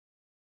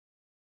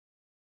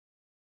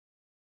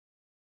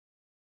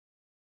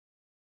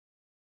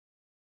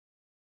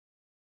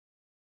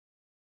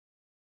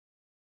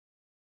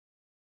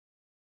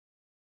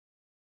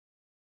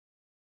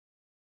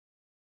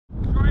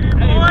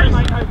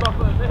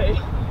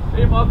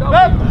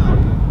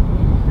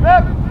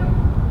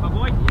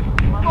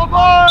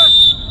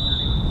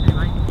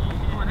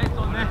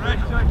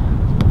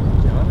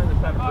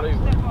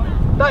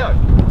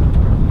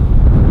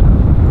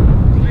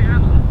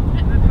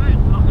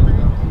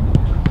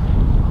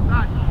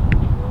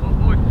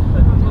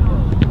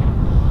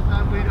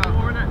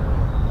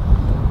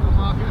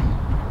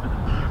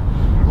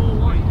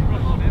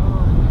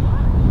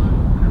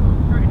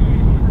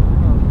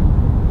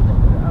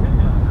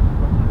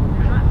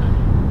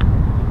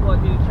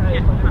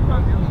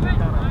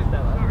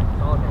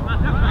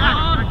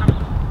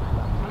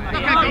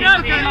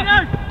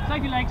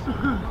Save your legs. Go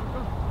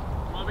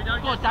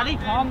on, Danny.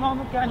 I'm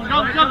not going.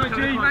 Come,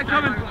 mate,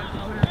 coming.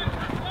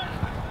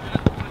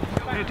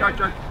 Here, Joe.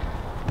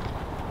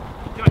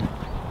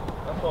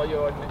 That's why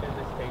you're in this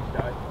team,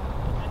 Joe.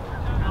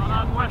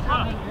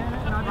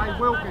 Hey,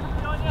 Wilkin.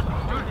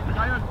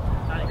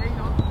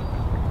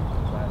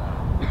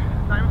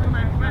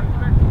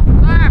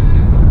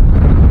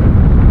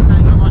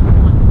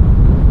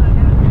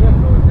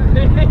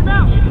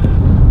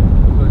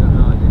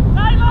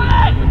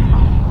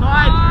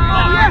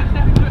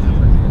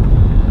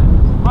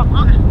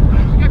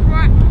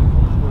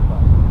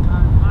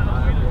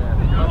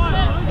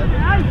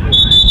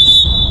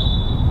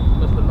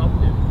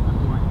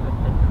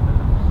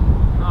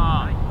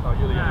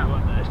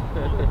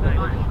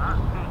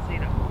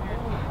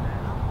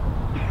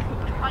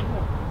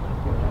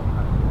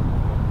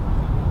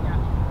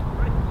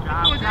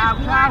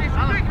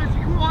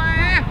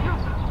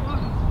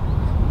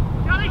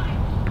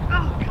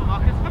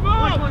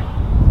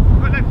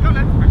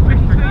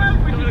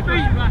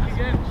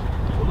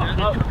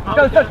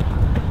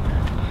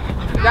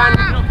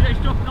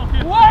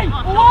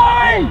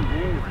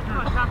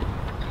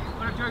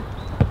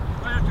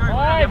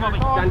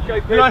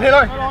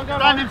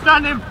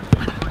 Stand him!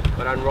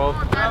 Well done, Rob.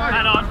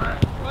 Head on.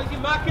 Where's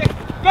your market?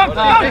 Go!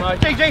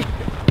 GG!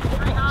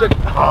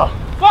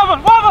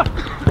 Forward!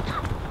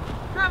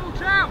 Travel!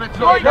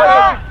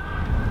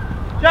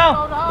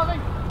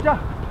 Joe!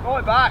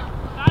 Right back.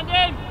 Stand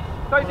in!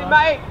 Goes in,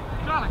 mate.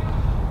 Charlie!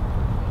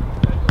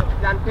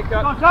 Dan, pick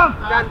up. Go, Dan!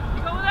 Dan.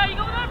 You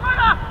go there,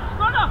 runner!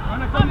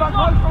 Come back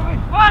close from me.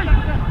 Right!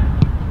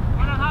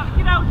 Get out!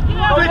 Get out!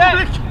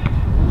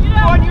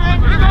 On your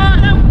end!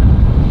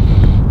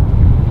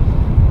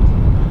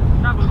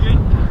 Travel, G.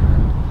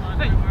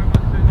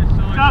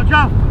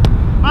 Joe!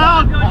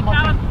 On!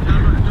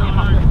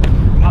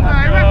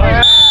 Hey,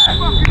 referee!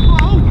 Fucking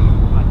ball!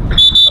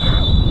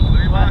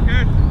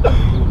 Marcus!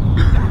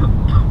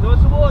 Do us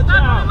some water,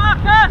 Stand on,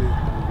 Marcus!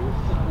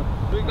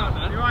 Doing that,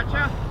 man. You right,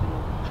 Chad?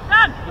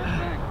 Dan!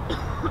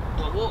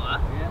 What, water?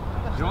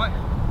 You right?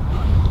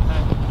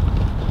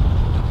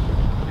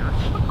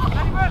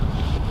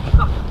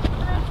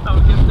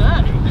 Don't give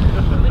dirty.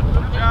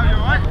 Chow, you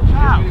alright?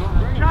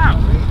 Chow!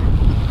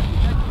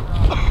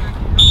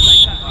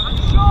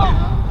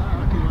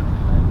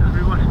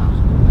 Everyone.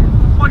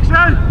 Mike's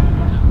in!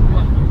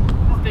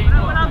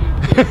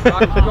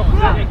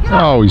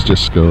 Oh, he's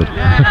just scored.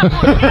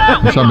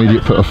 Some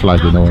idiot put a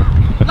flag in oil.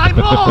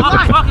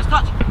 Marcus,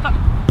 touch!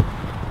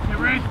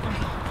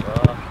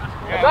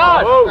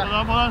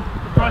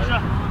 Pressure.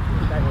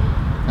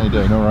 How you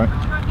doing? All right.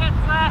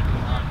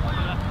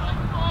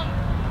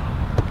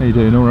 How you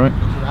doing? All right.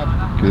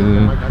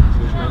 Good.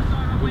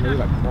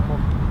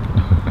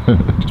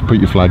 Just put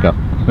your flag up.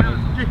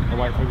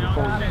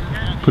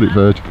 Put it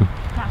vertical.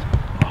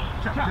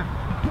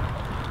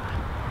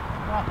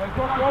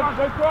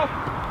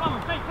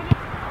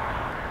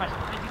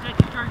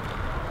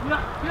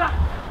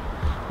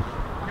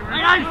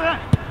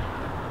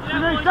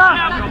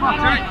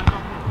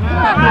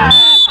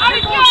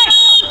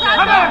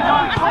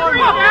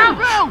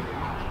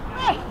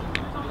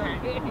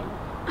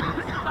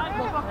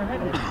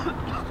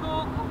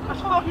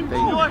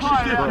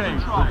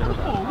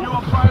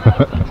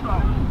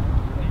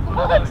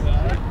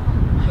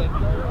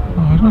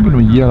 I'm going to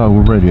be yellow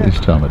already at this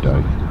time of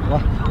day.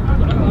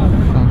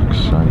 Fuck's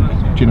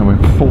sake. Do you know we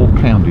had 4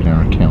 pound in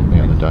our account the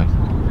other day?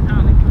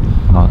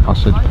 And I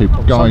said to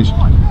people, guys,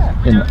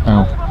 in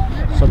our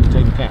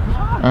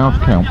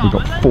account we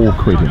got 4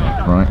 quid in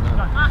it, right?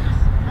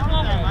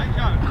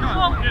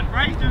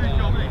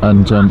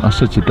 And I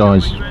said to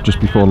guys just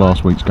before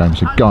last week's game, I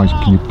said, guys,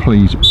 can you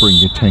please bring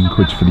your 10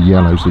 quids for the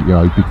yellows that you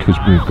owe, because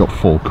we've got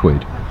 4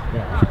 quid.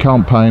 If we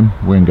can't pay them,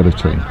 we ain't got a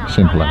team.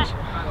 Simple as.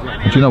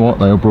 And do you know what?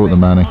 They all brought the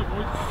money.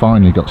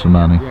 Finally got some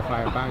money.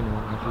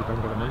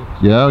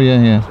 Yeah,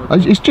 yeah.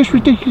 It's just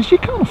ridiculous. You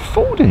can't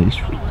afford it. It's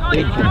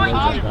ridiculous.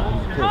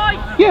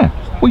 Yeah,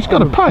 well, he's got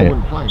to pay it.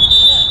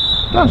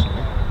 Does.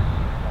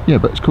 Yeah,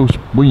 but of course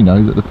we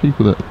know that the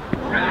people that.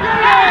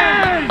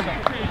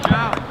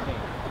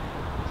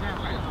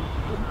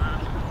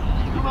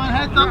 Come on,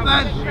 heads up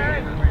then.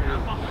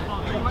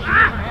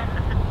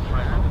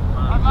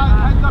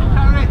 Heads up,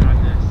 Terry.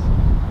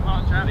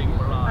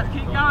 Let's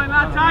keep going,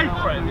 Matty.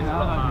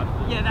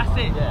 Yeah, that's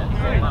it.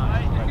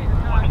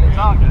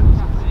 Target.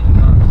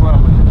 Come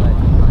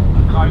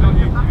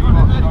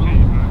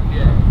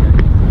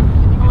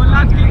on,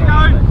 lads, keep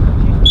going.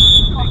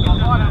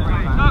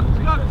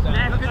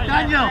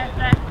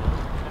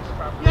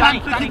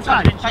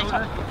 Yes,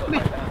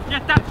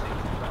 that's it.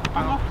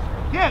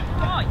 Here.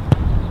 Right.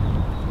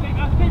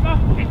 Keep up.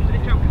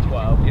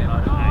 Well, get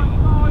on.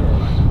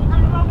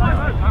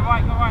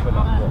 Right.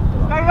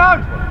 Stay low.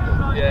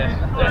 Yeah,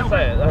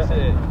 that's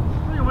it.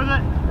 Deal with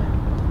it.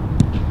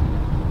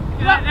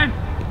 Get out then.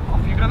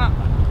 Off you gonna.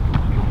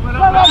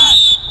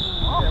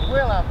 Yeah,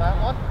 we'll have that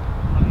one.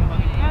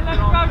 Yeah, let it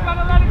go,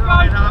 Gunner, let it go.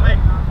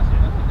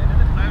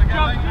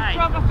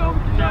 Jump, that's all we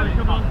can do.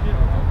 Come on.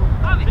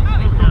 Have it.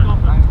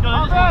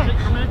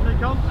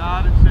 Nah,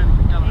 I didn't see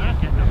anything coming.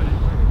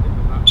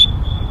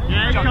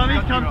 Yeah, he's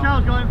come,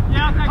 Charles got him.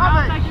 Yeah, I'll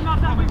take him, I'll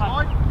take him.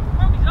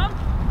 Well, he's on.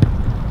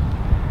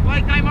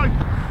 Wait, Damo.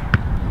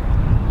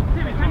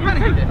 Timmy, can you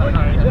see?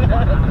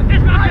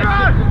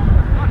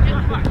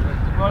 Yes, man,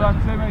 Well done,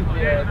 Timmy.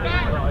 Yeah.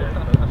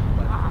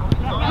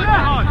 Well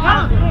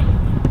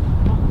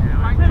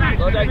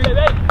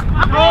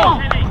done,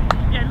 Timmy.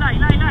 Yeah, lay.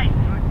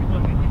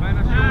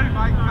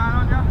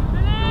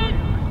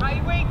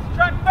 Mate, Weeks,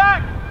 track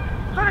back!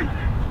 Steady!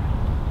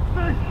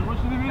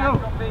 What's in the middle?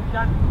 Go!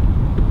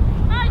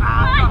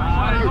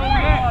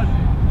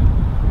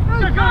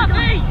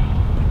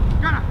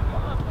 Gunner!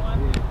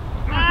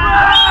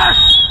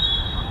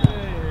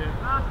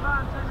 Last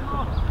man, 10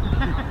 more.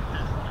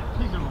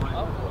 He's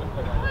alright.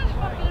 Where's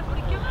fucking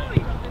everybody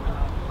going?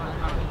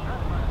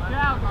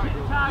 Down, hit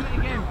the target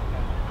again.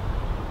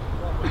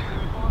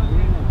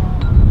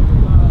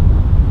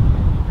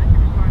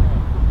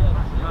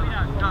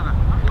 Gunner.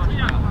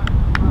 Go!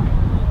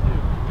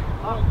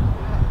 Home.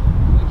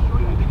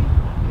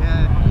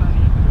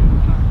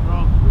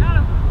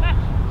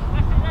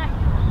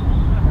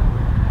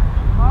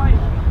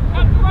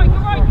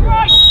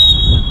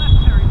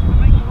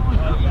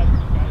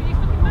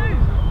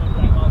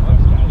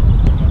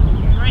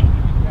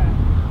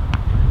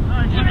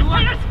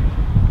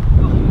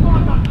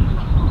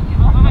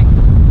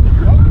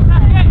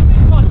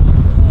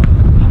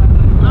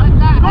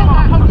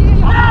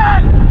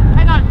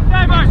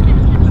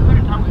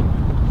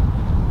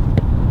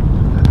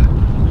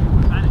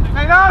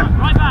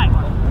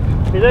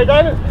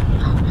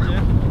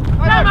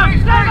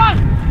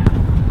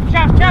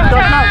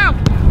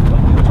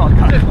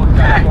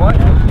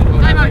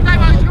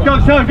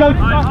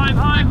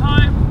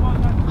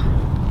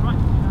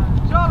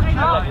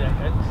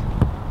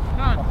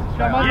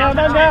 Come on,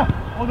 now.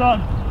 Hold on.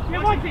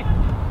 Yeah, what's it?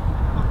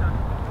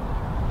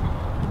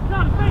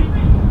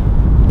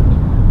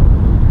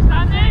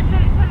 Stand in.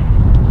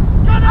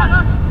 Stand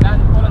up.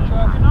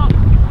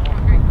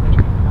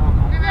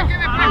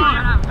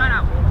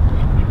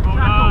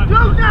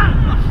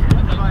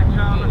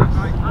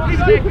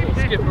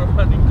 Skipper of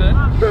Huntington.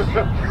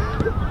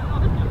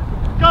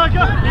 Go!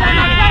 Down.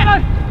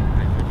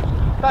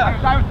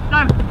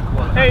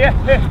 Here.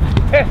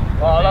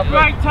 Oh, lovely.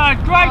 Great turn.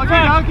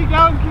 Keep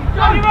going.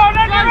 Danny, roll.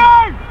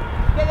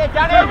 Get there,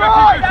 Danny.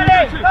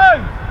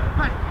 Move.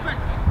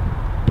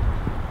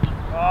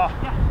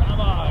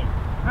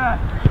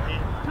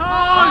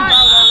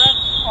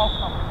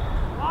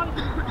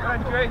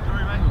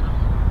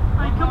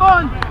 Hey, come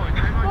on.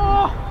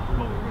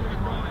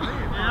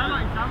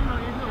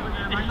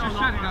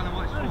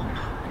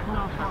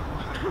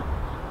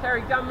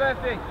 Terry, Dan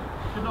Murphy.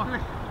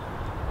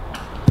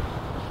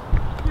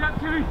 Yeah,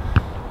 Timmy.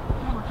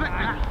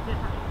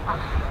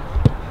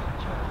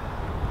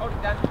 Hold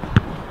it, Dan.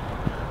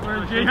 We're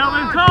in help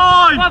in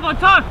time. Come on,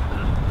 time.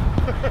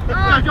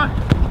 Go.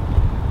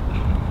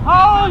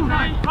 Hold.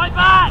 Right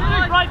back.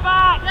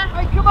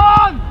 Hey, come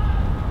on.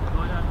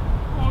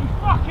 Oh,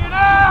 fucking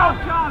hell.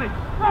 Charlie.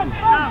 Run.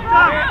 Come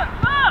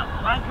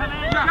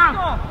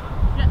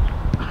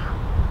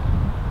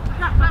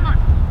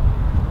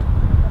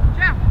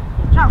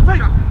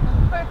in.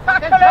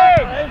 Tackle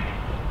him.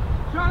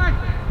 Charlie.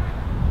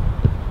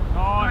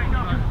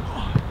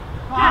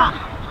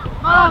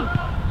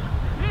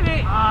 Hit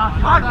it.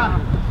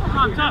 Come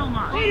on, Tom.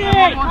 Hit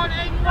it.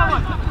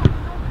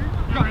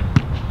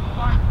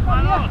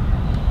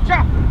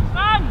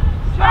 Stand.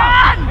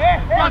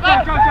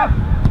 Go.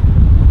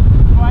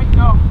 Right,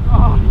 no. Well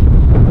done.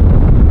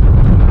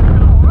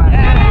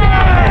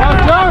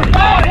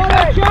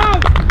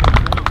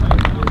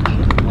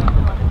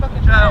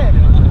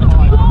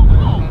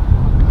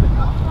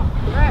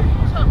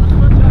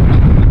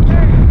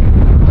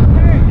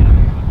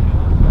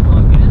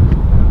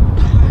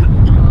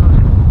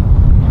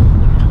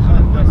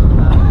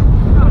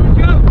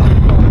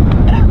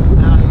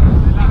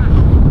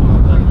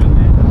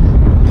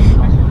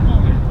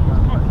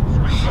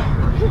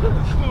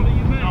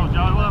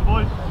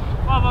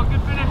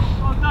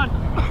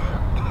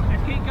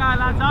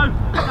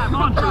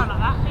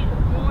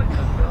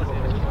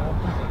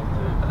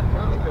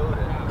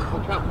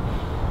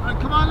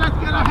 Come on, let's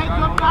get our heads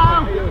up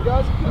now.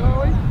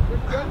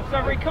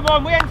 Sorry, come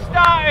on, we ain't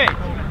started.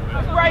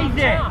 Let's raise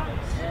it.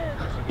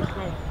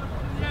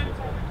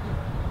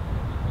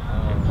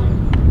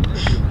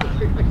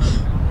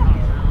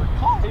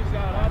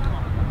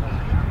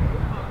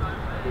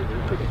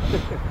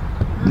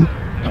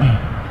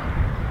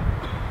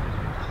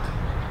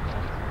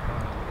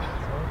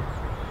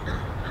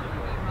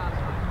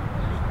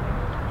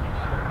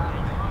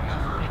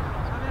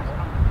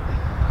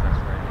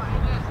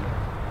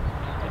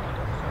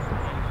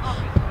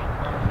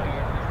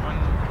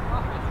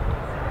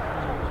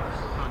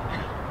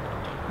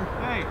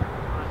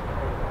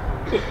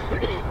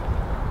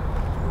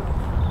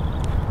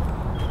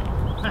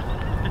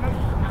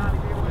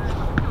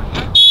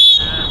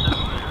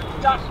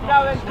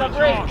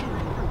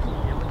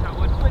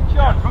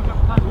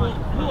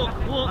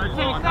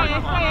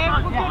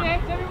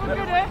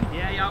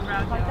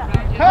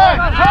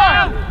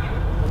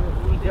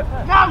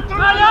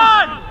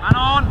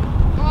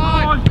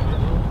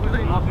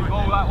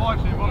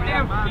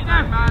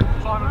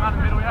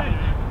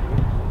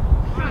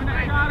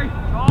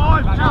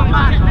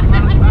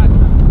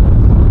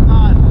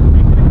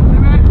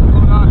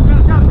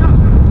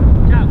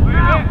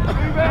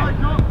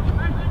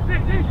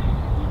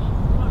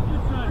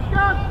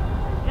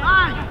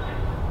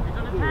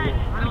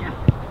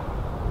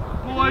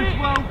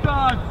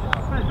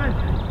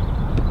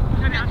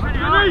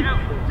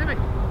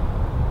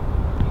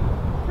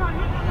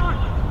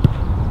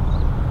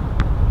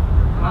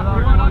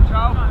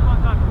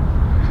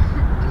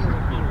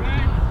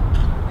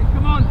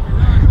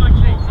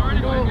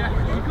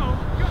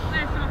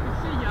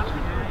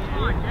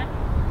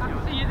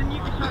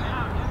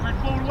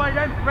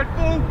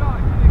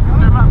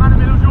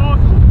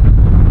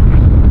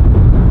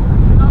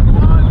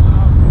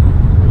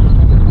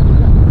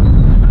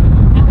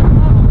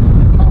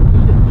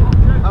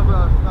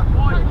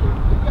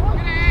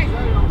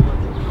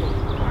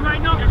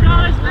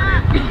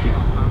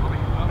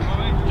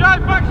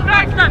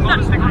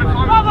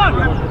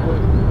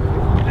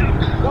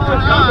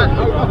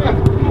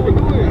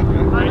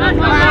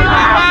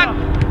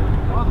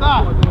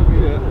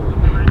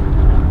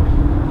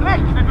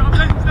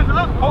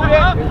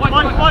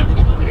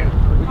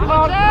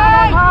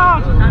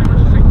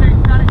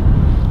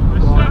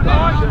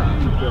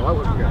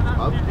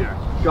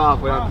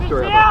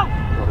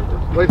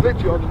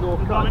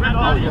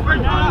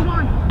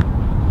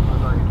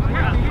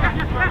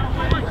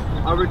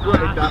 I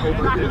regretted that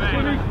almost.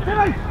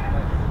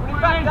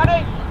 Back,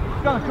 Danny!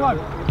 Go, go!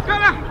 Go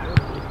now!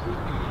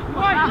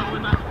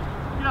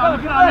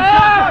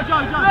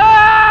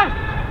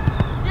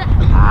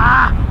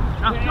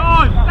 Now,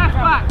 John! Left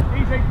back!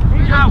 Easy!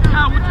 Cal,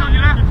 what's on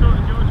your left? Sorry,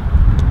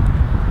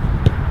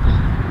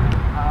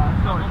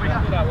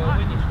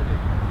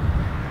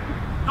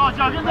 Go on,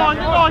 John, come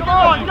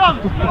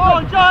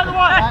on, John, out of the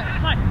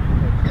way!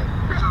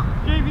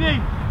 DVD!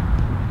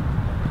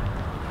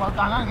 Well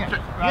done, ain't it?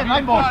 Yeah,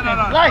 no more. No.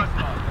 Right.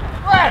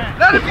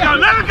 Let him go!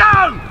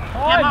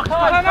 Yeah,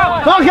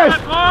 Focus!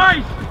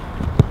 Boys!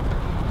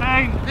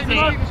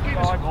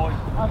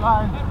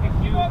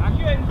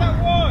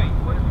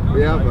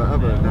 Yeah,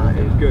 other than that,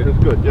 it was good. It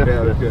was good, yeah.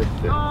 Yeah, it was good.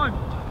 Yeah.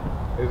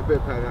 It was a bit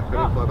of pain, I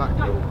couldn't fly back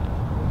till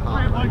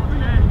half.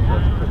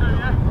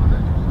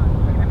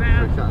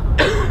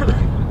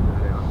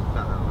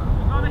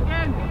 On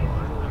again!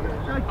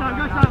 Go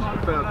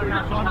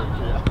Sam!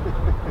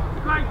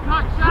 Great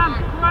touch, Sam!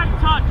 Great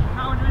touch!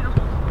 Power in the middle.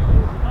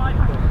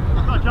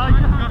 Go, Jay. Go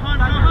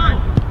home.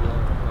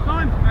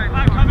 Time!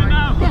 Back coming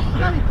now!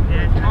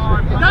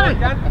 Danny!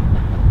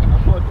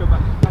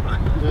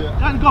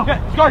 Dan, go!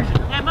 Go!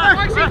 Yeah, Mark!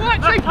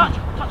 Touch!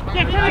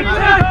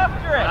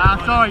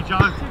 Sorry, Joe.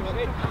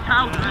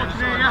 Cal's watching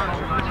here, yeah?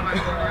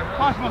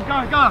 Pass one, go!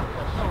 Go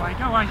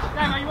away.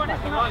 Dan, you want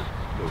this one up?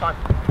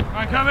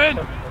 Right, come in!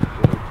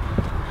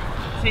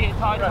 See it,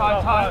 tight.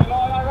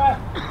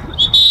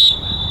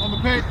 On the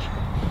pitch.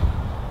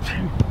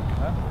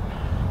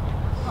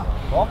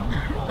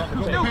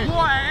 Still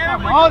quiet,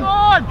 Come come on.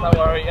 on! Don't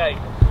worry, hey.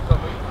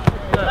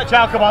 Let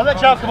Chow come on. Down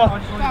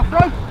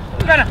through.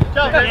 Yeah,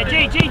 G.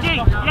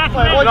 Yeah, come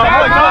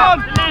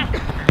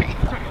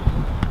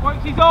on.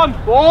 He's on.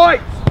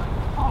 Boys!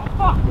 Oh,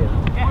 fuck. Yeah,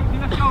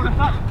 let's go, left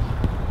up.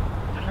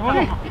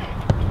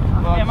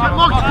 Yeah, Mark,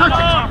 touch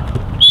it.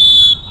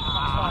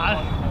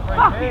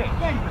 Fuck it.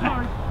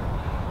 Sorry.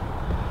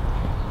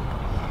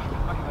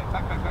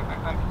 Back.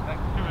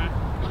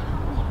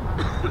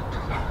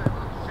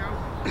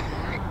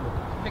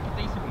 Pick a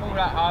decent ball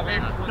out, Harvey.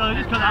 Go,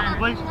 just cut that one,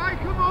 please.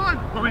 Come on!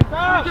 Come in.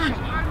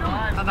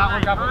 And that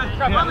one. Grab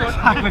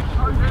Exactly.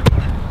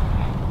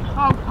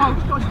 Hold,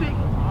 just got a stick.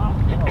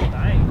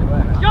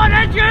 John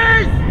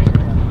Edges!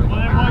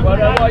 Well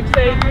done, White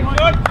team.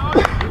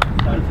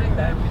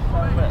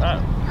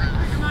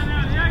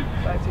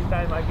 Don't see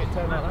Dan make it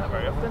turn like that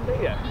very often, do you?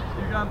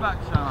 You're going back,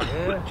 Sam?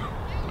 Yeah.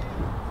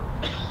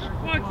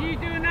 What, are you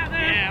doing that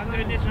there? Yeah, I'm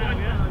doing this one,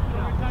 yeah.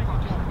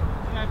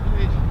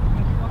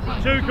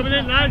 Two coming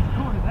in, lads.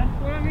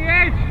 We're on the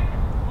edge!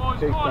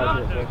 Keep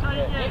going.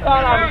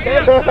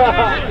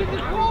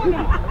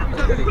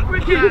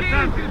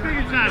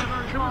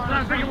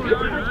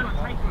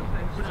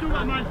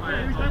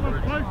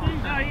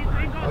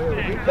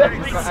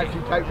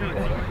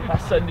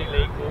 That's Sunday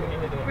League.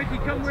 Ricky,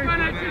 come with me.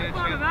 Just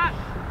follow that.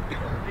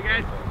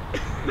 Again.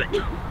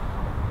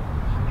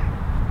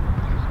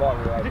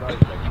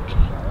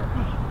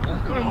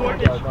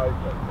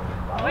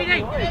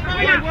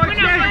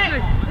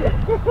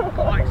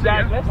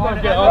 Jack, let's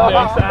not get on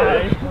this,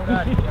 eh?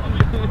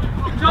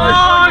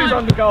 He's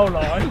on the goal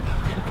line.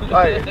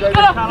 Hey,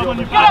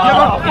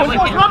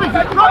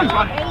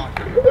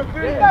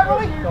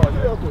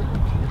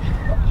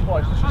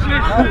 twice. Get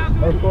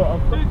in the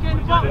box.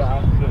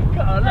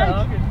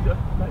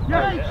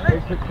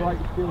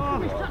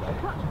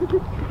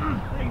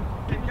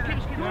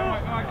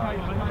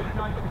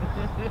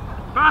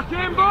 Back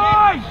in,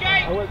 boys!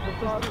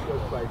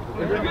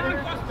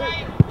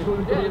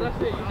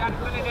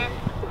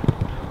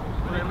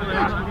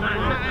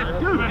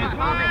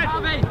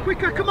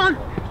 Quicker, come on!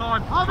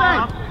 Time.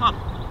 Harvey!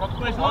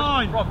 Where's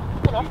line? Rob,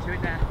 come on.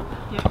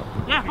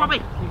 Yeah,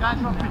 Robbie.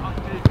 Man on!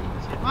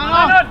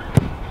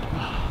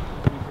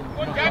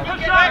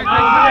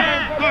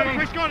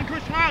 Chris, go on,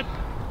 Chris, hard!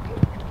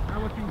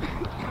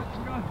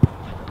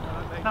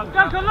 Go,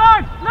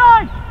 line!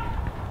 Line!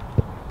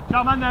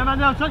 Go, man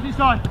there, touch this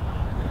side.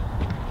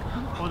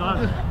 Hold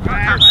on.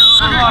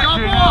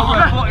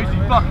 What is he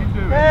fucking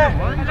doing?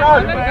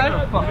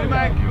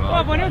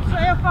 Rob, when he'll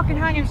fucking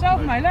hang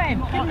himself, mate. Let him.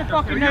 Give him the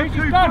fucking nose.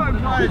 He's gone.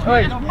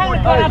 Hey, Hang the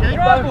gun up the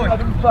drive, boy. I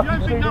didn't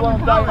fucking see the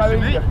one day I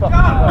eat you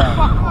fucking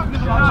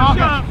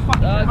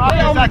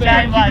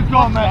Go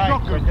on, mate.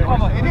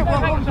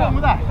 What's wrong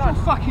with that? It's a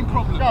fucking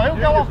problem. No, he'll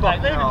go off,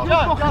 mate. Leave him.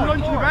 Just fucking run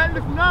to the ground,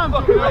 lift him down.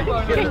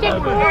 He's just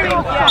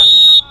boring.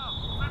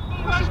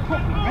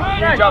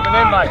 You're jumping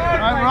in, mate.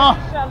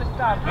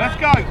 Let's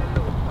go.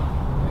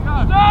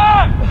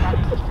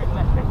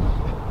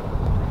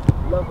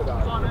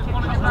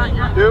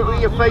 Do it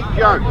with your feet,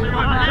 Joe.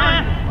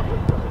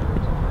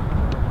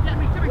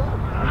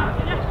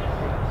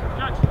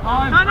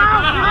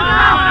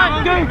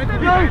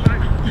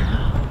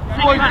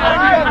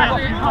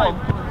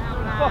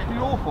 Fucking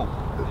awful.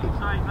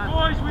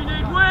 Boys, we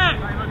need win.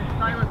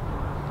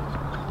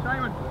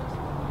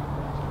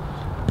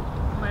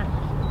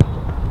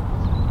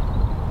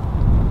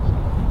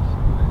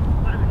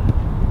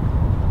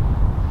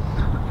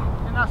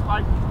 In that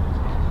space.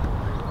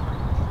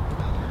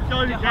 Go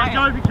if you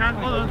can,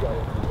 hold on.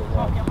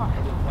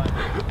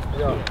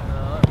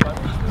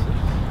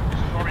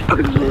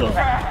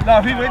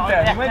 No, he went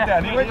down.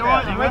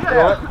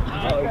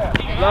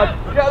 Lad,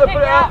 you gotta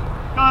put it up.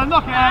 Go on,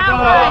 knock it out.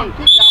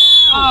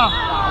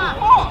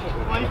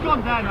 Well, he's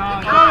gone down now.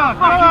 He's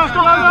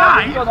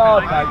gone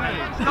hard, mate.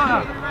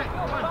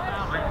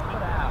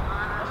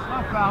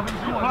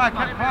 Your player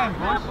kept playing,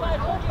 boys.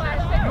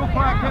 Your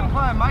player kept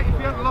playing, mate. If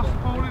he hadn't lost the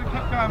ball, he'd have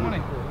kept going,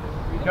 wouldn't he?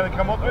 He's going to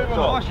come up with it.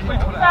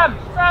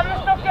 Sam,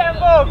 let's not get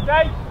involved,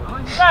 okay?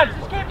 Lads,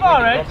 just keep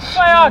boring. Just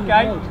play our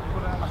game.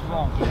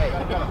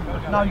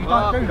 No, you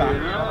don't do that.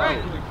 No,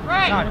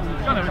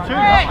 you've done it with two.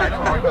 Yeah,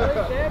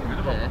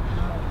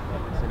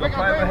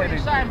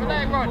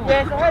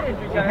 it's a head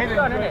injury, Joe. It's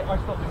done, isn't it?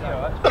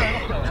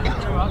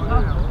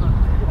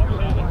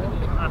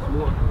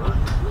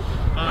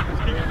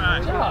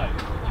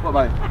 What,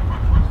 mate?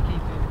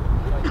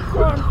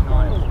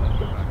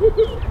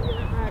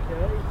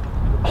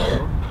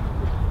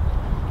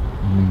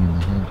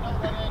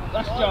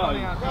 That's Joe.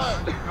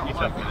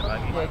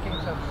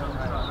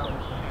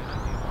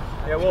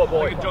 Yeah, what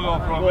boy? You can jog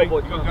off, Robbie. You've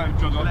got to go and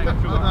jog off. Well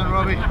done,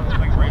 Robbie.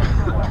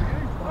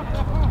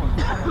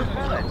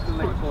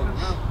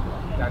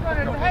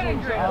 Head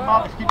injury.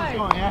 Marcus, keep this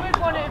going, yeah?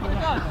 We've won it if it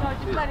does, so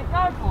just let it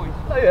go, boys.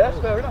 Oh yeah, that's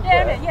fair enough.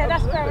 Yeah, innit? Yeah,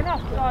 that's fair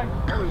enough. So,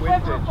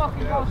 whether a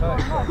fucking goal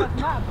scored or not,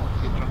 doesn't matter.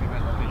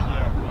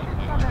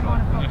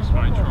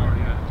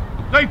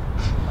 Leave!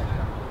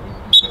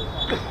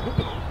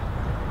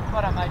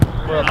 Well done, mate.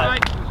 Well done.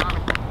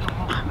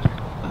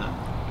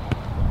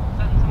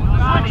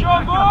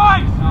 Action,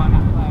 boys!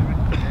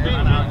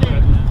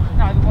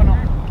 No, the one on.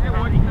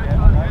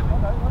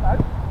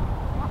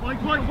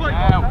 Point.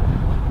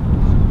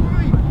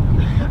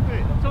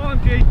 Time,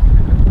 G.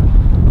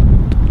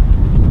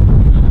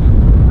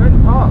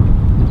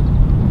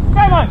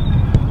 Come on!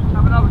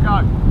 Have another go.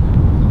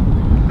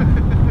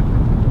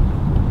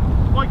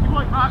 Mikey,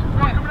 Mark,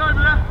 coming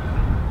over there.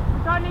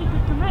 Don't need to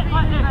commit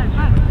like this.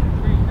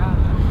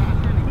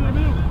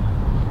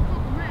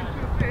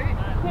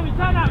 Timmy,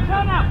 turn out.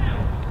 Turn it out!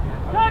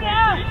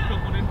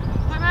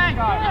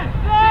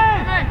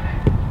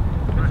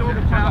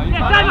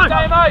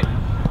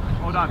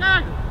 Well done.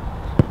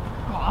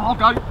 I'll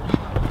go.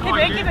 Give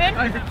in.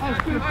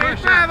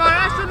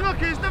 That's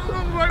unlucky. It's nothing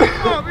wrong with what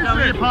we've got, is it?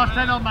 Need to pass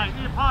 10 on, mate.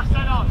 Need to pass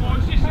 10 on.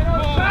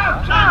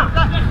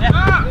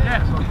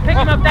 Pick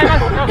him up, Damo.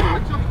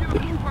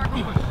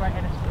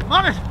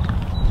 Honest.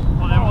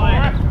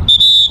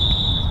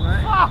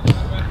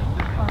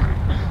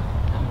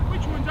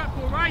 Which one's that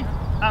for, Ray?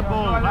 That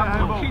ball. I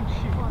think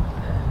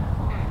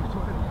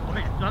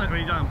it's done it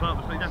really done on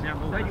purpose, but he definitely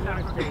hasn't ball. It's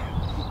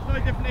no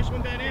different this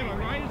one down here,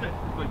 right, is it?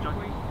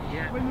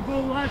 Yeah. Win the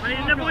ball, lads.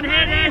 Another one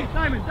here, then.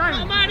 Damon.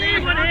 Another one here.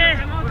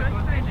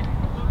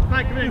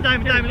 Take him in,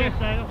 Damon, off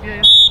there.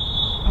 Yeah.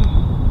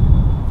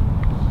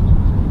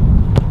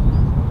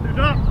 Who's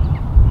up?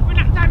 Win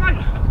that, Damo.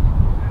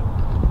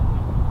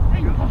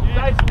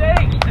 Stay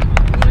stick.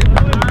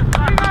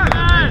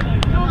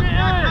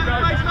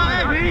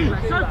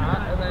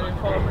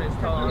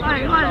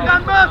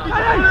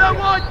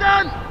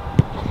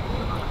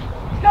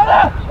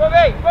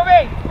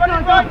 Robbie, run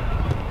in front.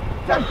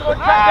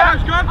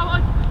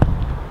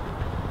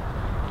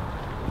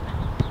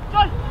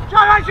 Go,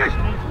 Anxious!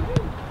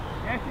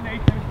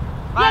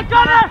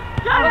 Got it!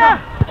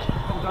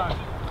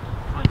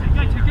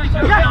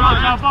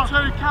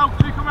 Cal,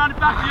 two come round the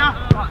back of you.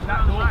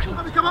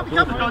 Come up,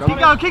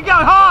 keep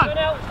going, hard!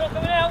 Stop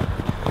coming out.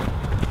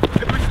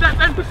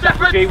 Step,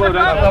 G, well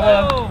done.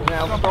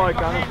 Now, sorry,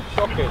 Gunner.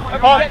 Shocking.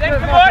 Come on, it's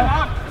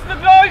the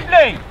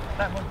Lively.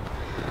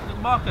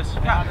 Marcus,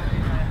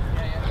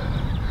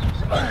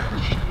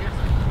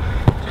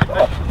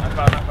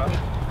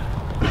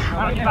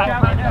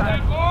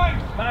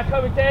 Man,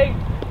 coming, team.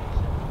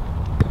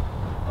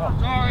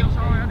 Sorry, I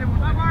didn't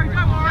want.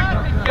 Don't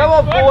worry. Come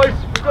on, boys.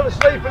 We've got to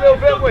sleep a little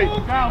bit, haven't we?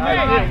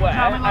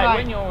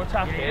 When you're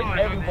attacking,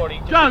 everybody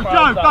just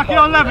Joe, back in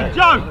on 11,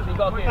 Joe! So you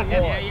got to get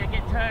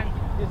Get turned.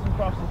 Get some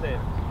crosses in.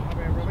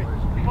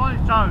 Fine,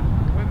 Joe.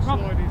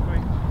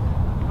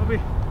 Robbie.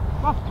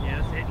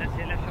 Yeah, that's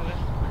it, left shoulder.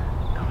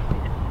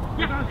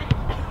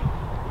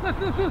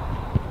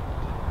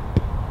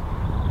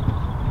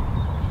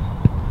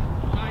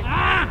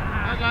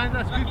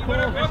 That's good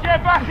call. Let's get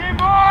back in,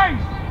 boys!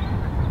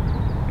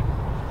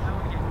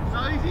 So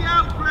easy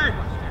out, Fred.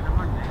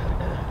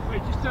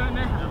 Wait, just turn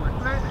there.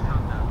 Fred.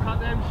 Cut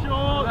them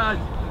short.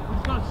 Lads,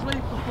 we've got to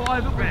sleep for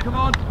 5, haven't we? Come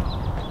on.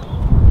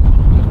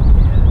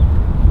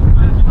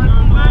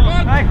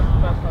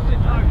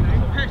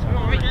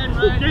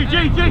 G.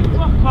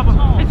 Bubba.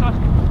 It's us.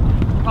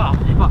 Oh,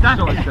 Dan.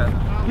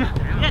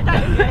 Yeah,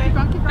 Dan.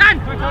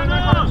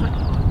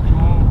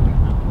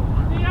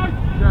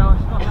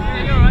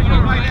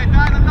 You're right there,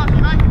 Dan. I'm lucky,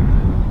 mate.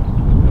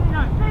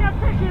 Dino,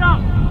 pick it up.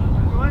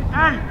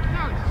 Hey.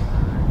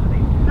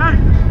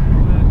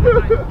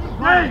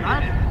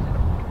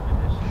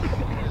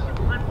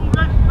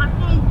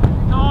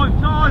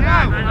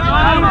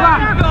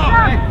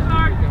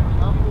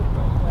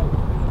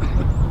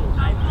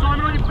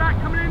 Simon on your back,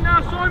 coming in now,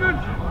 Simon.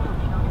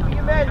 Get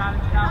your men.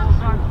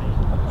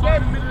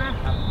 Simon, middle there.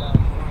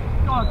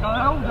 Go on,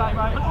 all day,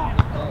 mate.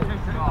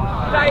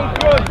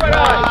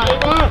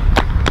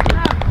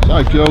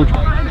 Safe, George.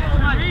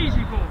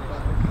 Easy ball.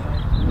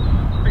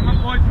 Pick up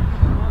points.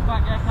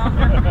 Back there,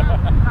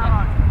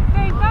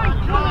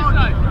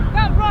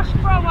 That rush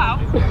throw out,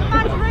 the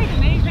man's reading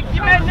me, he's like,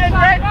 you men, you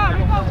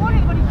don't want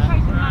it when he's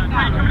chasing man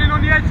down. coming in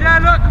on the edge there,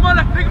 look, come on,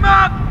 let's pick him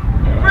up!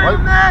 Bring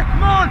him there,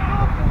 come on!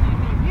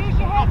 Use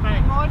your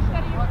head, boy,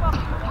 instead of your bum.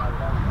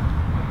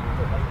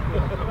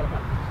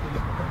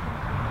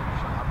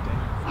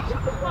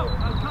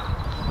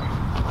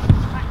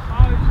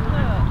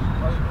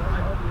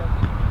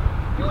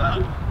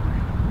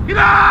 Get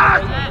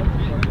out!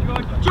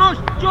 Josh!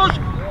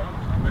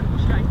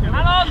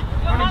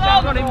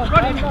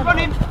 Run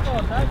him!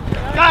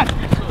 Dad!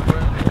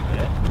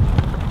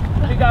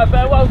 You go,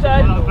 Ben, well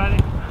done.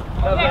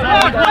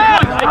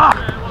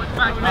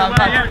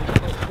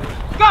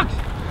 Gugs!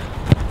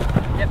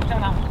 Yep,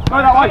 turn up. Go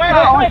that way,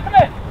 Come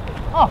here.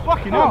 Oh,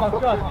 fucking hell! Oh my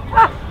God.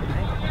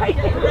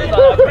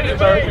 Pretty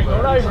American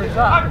all over his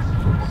ass.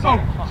 Oh,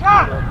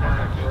 shot!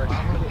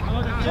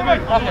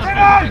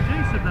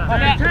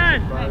 Turn.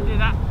 Do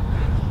that.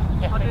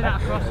 I'll do that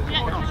across.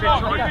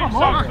 Come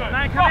on!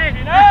 Man, come in.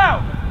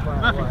 Now!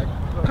 Murphy,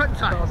 cut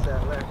tight.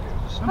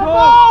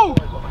 Oh!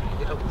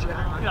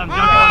 Yeah, I'm Oh!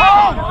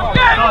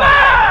 joking.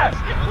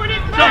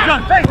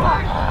 Get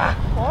back!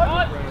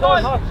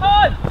 John.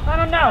 Time!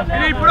 Stand on now. You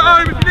need, put it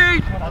home if you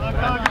need.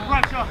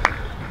 Pressure.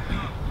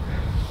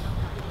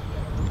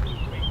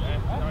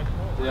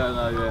 Yeah,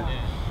 no, yeah.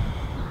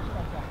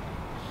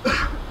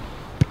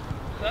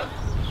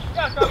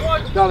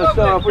 Gunner, start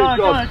off, we've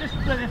got. Just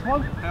split this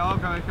one. Yeah, I'll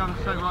go,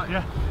 so right,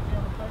 yeah.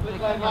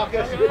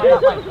 Marcus.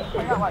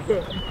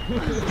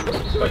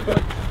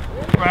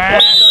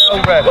 Fire!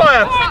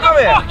 Come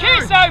here! Fuck,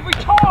 he's over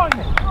time.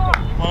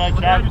 Well,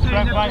 Chad, just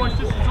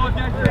inside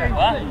the 18.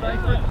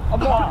 I'm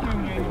not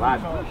doing you.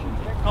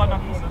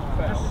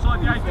 Just inside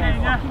the 18,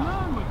 yeah?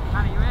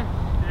 Hannah, you here?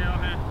 Yeah,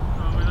 I'm here.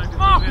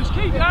 Marcus,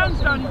 keep your hands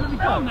down, you're going to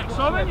be gone next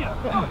time, aren't you?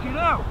 Fucking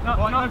hell. No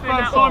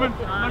further, Simon.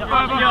 No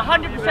further. You're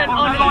 100% on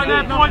Right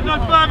there, point, no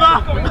further.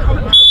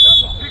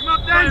 Pick him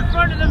up, Dan. In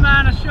front of the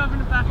man, I'm shoving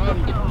the back of him.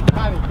 A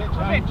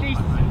bit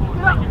decent.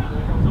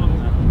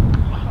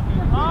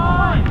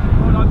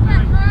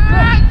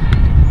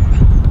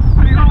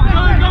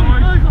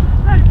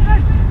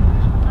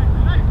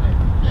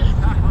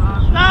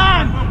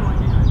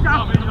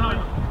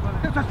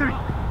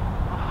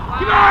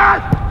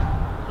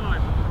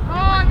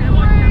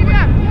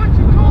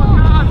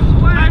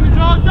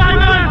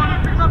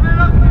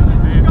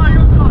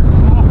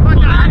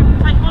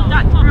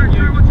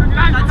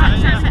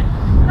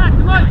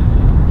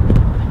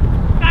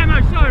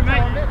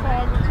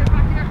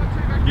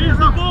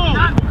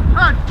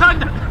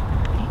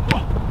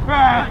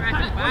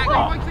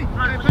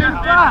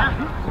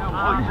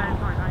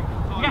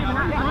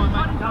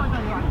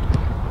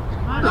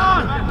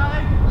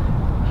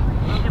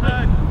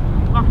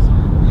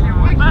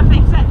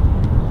 Murphy, set.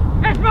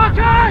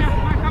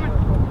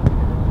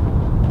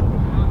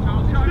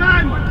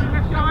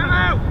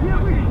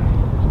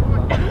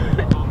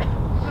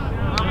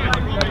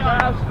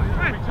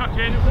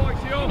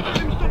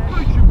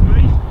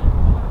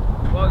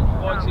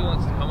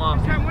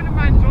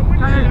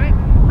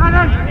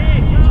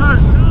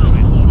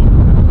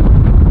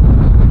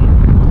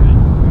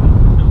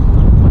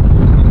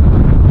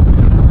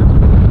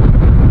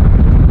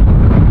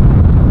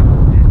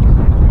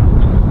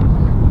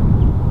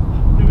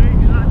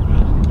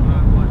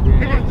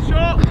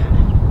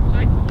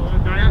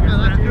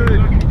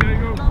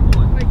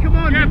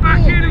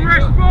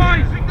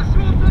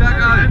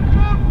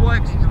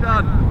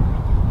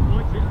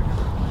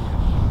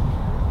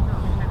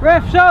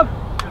 Ref sub!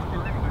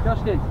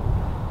 Justin.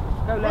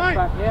 Go left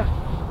back, yeah?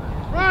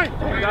 Right!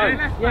 Go.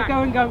 Yeah,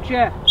 go and go,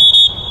 chair.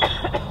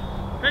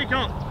 Peak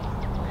on!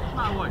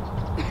 Smart away.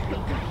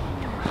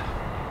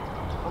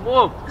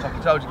 Like I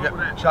told you, get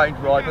changed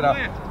right, didn't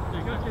I?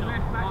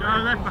 Go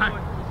left back.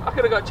 I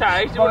could have got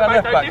changed, it Well, would have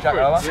left made no back, Jack,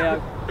 difference.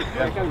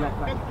 Yeah, go left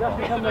back.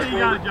 Justin, come left You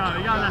go, Joe,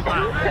 you go left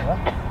back.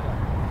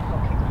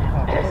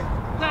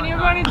 Danny, you're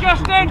running,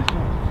 Justin!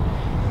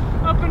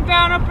 Up and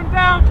down, up and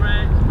down!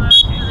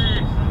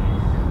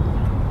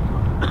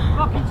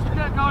 Fucking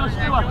go on a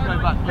still have to go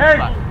back. Hey!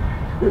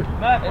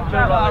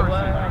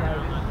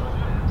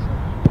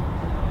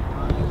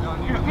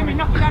 Give me,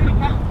 knock it down, you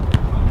can.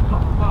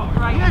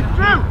 Yes,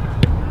 Drew!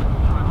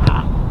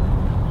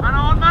 Man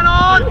on, man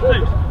on!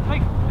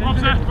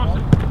 Robson,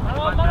 Robson.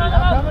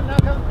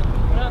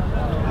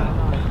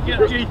 Get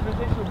G.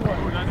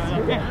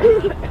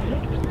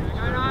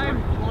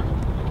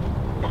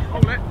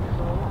 Hold it.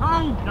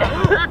 Hold!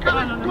 Come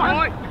on,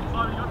 right.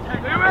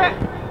 Do it!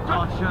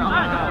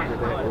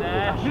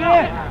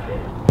 Yeah!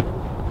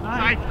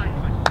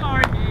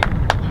 Sorry.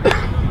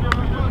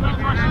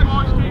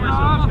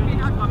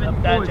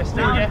 Down, Justin,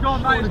 yeah. It's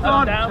gone, mate, it's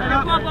gone. Down.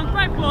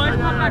 Great boys,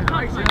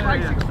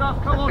 Basic stuff,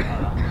 come on.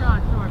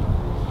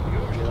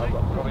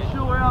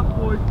 Sure out,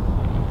 boys.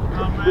 Come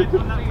on, Red,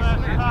 on that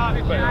first half.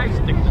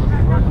 Stick to the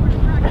front.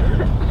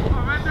 Come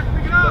on, Red, let's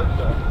pick it up.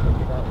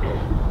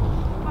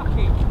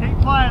 Keep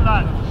playing,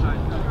 lads.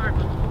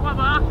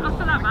 Well,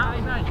 after that, Matt,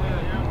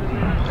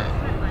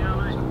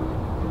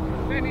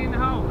 Benny in the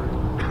hole.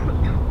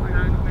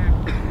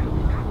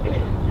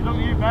 You look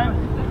at you, Ben.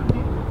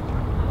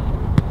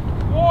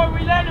 Boy, we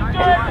let him do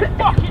it every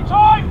fucking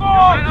time,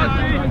 boy!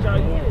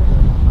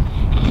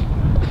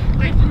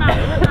 Listen, Matt,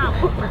 now.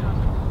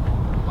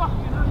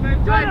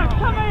 Danny,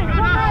 come in,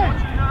 come in!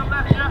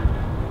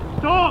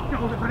 Stop! Get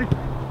on it, Benny.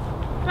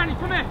 Danny,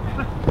 come in!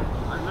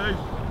 Don't lose.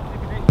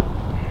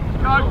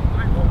 Go!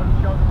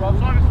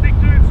 Simon, stick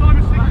to him,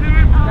 Simon, stick to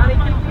him! Danny,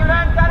 keep your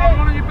hand, Danny!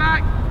 One on your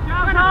back!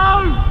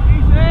 Go!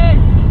 Easy!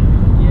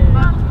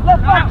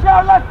 Left back,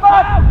 Joe, left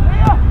back!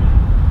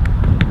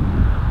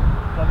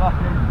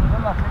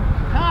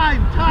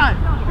 Time!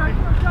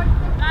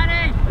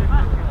 Danny!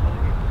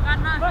 Bad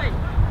Murphy!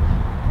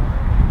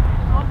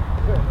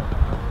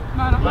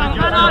 Man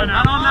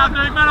on now,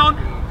 dude, man on!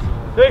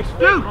 This!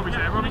 Robbie's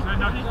there,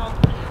 no.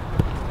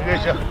 It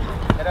is, yeah.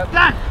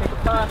 Dan!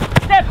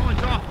 Step! Come on,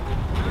 John.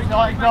 He's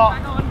not.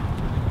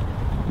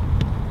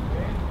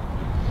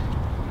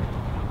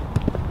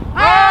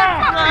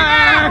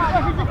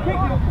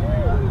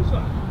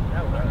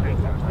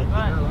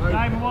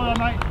 Game of water,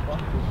 mate.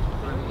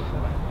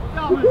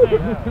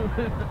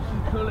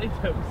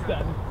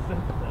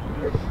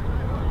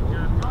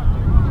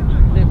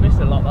 Didn't miss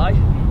a lot, though.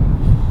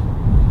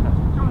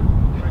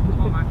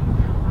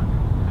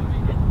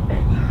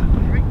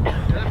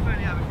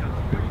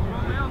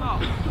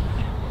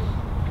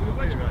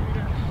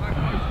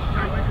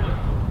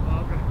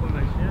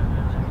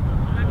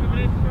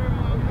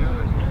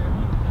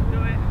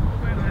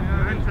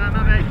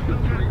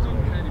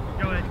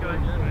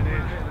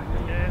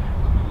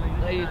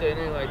 How you doing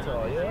anyway, Ty?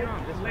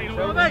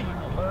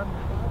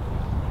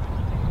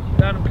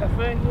 Down at the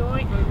cafe, you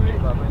alright?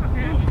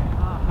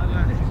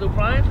 Still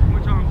playing?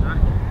 Which arm's that?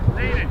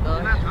 Lead it.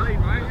 Nice. That's lead,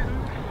 right?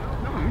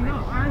 No, I'm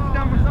not. Hands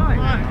down my side.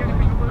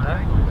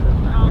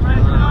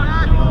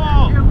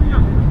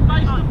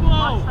 Face the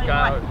ball.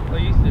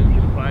 Well, you still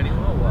going to play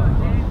anymore, what?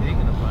 You ain't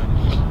going to play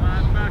anymore.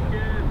 Back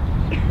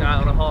in. Down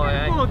on a high,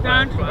 eh? Ball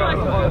down.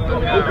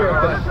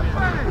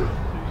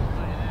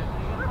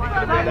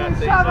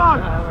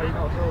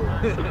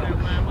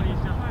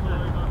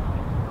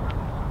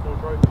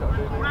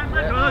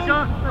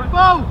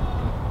 Ball!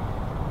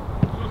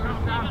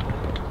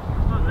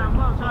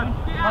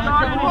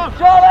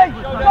 Charlie!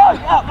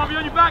 Bobby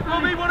on your back,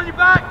 Bobby, one on your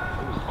back!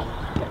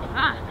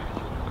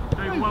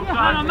 Man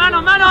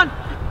on!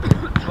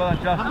 Well done,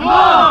 Justin.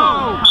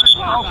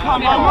 Oh,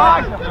 come on,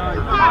 mate!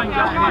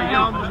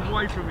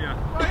 Away from you.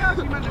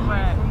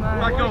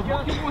 Back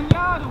on. Keep 1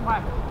 yard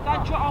away.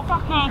 Don't try, oh,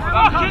 fucking on!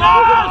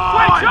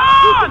 switch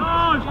on!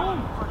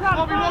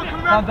 Bobby, one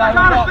coming Calm back.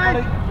 down, look up,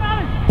 buddy.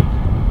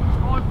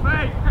 On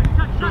feet.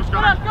 Jules, Go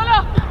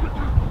up!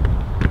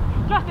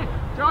 Justin!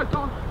 Joe, go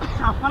on.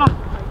 Come on.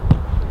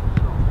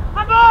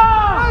 Come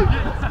on!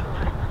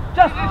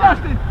 Justin!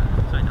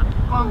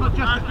 Come on, look,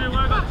 Justin.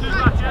 We've got two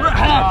back here.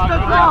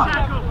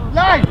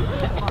 Lane!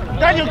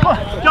 Daniel, go!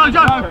 Joe!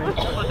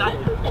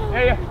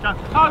 Here you go.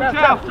 Hold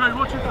Joe. Drew,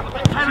 watch it.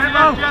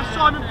 Yes,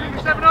 Simon, pick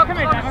your 7 up. Come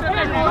here, Dan.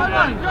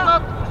 Come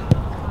up.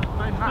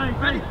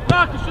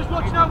 Marcus, just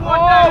watching that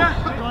wide there.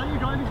 You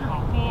got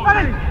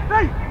it.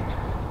 Ready?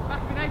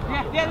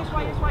 Yeah, this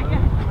way,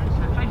 yeah.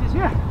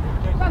 Yeah.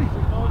 Danny.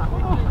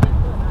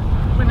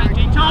 Win that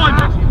key time.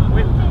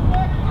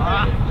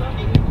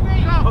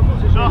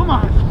 Come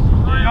on.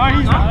 No,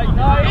 he's not.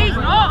 He's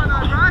not!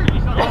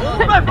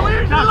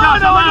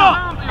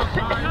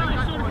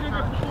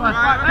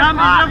 Can't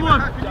be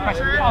everyone.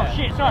 Oh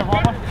shit, sorry,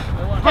 Robert.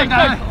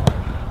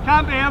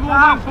 Can't be everyone.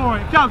 Wait for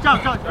it. Go.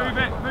 Move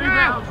it.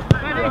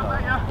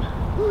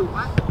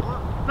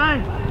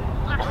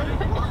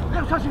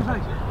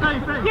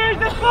 Use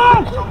this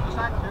ball!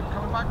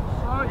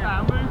 Slow it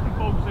down, move the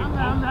ball to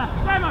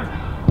Demo!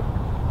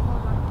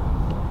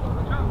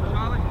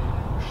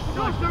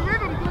 Push the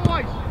rhythm,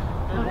 boys!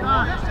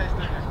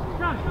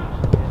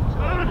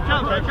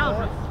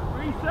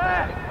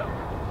 Reset!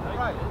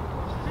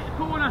 Hit the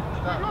corner!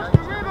 Push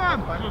the rhythm!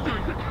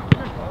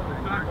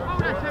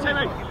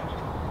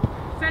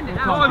 Send it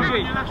out.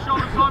 Left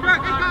shoulder, Simon.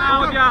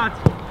 4 yards.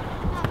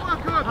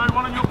 No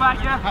one on your back,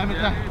 yeah?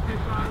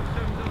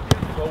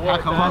 Well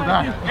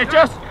done. It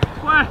just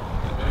square.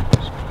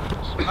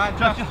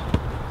 Just.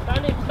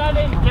 Stand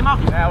in. Get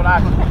Marcus. Now,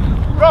 lad.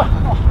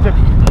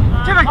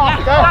 Jimmy,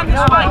 stand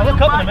this way.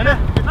 Look up in a minute.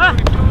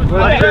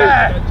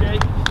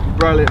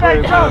 Brilliant.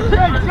 Go.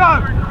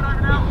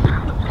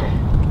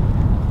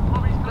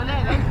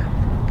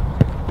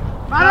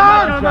 Man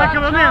on! Man!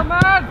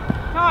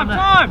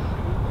 Time!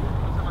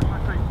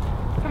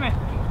 Come here.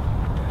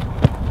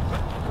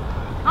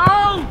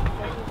 Oh!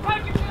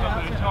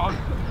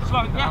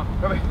 Slow it down.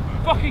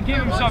 Fucking give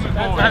him something,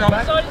 boys.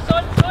 Side.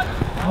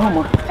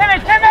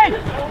 Timmy!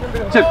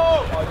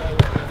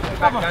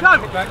 Come on, go!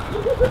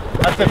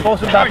 That's it,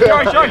 force him back.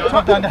 Sorry.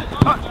 Top down there.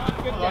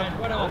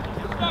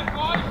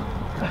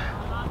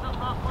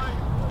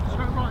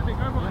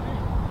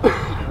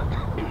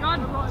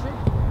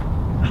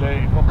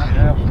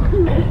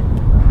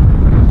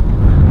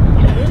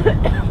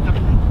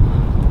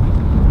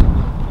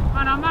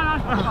 Man on.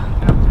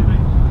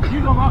 You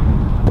go, Mark.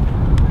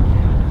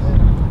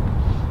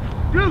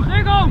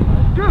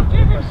 Go.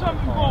 Give him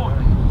something, boy.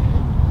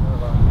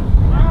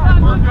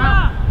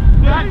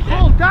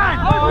 Pull down.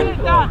 Open it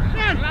down.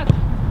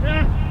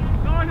 Yeah.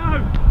 I know.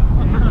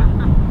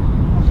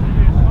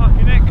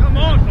 Fucking heck, come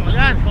on,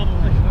 Dan.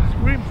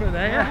 Scream for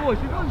there. Yeah. Boys,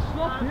 you're going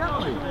sloppy,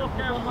 aren't you? You're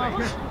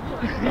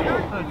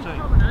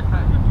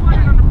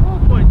playing on the ball,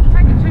 boys. You're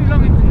taking too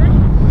long in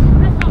possession.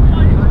 Let's not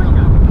play it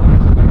quicker.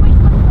 We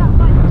switch that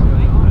way.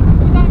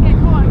 You don't get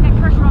caught and get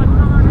pressure on the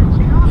other end.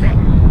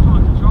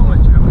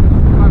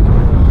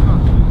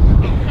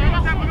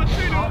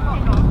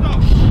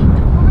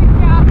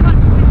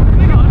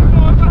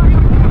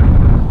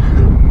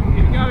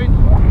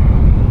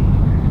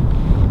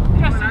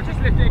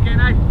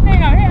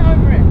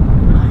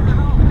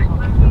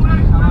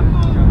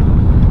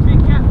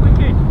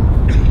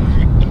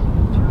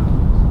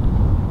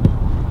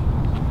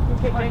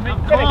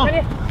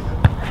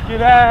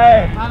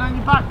 G'day! Man on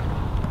your back.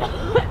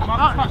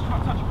 Touch.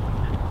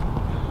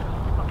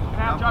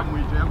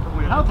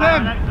 Help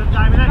him!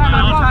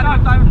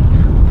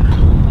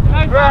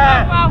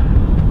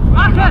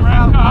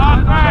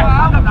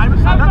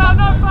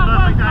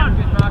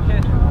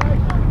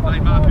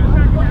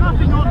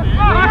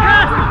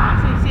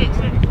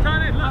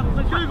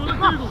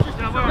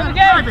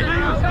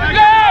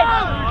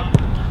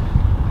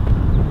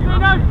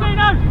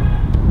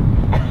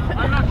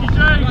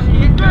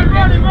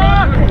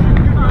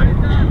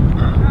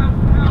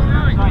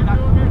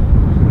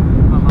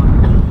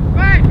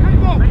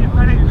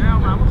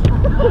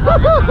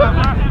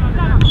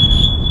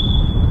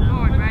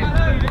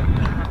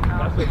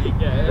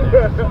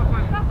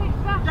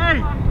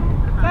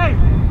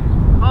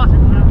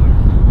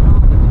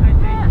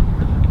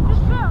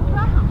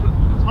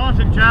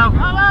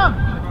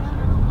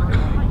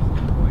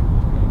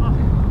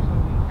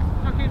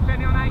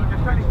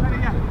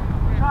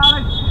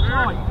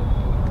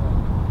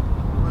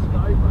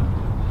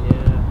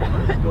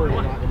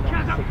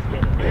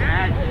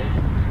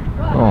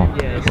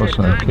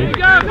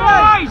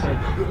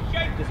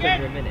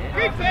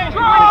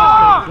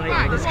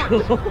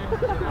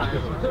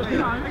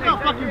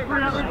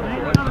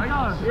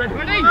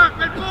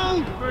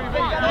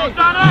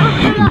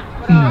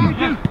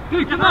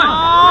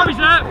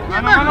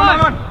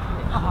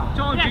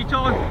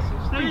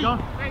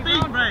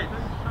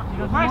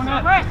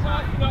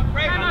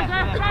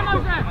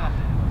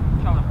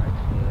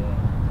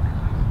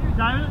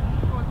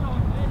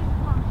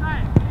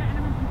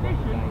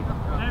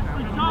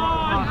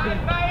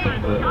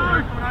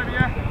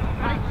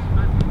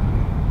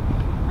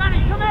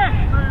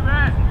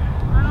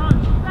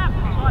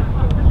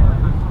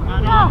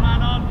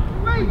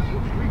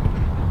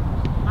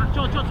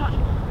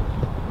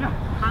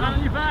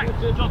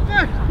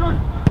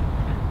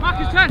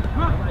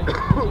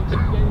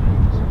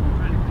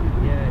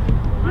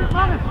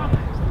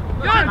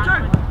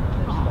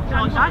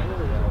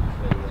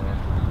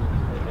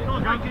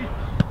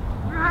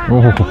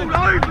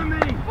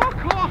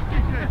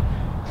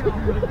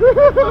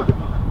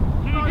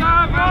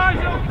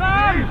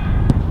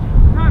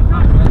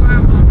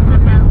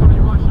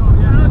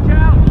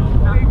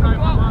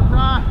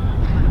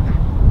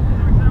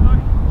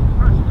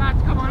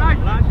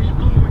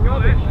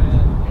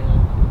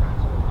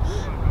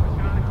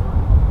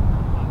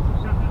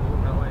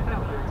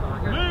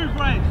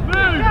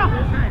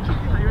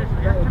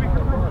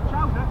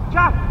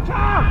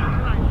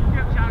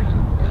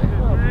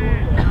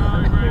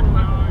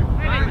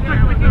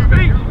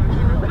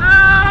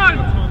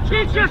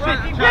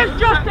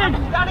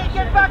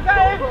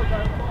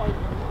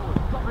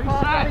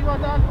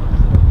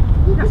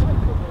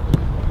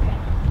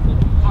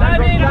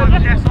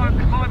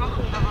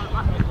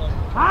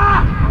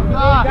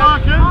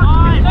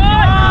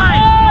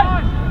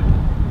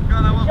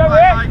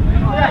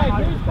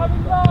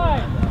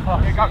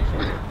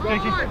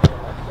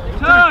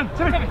 Turn!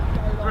 Timmy!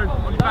 Through,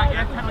 on your back,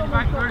 yeah? 10 on your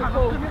back, through.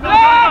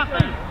 Josh!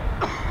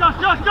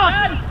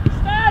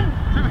 Stand!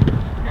 Timmy!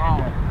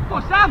 Go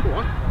on, Sam!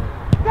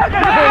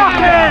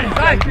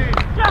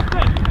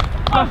 Justin!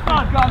 Well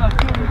done!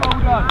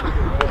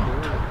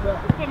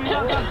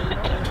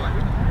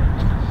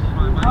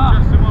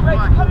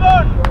 Come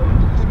on!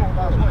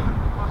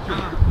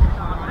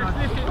 Let's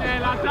lift it there,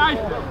 lads, eh?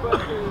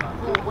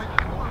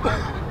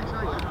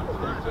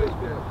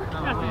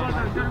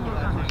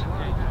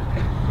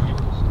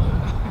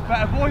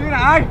 Better boy, you know, eh?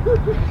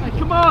 Hey,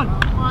 come on!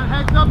 Come on,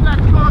 heads up,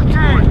 let's go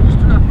again! Just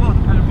do that forward,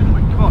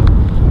 come on.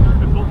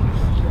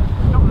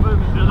 Not the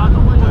movement, that's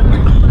not what you're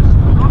doing.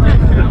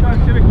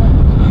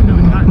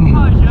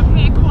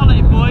 Bit of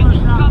quality, boys.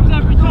 Comes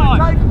every time.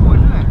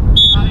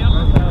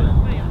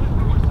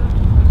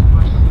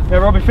 Yeah,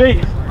 Robbie,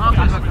 feet.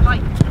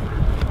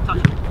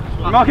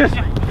 Marcus. No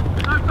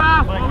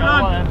foul. Well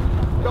done.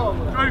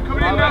 Drew,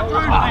 coming in now,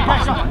 Drew.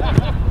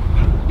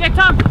 Yeah,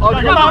 Tom. Come on.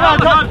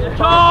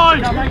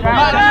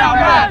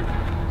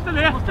 Still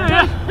here.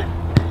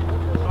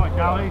 Sorry,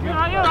 Cal, easy. You're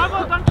right,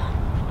 well done.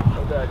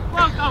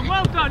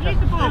 Well done. Use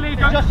the ball.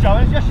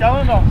 Just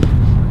showing off.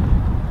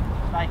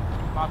 Hey,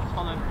 Marcus,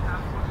 follow.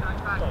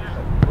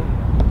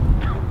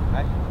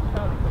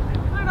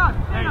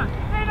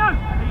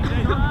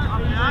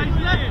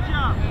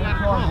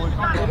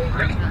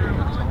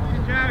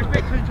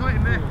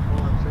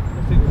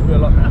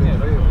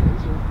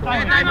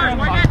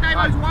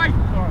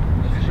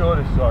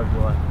 Shortest side,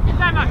 boy.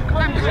 Find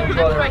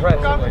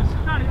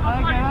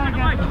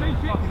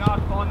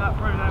that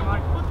through there,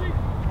 mate.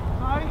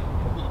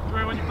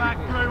 Through on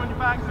your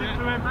back, sit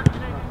to him.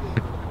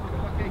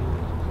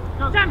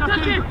 Sam,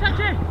 touch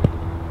him!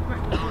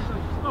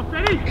 Oh,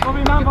 Benny!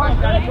 Robbie, man,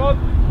 Bob.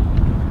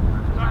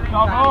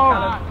 Come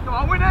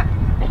on, win it!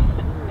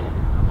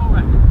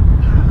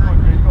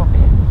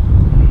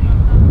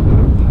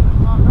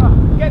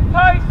 Get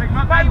post!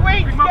 Bay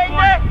wings, get in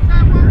there!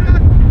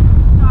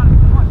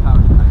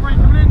 Three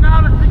coming in now,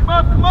 let's pick them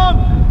up, come on!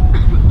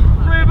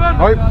 Three of them!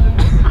 Right.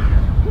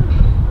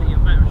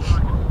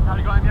 How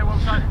you got him, yeah, well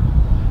done.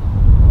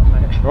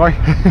 Right.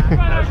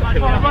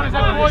 Runners,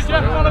 boys,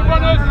 Jeff,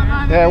 runners!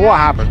 Yeah, what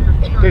happened?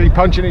 Did he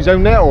punch in his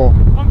own net or?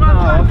 No,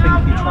 I think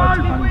he tried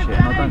to punch it,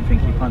 and I don't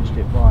think he punched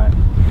it right.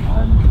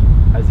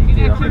 As he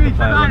did, I think the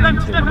player went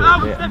into him a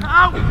little bit. He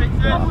probably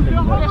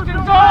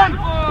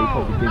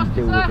didn't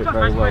deal with it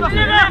very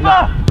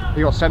well. He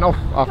got sent off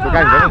after the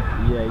game, didn't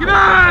he? Yeah, he got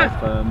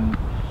sent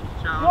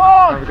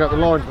off. Never got the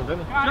line from,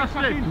 didn't he?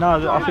 No,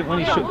 I think when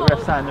he shook the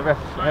ref's hand, the ref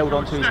held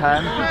on to his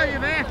hand.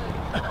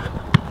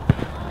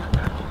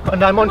 Oh,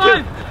 no,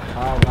 Monty.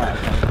 Oh, right,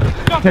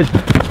 okay.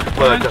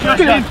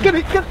 Get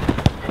it.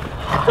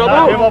 Come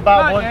on,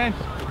 bad boy.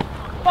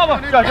 Come on.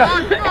 Try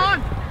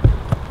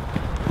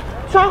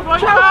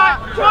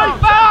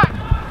back!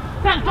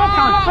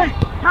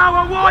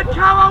 Cower wide!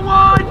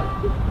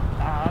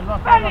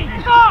 Benny,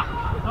 stop!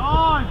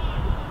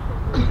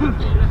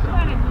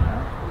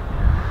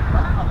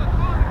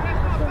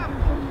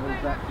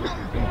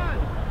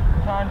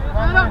 Time!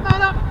 Man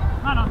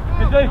up!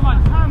 Come on,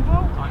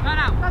 handball! Man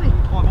out! Benny!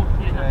 Well done,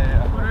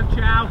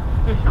 Chow!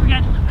 Come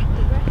again!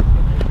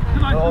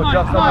 Come on!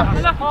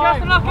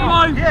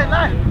 Lucky! Yeah,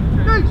 lad!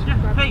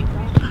 Feet!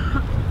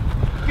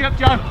 Get up,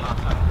 Joe!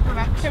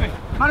 Timmy!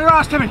 Man your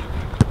ass, Timmy!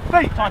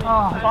 Feet! Time!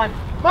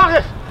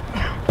 Marcus!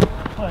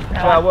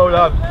 Yeah, well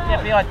done.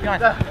 Yeah, behind.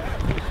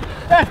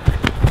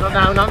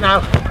 Not now.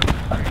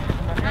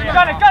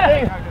 Got it!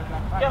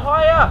 Get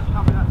higher!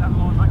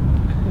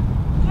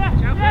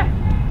 Yeah!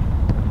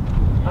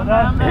 No,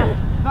 man!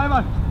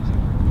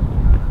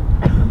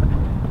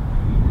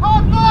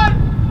 Hard line!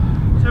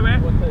 Two here.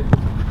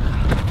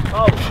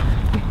 Oh!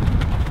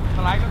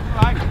 Flag.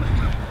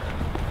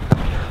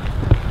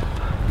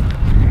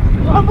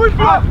 I'm with you!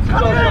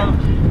 Come in!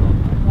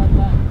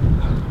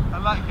 I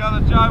let go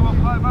of Joe, what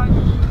play, mate?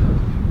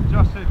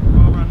 Justin,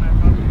 well around there,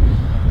 bud.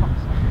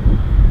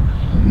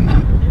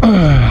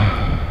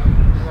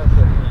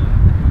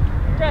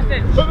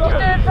 Justin,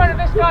 stay in front of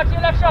this guy to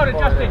your left shoulder,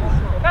 Justin.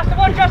 That's the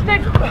one,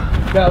 Justin!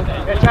 Go.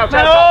 Chow.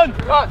 Chow.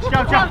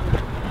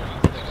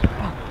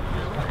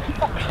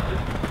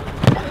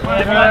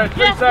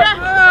 Yes,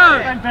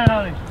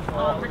 penalty.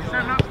 Pick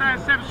 7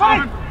 upstairs, 7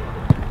 Simon.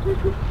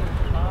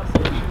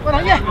 Well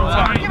done, yeah.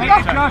 Give it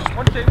up, Josh.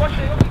 1, 2,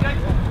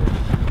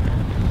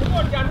 Come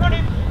on, Dan, run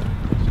him.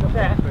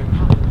 There.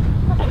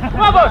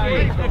 Come on.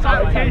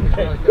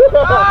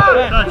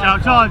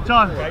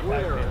 Time.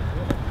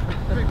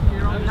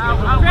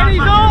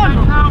 Benny's on.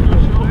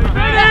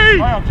 Benny.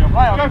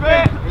 Go for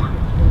it.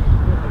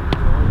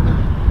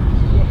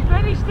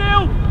 Benny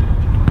still.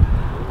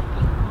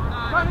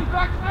 Benny's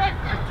back.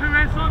 Two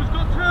hands, Simon's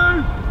got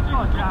two.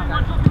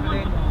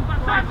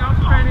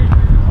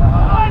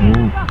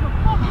 Benny.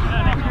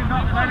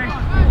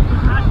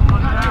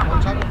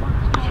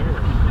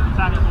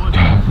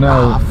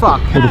 No,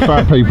 fuck. All the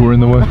fat people are in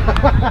the way.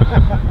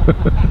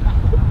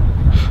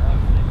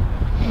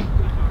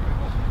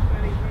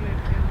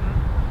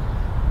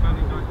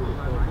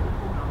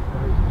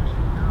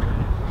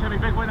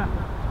 big winner.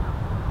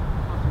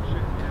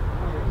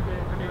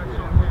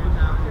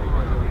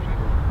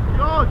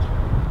 George!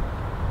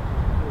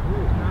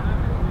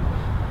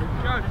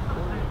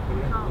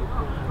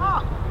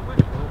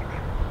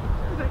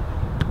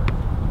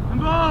 And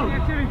ball!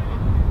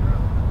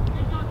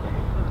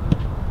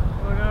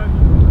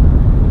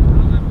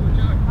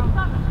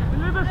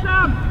 Deliver,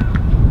 Sam!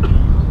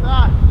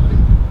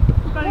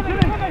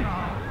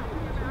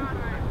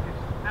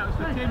 That was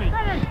for Timmy.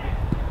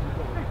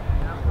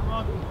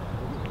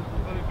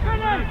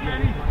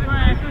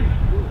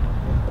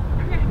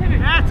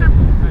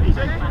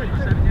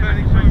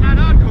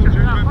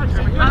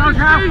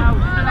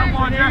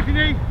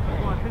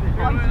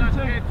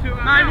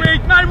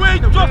 Man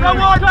weed, drop that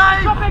wide,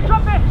 mate!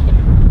 Drop it!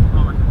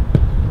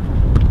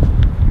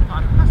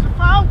 That's a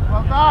foul!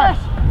 Well done!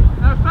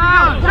 No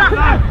foul!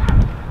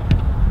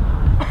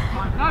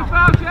 No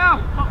foul, Joe!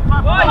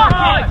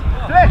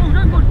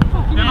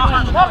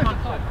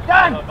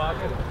 Dan!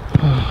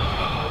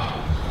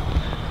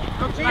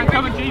 Man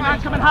coming, G, man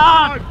coming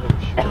hard!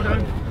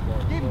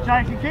 Keep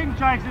him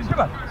chasing, Come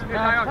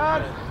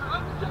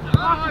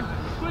on!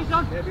 Squeeze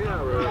on!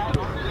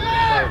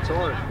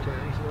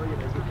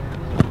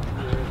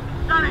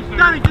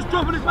 Danny, just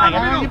dropping his man in the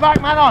middle! Your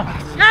back, man on!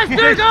 Yes,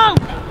 do go!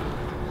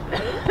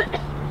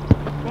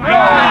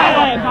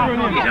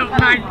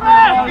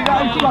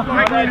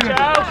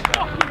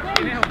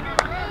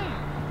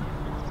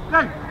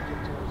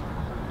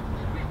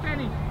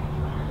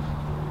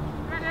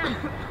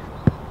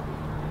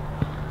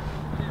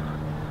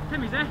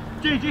 Timmy's there.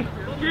 G.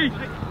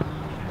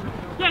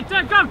 Yeah,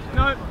 go!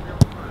 No.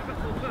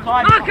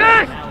 Marcus!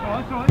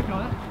 That's alright,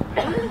 got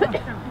it.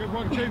 Good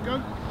 1, 2, go.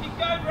 Keep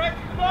going, Rick,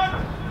 come on!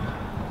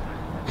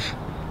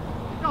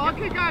 No,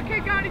 keep going,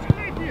 he's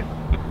clear to you.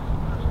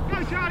 Go,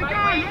 Charlie, go!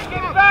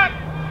 Give it back!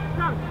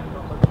 Go!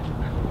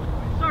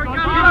 Sorry, go!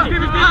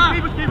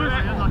 Keep us.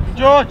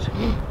 George!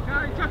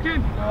 Charlie, tuck in!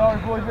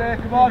 Alright, boys there,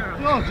 come on.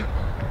 George!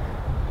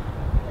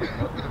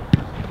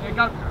 There you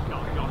go.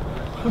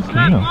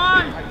 Yeah.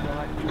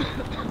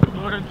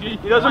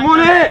 He doesn't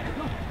want it!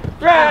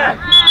 Red!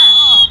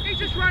 He's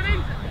just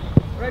running.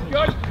 Red,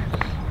 good.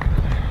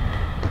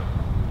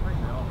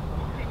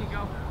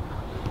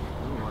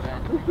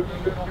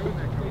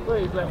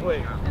 Please, left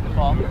wing. In the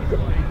box.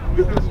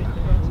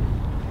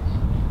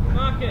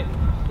 Mark it.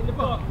 In the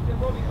box.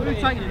 Who's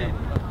taking it?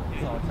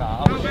 Get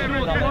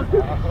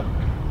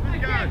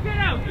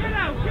out!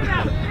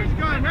 He's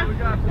going, man.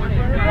 Get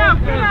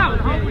out!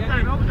 Hold it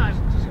down.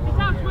 He's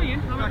out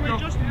swinging.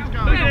 Justin's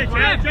going.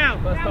 Down.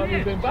 First time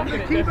we've been back in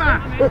it. Keep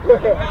back.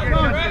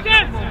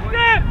 Step!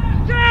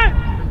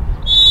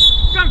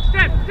 Go,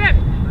 step!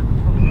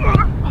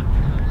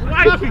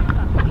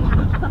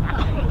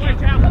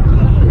 Watch out!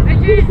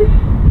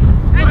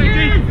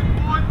 Edges!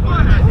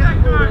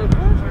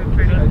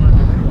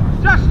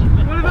 Just!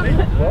 One of them!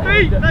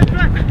 Feet! Left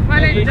back!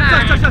 Well in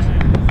down! Just!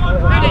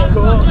 Ready!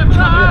 Go,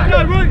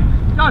 right!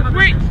 Go,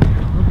 quick!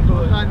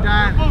 Well done,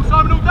 Dan. Ball,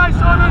 Simon, all day,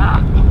 Simon!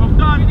 Well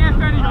done! Yeah,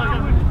 Fenny!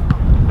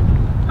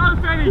 Go,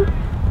 Fenny!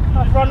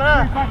 Front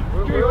there!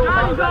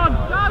 Charlie's on!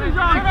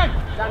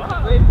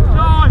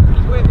 Time!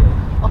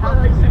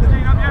 16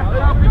 up, yeah?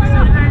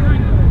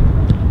 17.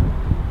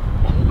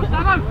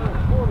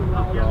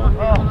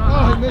 Oh,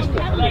 he missed it.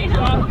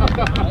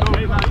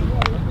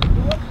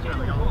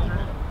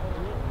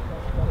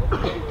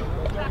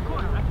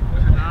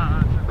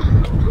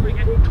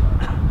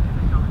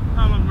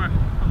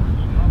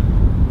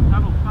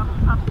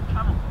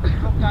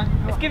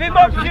 Let's give him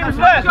up, give him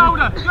left!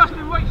 Shoulder!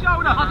 Justin, right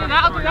shoulder! I'll do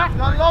that!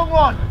 That long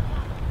one!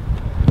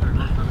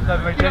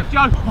 Get up,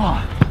 Joe!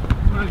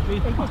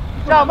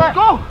 Joe, Matt!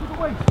 Go!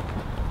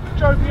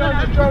 Joe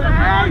behind you, Joe!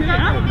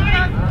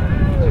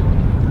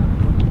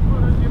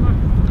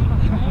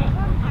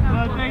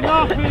 Dean,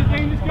 off here,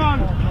 Dean, let's go!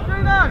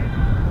 Dean, no!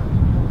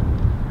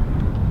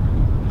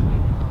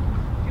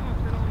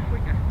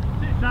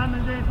 Sit down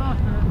and do it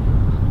faster.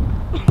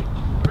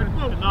 Red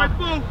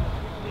ball!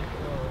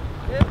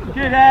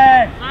 Good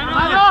head!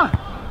 Man on!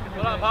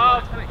 Pull up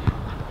hard!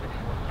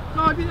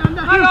 Side it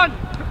under! Hang on!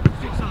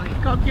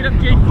 Come get up,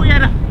 G, put your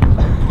head up!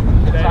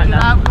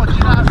 Watch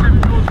it out,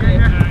 7 towards the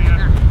end.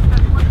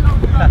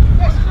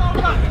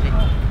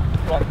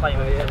 Play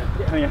with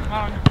it. Man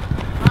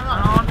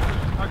on!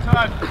 No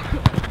time!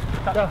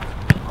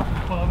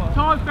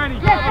 Time, Benny!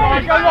 Go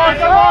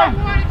line!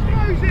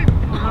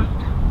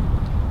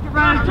 Get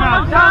round,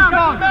 Charles! Down!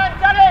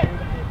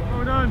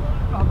 Well done!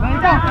 Well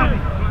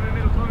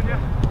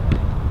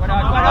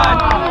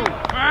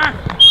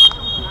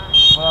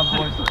done,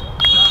 boys.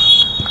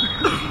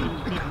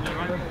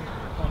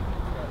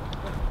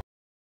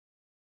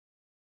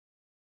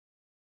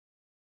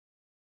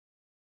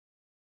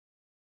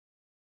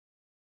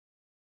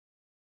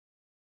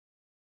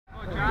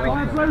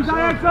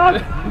 Charles,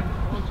 Charlie.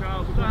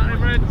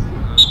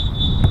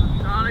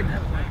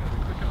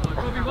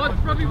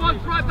 Robbie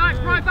wants, right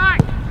back.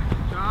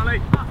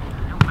 Charlie.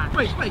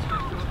 Please.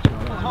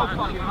 Hold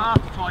fucking half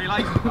to tie your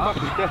legs.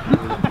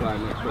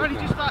 Ready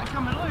to start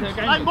coming loose.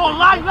 Lane ball,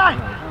 lane.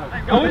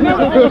 Go. Well,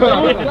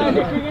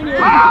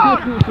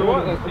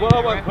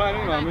 I won't play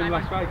anyway, I'm in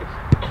Las Vegas.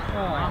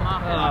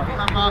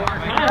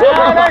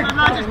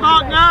 Just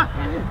mark now.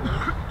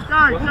 Go,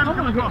 Sam,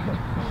 come across.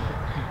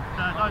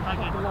 Don't take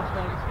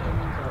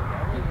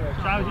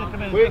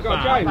it. We ain't got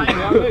a game, I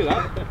knew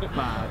that.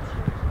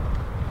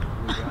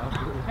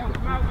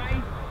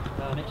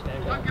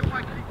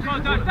 Come on,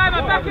 Dave,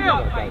 back here.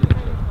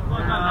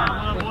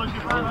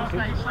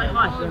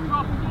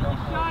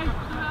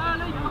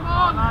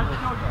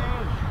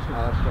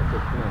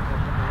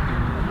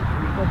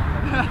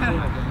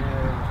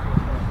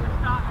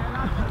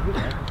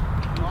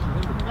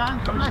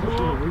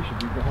 We should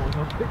be behind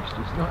on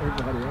fixtures, not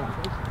everybody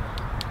else.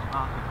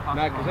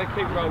 No, because they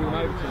keep rolling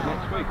over to the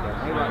next week, don't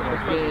they?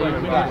 Like,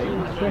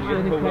 Especially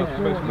in next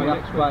week. We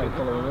have to play the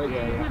following week.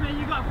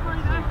 You got 3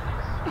 there?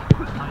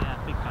 Oh yeah,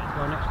 big fan.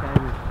 Well, next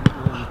game is...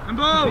 And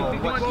ball!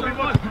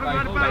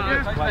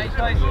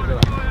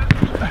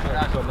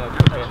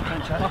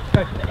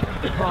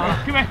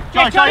 Come here.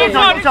 Charlie,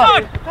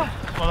 inside!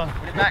 Well done.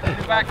 Put it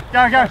back.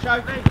 Go.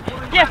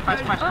 Yeah. Press.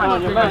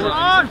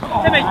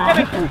 Timmy.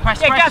 Press.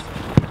 Yeah, Gaz.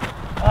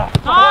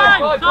 Time.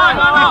 Well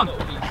done.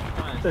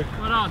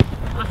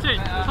 That's it.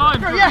 Time.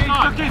 Yeah.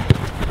 Time. Timmy.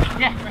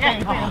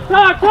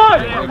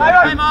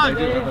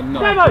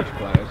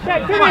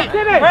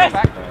 Press.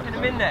 Get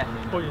him in there.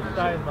 Put your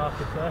stay in the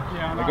market, sir.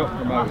 Yeah, they got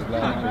promoted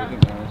last year,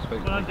 didn't they?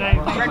 Well done, Dave.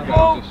 Red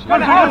ball.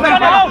 Run it.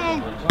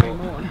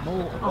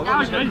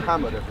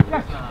 Hammered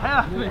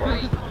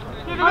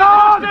Give it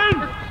on!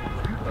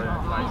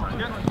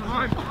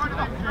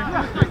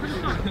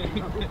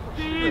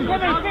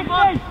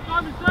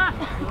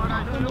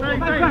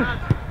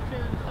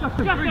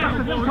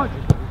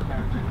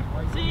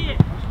 See it!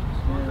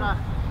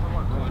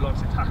 He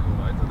likes a tackle,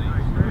 mate, doesn't he?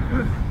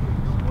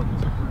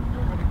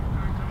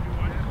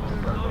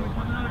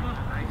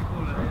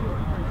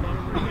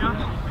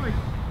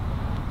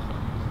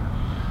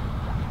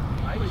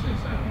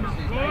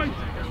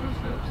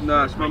 No,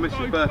 it's my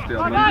missus' birthday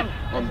on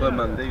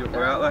Monday.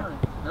 We're out there.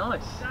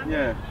 Nice.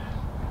 Yeah.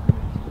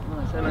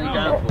 Nice. How many you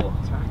going for?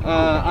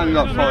 Only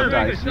like 5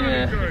 days.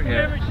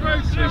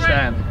 Yeah. Switch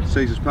down.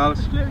 Caesar's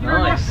Palace.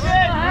 Nice.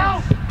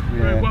 Yeah.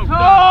 Yeah,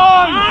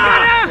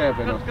 Yeah,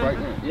 been off break,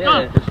 isn't it?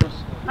 Yeah. Christmas.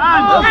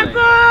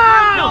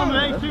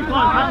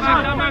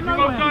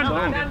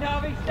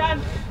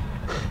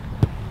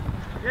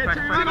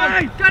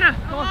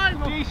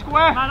 G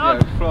square. Yeah,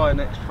 fly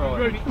next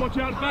Friday. Watch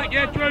out the back,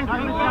 yeah, Drew.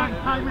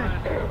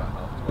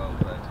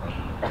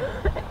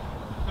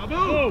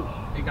 Double.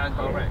 You going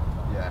direct?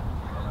 Yeah.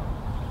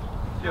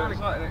 Yeah,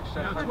 it's like an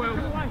extra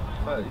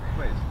 30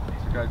 quid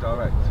to go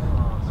direct.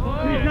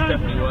 Yeah, it's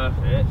definitely worth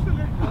it.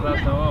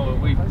 Last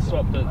time we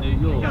swapped at New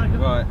York.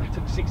 Right. It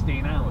took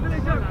 16 hours.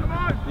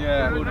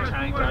 Yeah. All the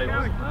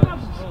changeovers.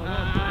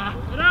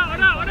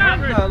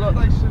 No, look,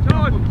 they said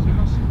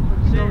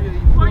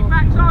Right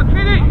back, on,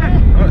 hit it!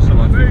 oh, it's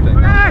like 15. Move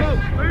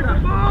the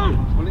ball!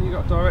 Well, then you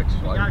got a direct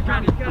flight.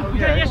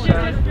 Yeah, it's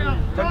yes.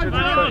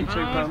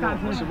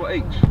 £132 more. I said, what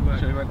each?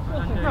 So he went,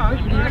 no,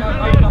 you don't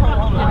own the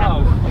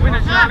whole Win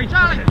it, Charlie!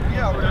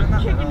 Yeah, I would have done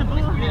that. Kicking the ball.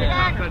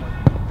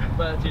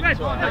 Virgin Let's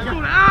twice. call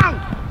it out!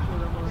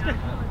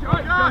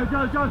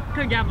 Go!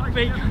 Couldn't get out my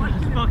feet. It's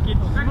fucking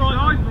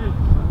right.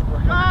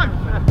 Go!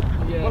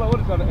 Well, I would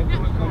have done it if it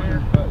was coming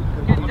from 30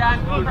 quid. Get down,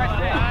 press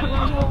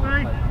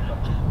it.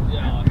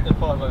 Yeah, the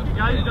 5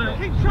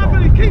 Keep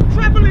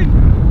travelling!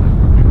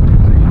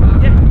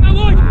 Yeah, go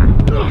on!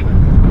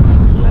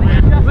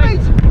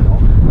 Wait!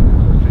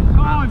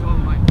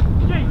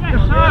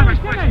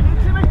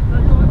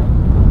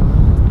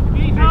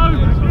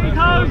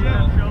 Time!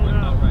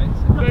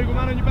 Google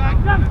man on your back.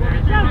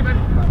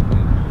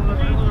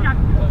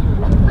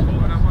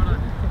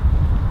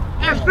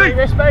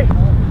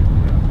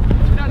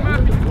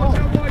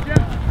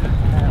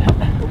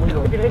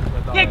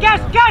 Yeah, gas!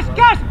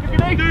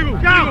 Google!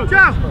 Go!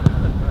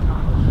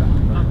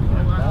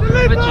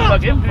 Where'd you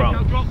plug in from?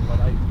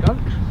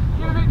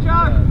 Give it,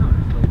 Joe!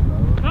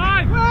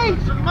 Right! Wait!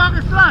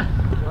 Marcus Slash!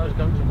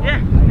 Yeah!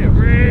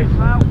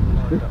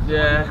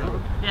 Yeah.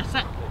 Yeah,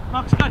 set!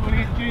 Marcus, go!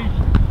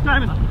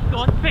 Simon, go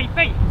on,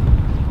 feet!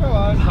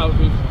 How was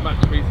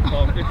match fees at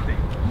 550?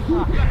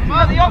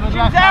 Well, the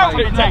option's out!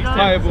 It takes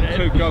Payable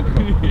 2 gold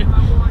coins.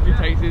 He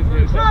takes his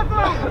news. Work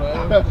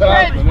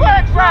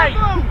rate!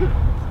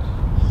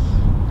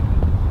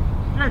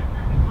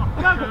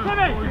 Go,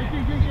 Timmy!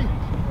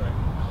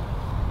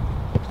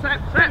 Set!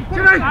 Timmy,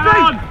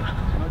 feet!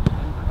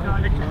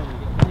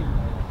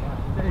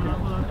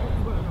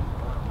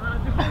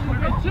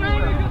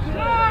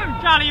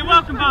 Charlie, you're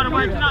welcome, by the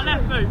way, to that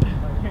left boot.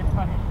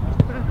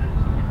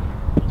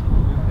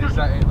 Is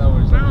that it though,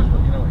 or is that just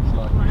what you know what it's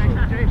like?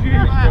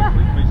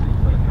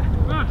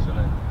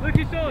 Look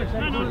at yours.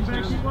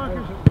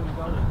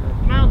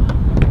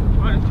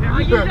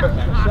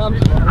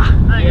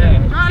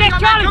 Get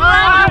Charlie!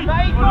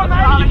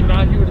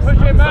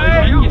 Push it,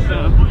 mate!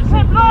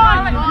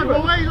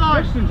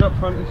 Questions up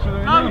front.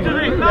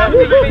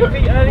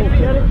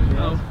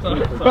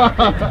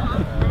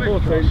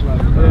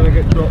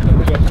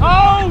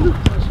 Oh!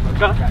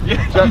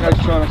 Jacko's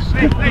trying to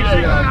stick.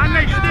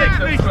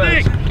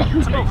 Stick!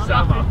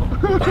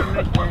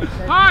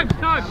 Time!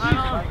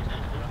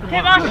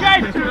 Keep that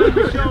shape!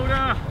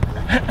 Shoulder!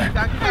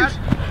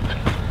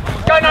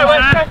 Go now,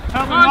 West!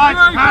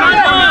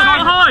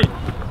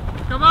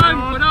 Come on,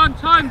 put on,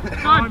 time!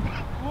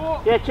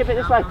 Yeah, chip it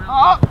this way.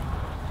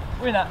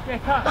 Win that.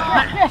 Yes,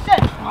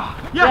 yes!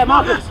 Yeah,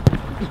 Marcus!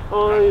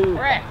 Oh,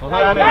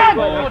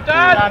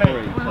 Danny!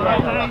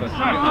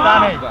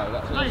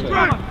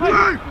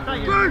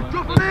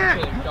 Drop on it!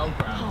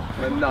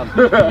 None.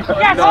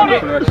 Yes, on it!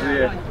 For the rest of the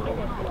year.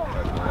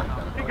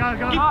 Go.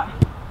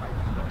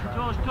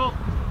 George, talk.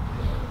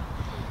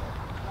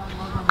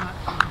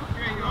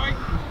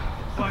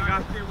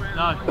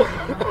 No.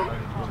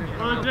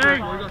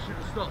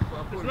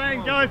 Swing,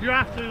 go if you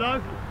have to,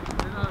 though.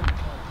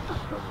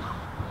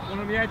 One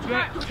on the edge, two on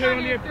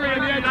the edge, three on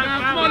the edge.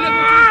 Come on,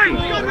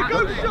 go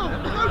shot!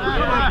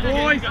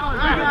 Boys!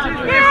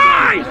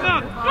 Nice!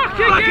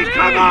 Fucking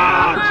come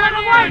on!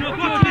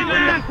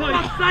 For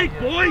God's sake,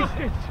 boys!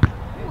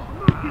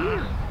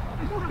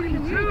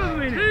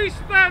 Two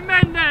spare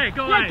men there,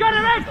 guys! Yeah, got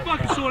it, Red!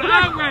 Fucking sort it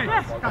out, Red!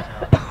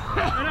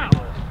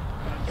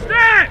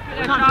 Step!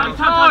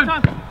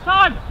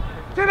 Time!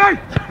 Timmy!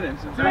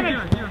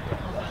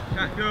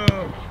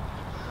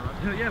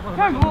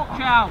 Come walk,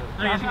 Chow!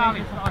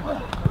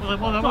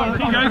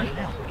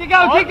 Keep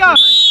going! Hit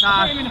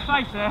him in the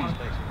face there.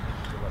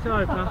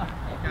 Sorry, pal.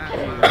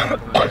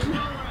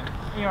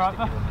 You alright,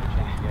 pal?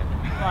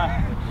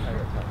 Right.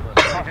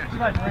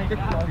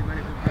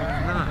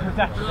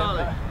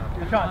 I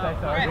can't say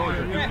sorry.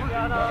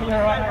 You're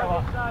alright, or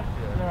what?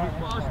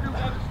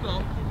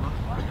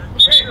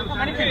 Just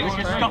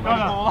stop the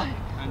ball.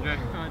 Andrew.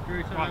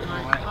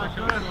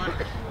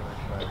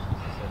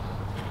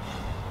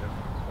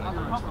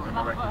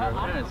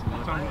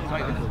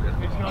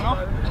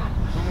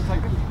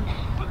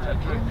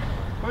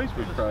 Well, he's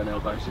been throwing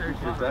out basically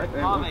for his dad.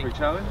 Free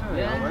challenge,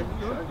 yeah.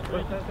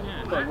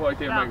 Like what I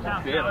did make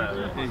him feel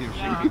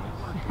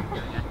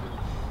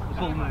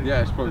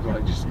Yeah, it's probably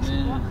like just.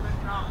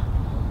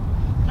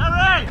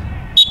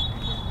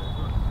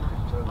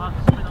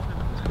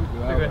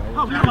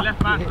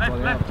 Left man,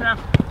 left Trev.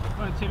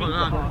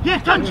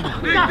 Yes, touch!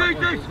 Left,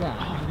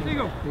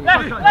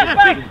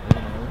 back!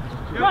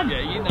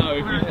 Yeah, you know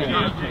if you can.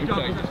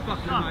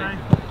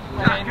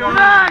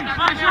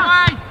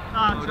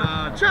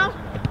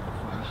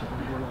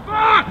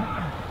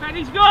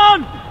 Benny's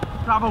gone!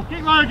 Trouble,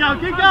 keep going,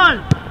 keep going!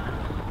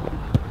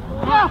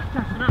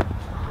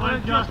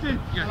 Justin!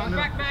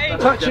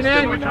 Touching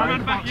in!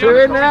 Two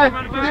in there!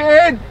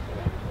 Get in!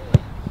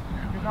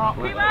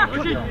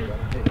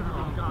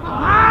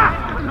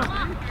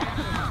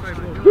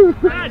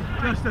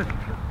 Justin!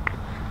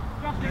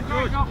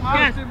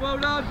 Yes, well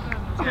done!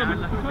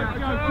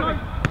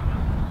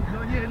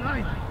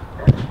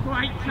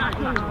 Great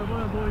tackle!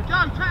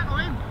 Joe, tackle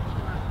him!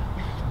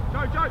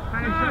 Joe!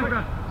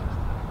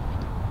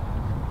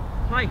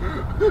 Play!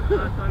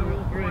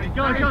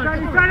 Go!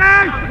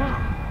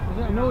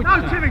 No,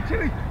 Timmy!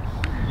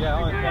 Yeah,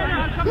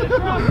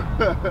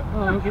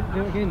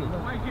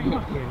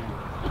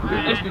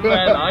 Let's be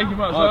fair though, you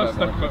might as well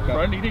stuck him up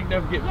front, he didn't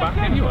never get back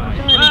anyway.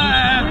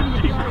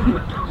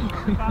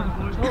 I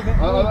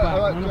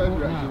like Joe's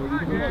reaction when you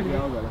come like the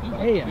elbow.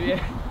 Yeah.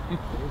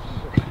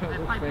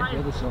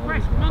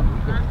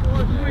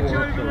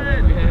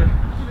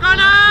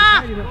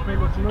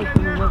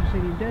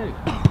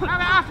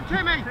 After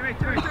Timmy!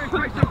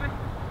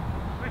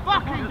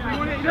 Fucking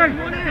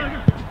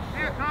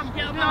Here it comes,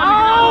 get him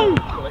on!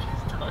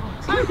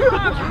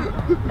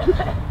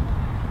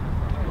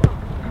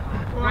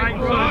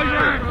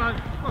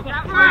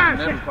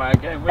 Never play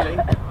again, will he?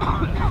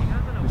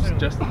 It's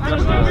just No,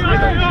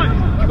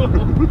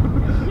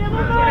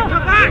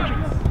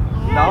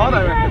 I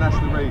don't reckon that's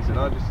the reason.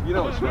 I just, you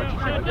know what Scratchy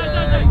said? I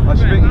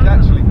just think he's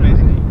actually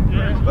busy,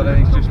 but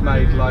then he's just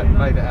made it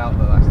out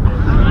that that's the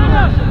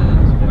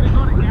reason.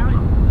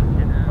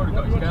 probably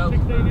got his girls.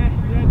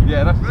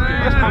 Yeah, that's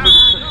probably the truth.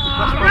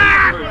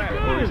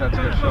 Or he's had to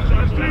go shopping.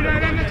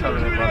 He's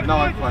telling everyone, no,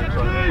 I'm playing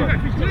trying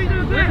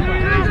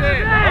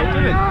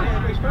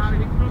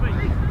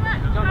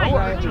Oh,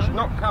 it's just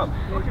not come.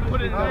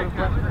 Put it there.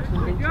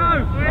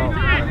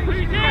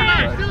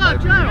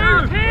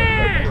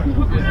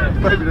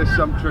 Maybe there's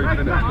some truth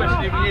in it.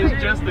 Especially if he is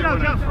just in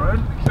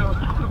front.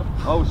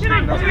 Oh,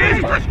 Stephen, I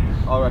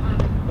reckon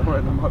there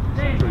might be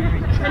some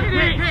truth in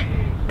it.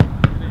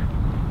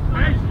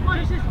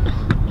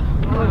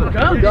 Go!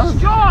 That's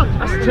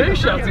two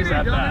shots he's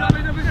had there.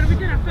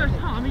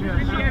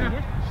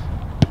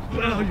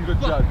 Good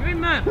joke.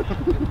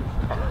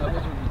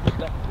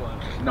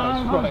 No,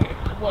 it's right.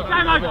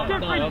 Come on,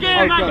 different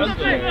gear, man!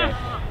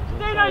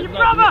 Dino, your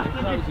brother!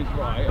 Nose is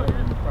right.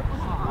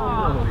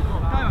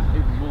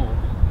 Even more.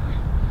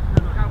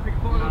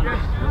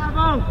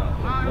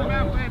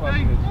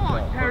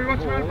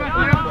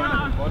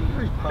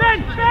 Ben!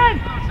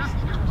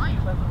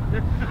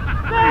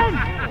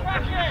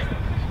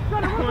 Go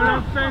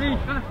on, Benny!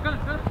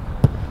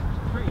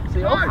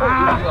 See, I thought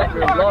he was like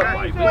real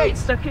lightweight, but he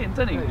stuck in,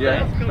 didn't he?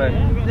 Yeah, but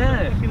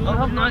Yeah, I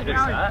have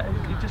noticed that.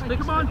 He just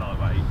looks a bit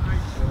lightweight.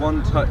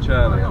 one touch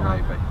earlier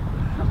maybe.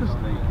 Just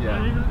need,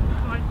 yeah.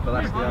 But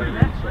that's the only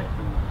sort of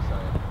thing to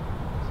say.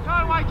 Go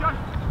away, John.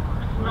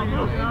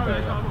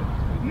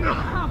 No!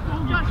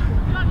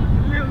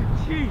 Little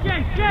cheat.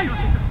 Get!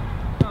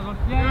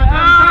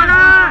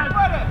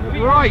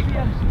 Right!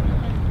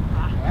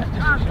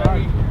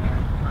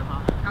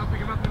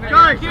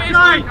 Go! Give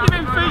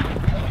him feet!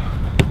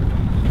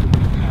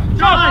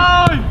 Go!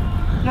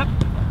 Yep.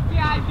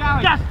 Yeah,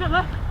 go! Still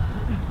there.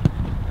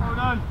 Hold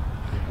on.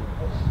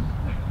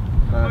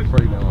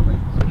 3 now, I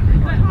think.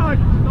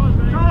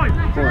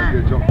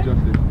 Good job,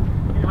 Justin.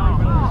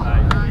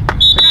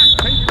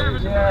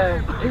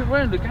 Yeah, it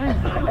ran the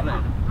game, wasn't it?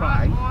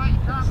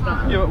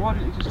 Yeah, but why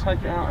didn't you just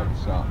take it out at the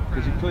start?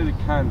 Because he clearly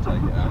can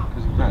take it out,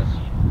 because he has.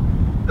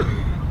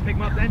 Pick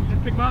him up then,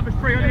 just pick him up, there's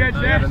 3 on the edge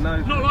there.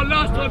 Not like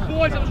last time,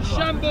 boys, that was a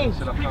shambles.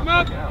 Pick him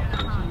up.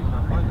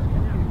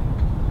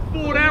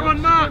 4 there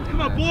on mark,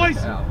 come on, boys.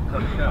 I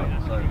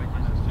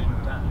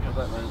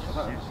don't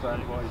understand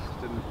why he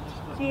just didn't.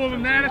 4 of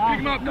them there, let's pick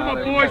him up, come on,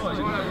 boys.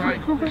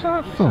 What was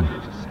that for?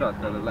 Just a stud,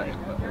 they'd have let him,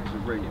 but it's a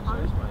ring.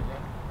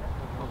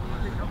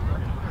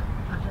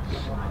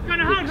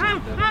 Gonna hold!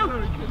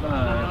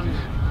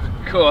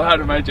 Cool, I'd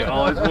have made your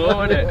eyes warm,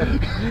 wouldn't it?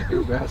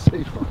 You'll be able to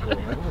see fuck all,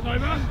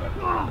 man.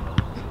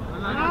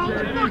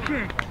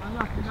 Unlucky!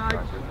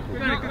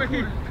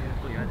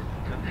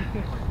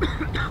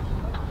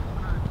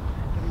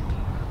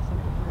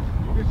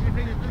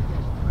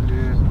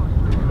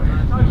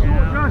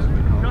 Josh,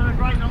 done a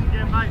great long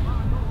game, mate.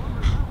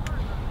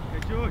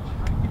 Yeah, George,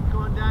 go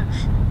on down.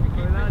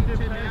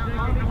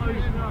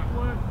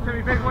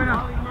 Semi-big winner.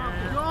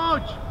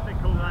 George! They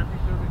call that.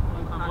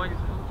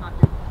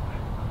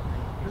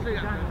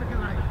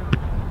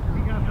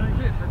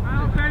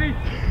 Benny!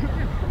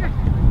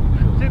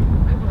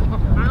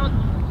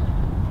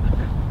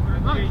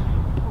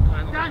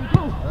 Dan,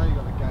 go!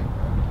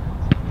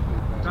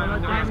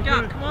 Let's go,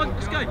 come on,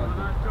 let's go!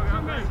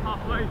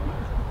 Halfway.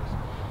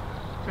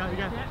 Try it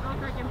again. Yeah,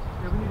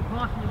 we need to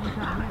pass it when we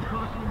can.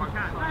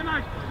 Hey,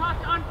 mate, pass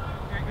it on!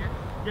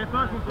 Yeah,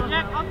 first one.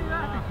 Yeah, I'll do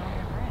that.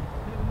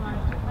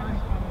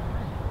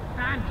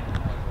 Dan!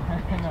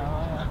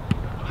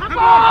 Come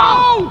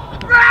on!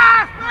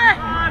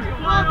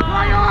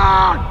 Play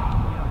on!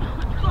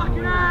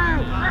 Fucking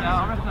hell!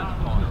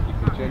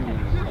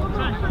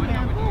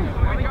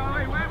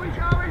 Where are we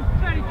going?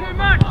 32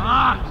 much!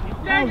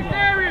 Yeah, it's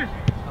serious!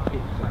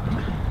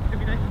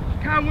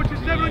 Cal, watch the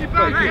 7 on your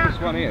back here! This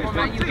one here, it's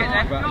not you get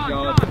there. about the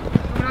yard.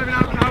 Coming over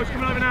now, Cal's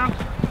coming over now.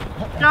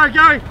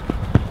 Gary!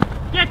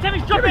 Yeah,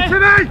 Timmy's dropping it!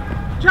 Timmy!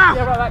 Ciao!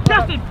 Yeah, right,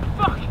 Justin!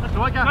 Fuck! That's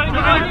all right,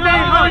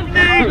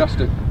 Gary.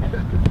 Justin.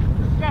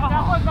 That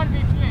was going to be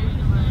for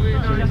you.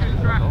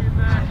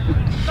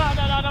 No, I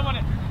don't want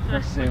it. I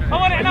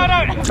want it, no.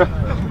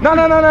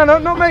 No,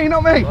 not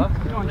me.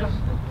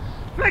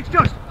 Flex,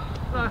 Josh!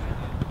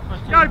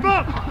 Go,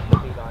 Bob!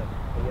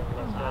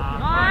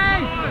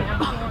 Nice!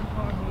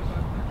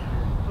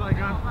 Play,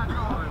 go.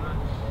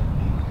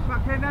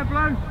 Back in there,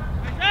 Blue.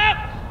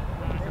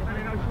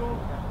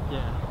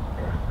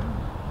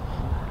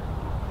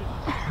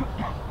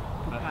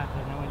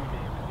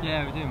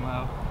 Yeah, we're doing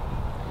well.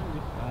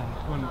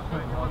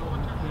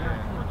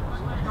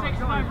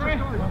 6 over here.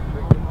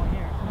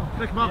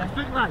 Flick, Marcus,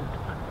 flick, mate.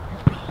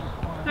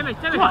 Timmy.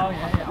 Come on.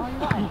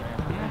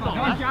 Go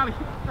on, Charlie.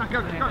 Go.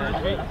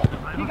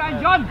 Keep going,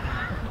 John.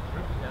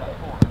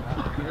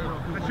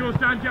 That's yours,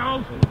 Dan,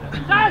 Gerald.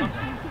 Dan!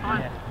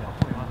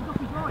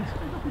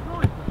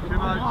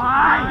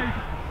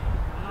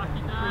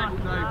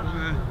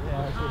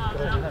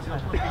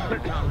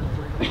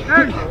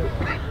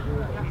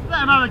 Let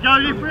him have a go,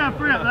 you 3 up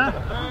there.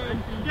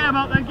 Get him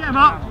up then, get him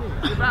up.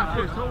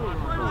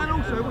 And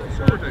also, what's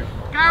the score do?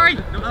 Gary!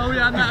 Oh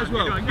yeah, and that as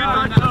well. That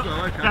as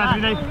well,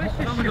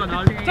 okay. Someone got no.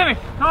 Timmy,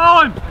 come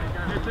on!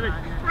 Timmy.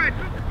 Fred!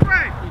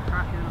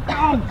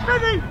 Oh,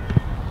 Benny!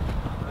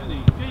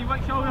 Benny,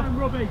 right shoulder.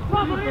 Robbie.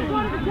 come on, he's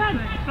one of the 10.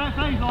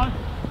 Phase line.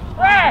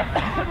 Where?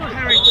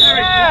 Terry.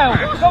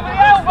 Top of the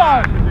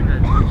elbow.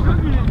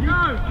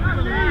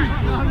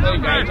 There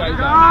you go,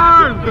 Jose.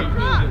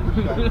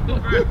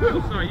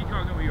 Sorry, you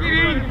can't go where you're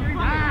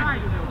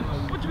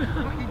What do you mean?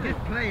 You just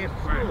play it.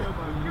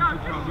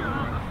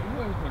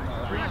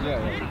 Yeah,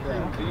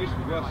 he used to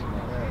be worse than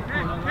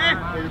that.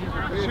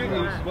 Shooting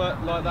was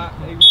like that,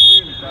 he was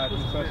really bad when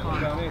he first came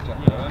down here, Jack.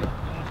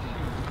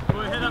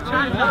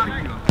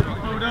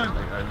 Hold on.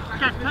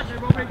 Catch it,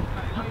 Robbie.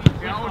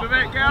 Get hold of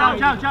it, go! Ciao!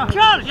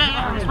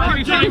 Yeah! Come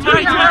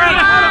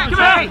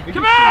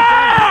here!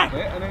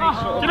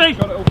 And then he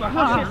sort of got it all back.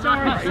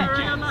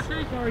 Sorry,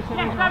 unlucky. Come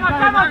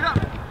on!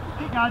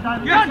 Keep going,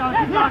 David.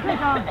 Keep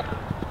going.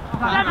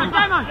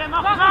 Demo!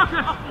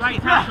 Marcus! Great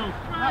tackle.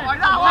 That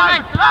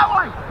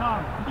way!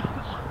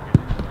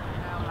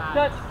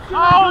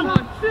 Oh!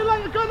 See you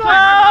later, good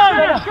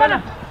night!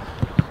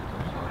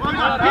 One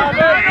more!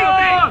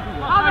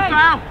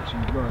 Foul!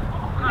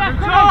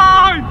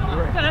 Time!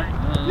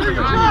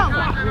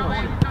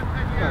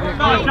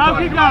 Joe,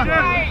 keep going.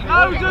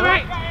 Oh, do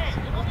it.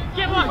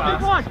 Get one.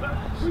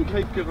 We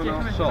keep giving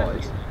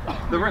offside.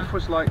 The ref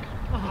was like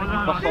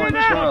behind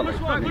Charlie. He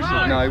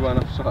said no, he went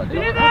offside. What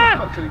the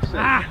fuck did he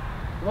say?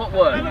 What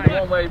word? The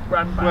one where he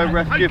ran back. Where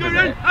ref given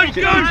it.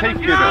 Did he keep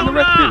giving it and the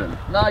ref didn't?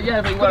 No,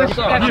 yeah, but he went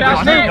offside. The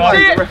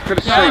ref could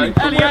have seen.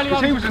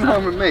 Because he was in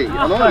home with me and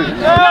I didn't.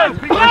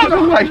 There's no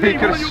way he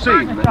could have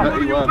seen that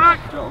he weren't.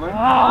 Do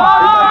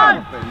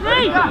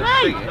you know what I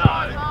mean?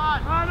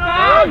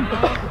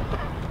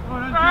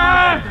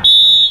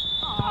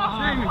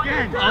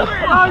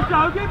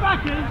 Joe, get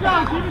back in.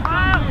 Joe, keep it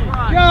down.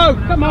 Joe,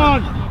 come on.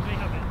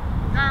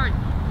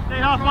 Stay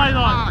halfway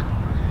line.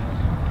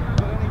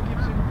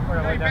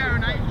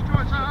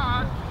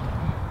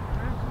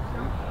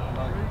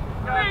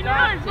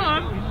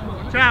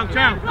 Chow.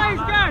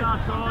 Please go.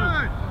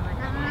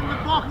 In the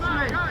box,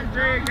 mate.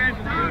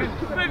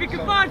 But if you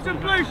can find some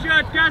blue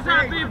shirts, guys,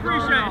 that'd be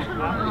appreciated.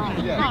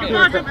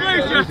 Find some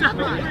blue shirts, that'd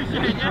be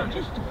appreciated.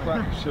 Just to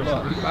crack shit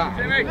up.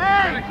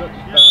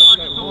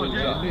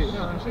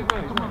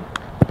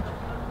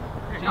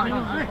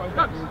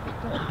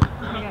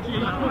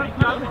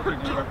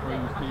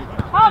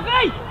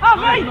 Harvey!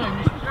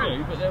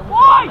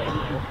 Why?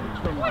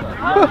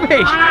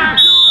 Rubbish!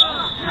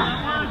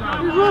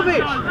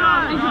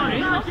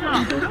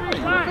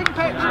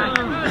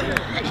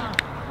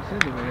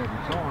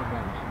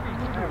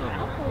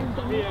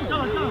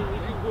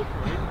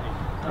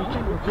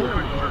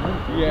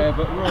 Yeah,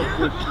 but Rob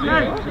just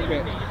it's a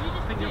bit.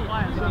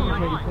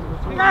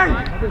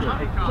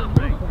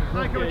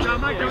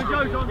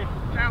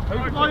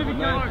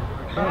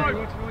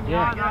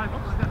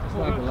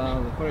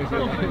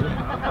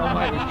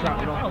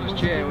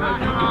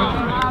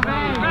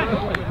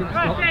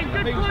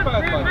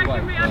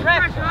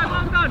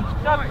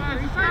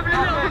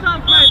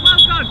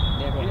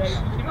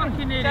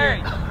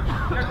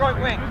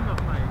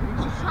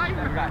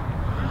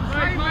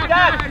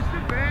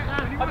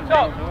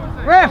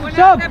 Ref,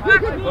 sub!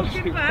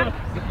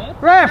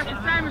 Ref!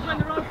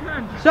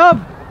 Sub!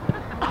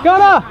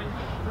 Gunner!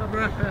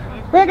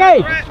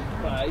 Ricky!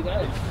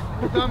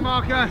 Done,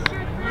 Marcus.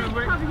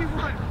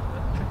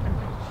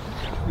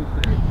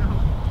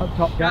 Up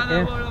top, Jack,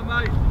 yeah.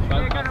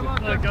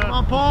 Come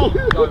on, Paul.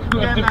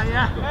 Yeah, mate,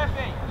 yeah.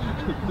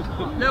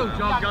 Little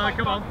job, guy,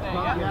 come on.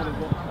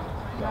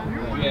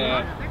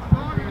 Yeah.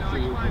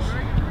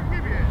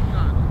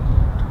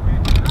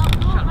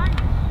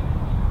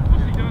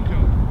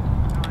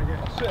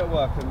 I sit at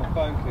work and my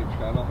phone keeps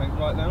going. I think,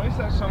 right now, is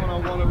that someone I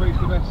want to read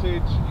the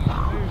message?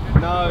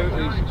 No,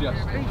 it's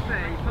just.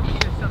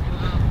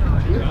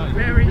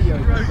 Very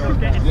stroke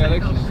getting Yeah,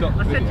 let's just stop. I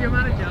said to your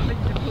manager, I think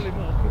you should pull him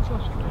off.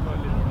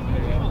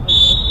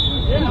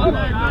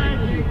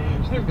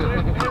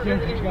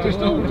 Just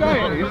all day,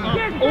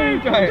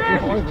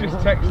 I was just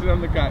texting on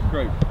the GAT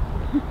group.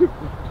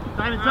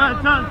 Turn.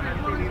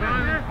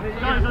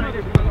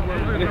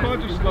 And if I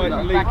just like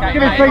leave.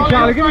 Give me feet,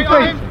 Charlie, give me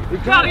feet!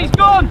 Charlie's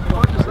gone!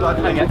 Charlie's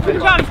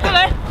still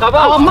there!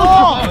 Oh,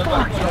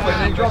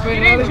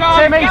 Timmy,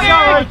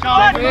 sorry.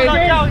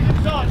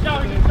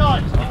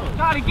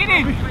 Charlie, get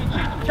in!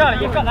 Charlie,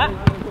 you've got that.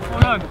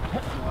 Hold on.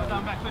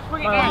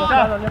 Bring it down.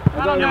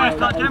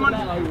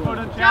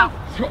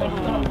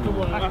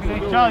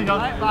 Charlie,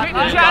 Hit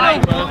the channel!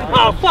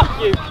 Oh, fuck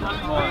you!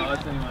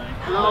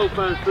 the whole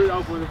first boot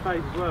up in the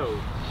face as well.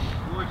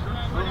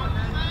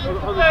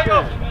 On the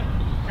chair.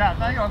 Ciao,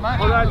 hang on, mate.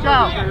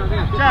 Ciao.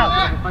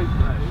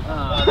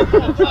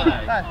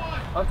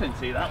 I didn't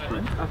see that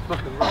one. That's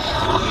fucking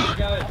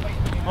right.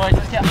 Right,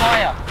 just get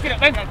higher. Get up,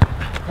 Ben.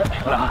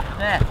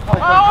 There.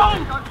 Oh!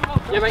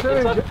 Yeah, mate,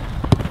 inside.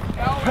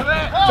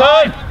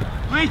 Turn!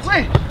 Wait!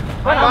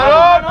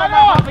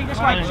 Harvey, this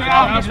way. This way.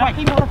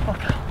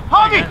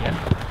 Harvey!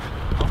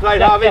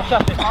 Played Harvey. Get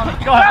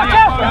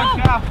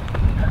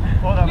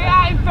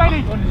out in,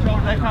 Benny.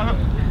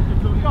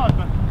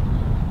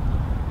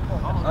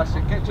 That's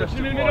it, get just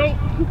in the middle.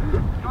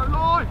 Go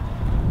line.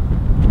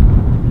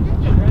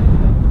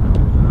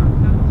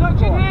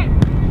 Touch it here.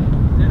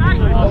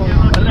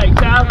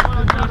 Legs out.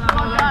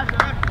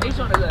 He's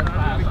on his left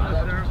hand. I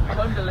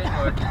don't believe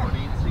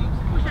everybody. It seems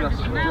just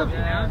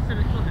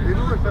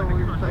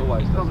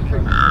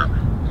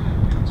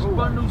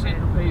bundles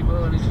into people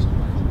and it's just.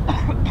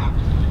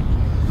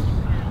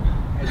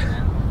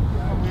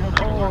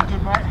 Oh,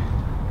 good mate.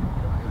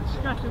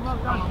 Disgusting, well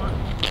done.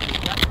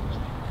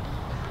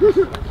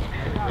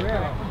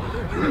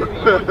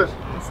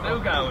 Still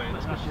going.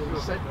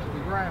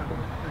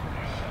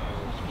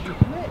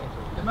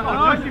 Oh,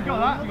 nice, you've got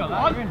that. You got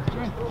that.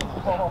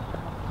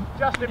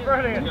 Justin,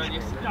 brilliant. Got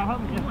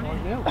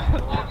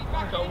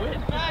to win.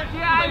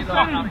 Yeah, He's not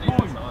happy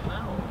this time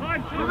now.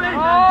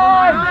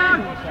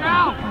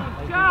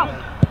 Ciao.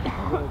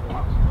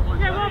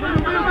 Yeah, one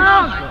more.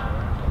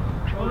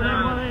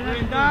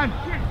 Dan.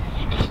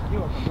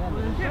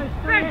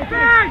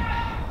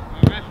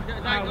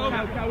 Bang!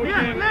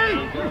 Yeah, Lee!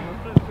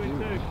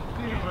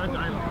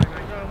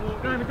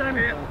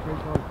 Damien.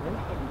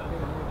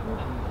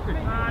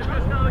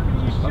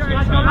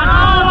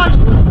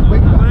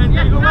 Yeah,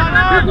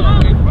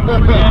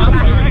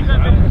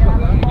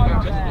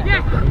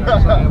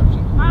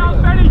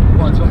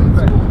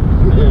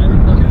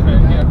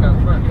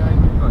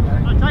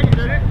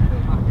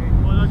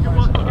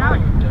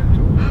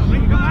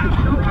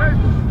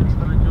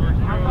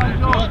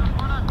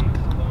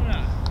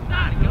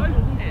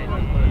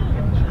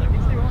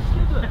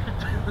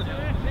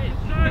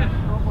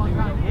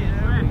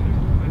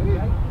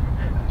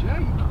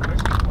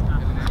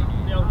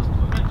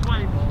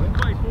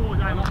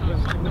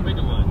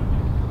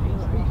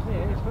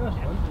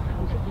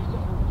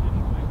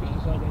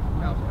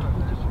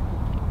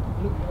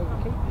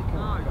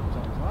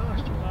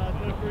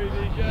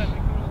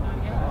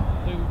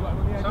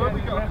 So have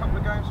we got a couple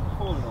of games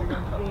before them?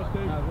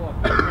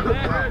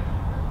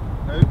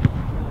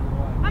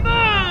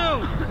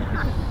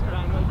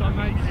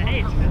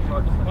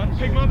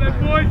 Pick them up then,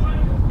 boys.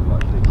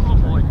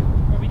 Probably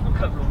a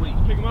couple of weeks.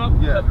 Pick them up.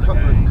 Yeah, a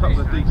couple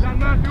of decent. Dan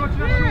Murphy watching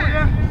that short,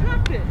 yeah?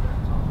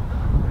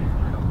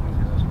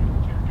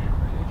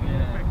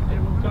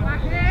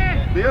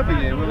 The other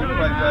year when we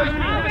played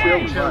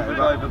Chelsea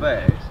over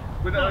there,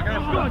 we don't go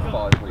for like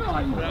 5 weeks.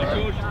 Come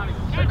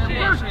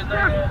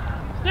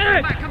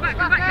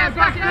back,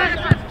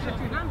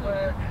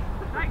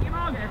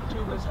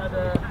 Tuva's had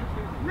a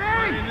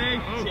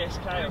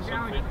CSK or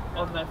something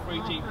on their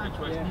 3G pitch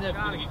where it's never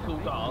going to get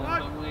called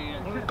off. And we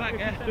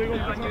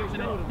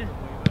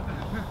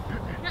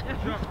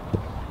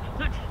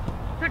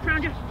Touch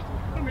round you.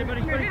 Come here,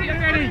 buddy.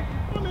 Ready.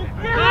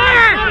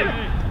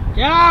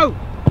 Go!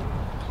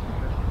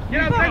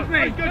 Yeah, defense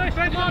me! Go,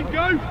 defense on,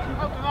 go!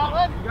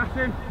 Got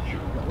him.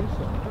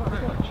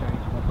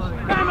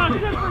 Come on,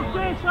 good for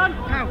Jason.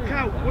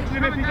 Cal, watch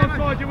him if he's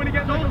offside you when he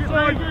gets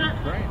offside.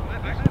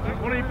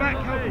 One on your back,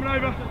 Cal coming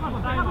over.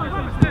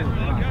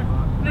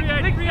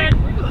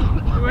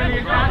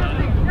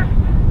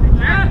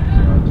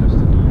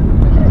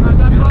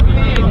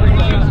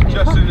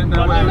 Justin didn't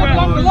know where he was.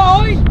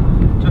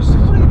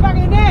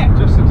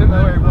 Justin didn't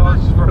know where he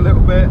was for a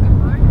little bit.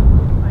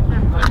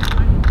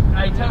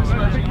 Hey, tell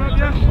Smudge you don't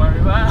have to worry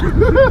about it.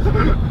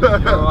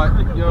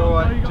 You're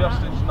alright,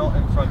 Justin's not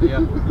in front of you.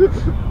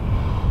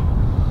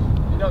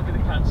 You're not going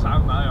to catch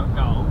Sam now on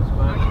goals,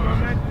 but...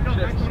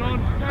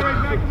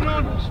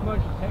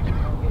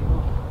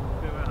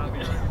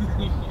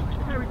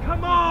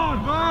 Come on! Come on!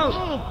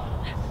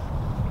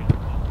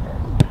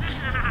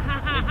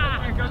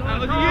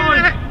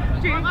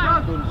 I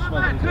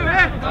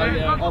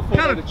thought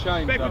they'd have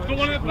changed. Beckford's got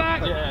one at the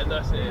back. Yeah,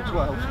 that's it.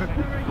 12.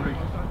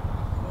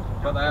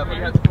 But they haven't.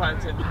 You had to play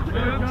attention. They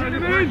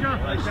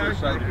should have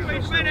said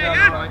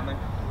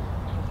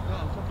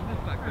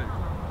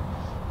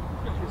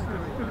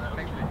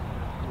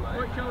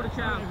Quick shoulder,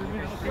 Chow.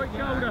 Quick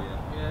shoulder.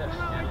 Yeah.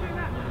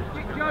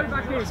 Get Joe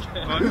back in.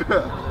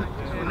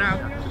 now,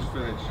 just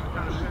finish.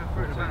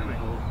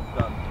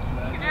 Done.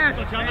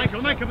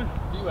 I'll make him.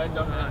 You end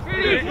on that.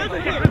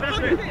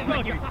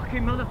 You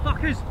fucking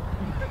motherfuckers.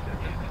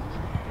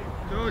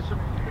 George.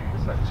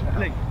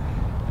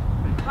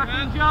 Back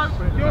in, Joe.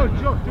 George.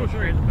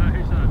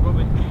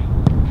 Robbie.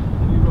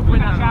 Win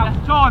that, Chow.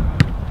 Time.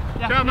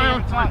 Chow, mate,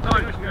 on time.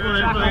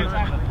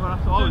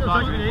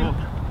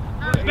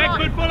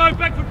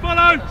 Beckford,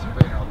 follow!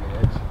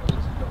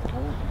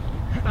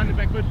 Stand in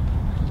Beckford.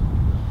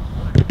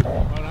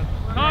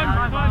 Time.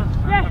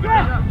 Yes.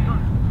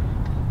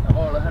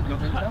 Oh, I had your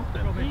things out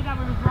there. He'd have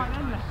him right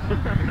then.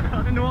 I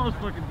didn't know what I was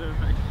fucking doing,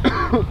 mate.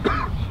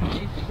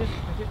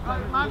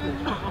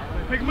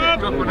 Pick him up!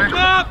 Pick him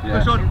up!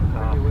 Push on!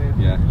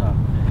 Yeah.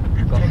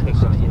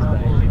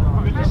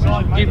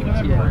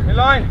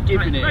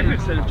 Giving it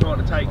instead of trying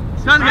to take it.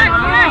 Stand there!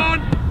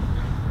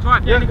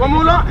 Right, yeah, one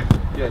more lot!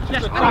 Yeah, just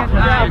Yes, a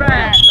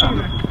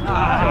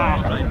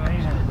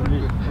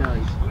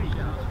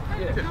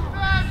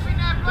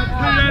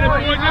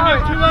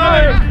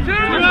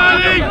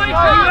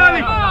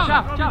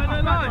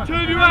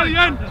Too early,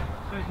 then!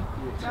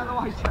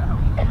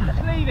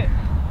 Leave it.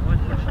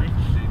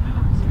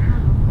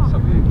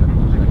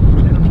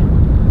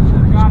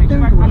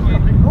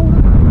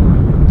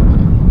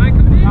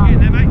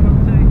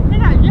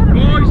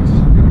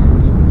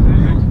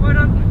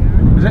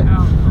 Is it?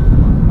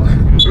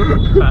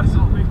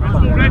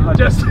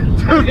 Just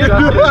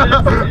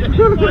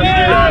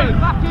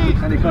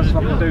And he got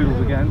some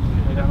doodles again.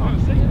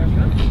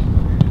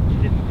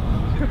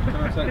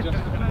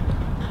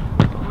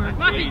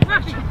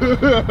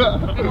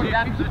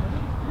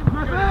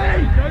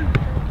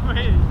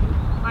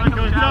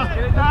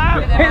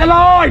 Hit the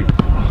line!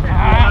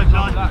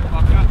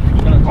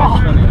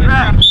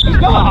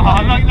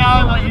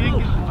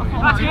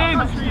 That's him!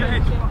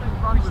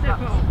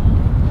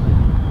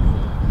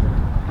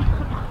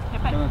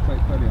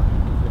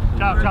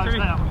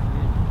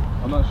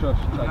 I'm not sure I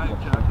should take it.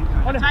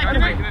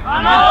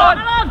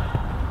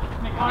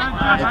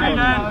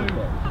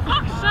 For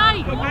fuck's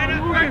sake!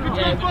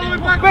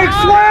 Big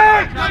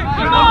switch!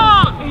 Come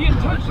on!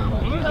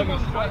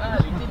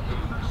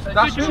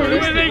 That's true.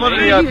 What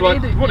did he have?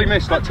 What did he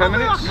miss? Like 10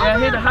 minutes? Yeah,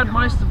 he'd have had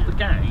most of the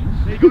game.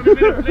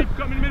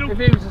 If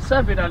he was a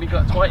sub, he'd only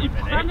got 20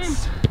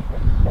 minutes.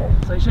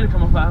 So you should have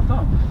come off at half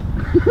time.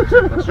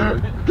 That's true.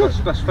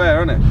 That's fair,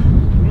 isn't it?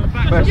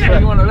 Fair, Yeah,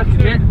 you want to look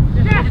at it?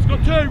 Robbie's got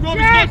two!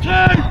 Robbie's got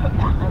two!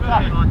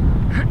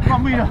 Come on,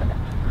 Mina.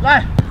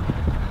 Left.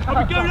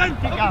 Robbie, go then!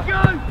 Robbie,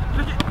 go!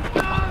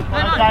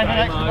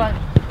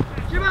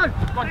 Jimmo!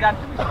 Come on, Dan.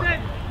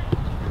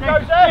 Go,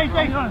 Zay!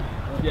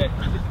 Yeah.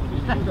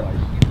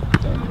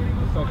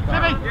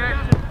 Timmy!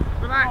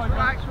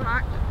 Relax.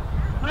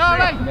 Go,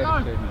 Lee! Go!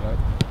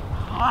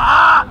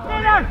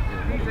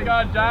 Go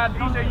on, Dan.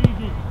 These are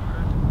easy.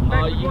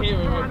 Oh, you hear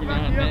him every now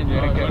and then. You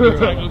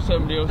tackle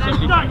somebody or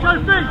somebody. Go,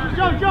 Finn!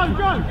 Go!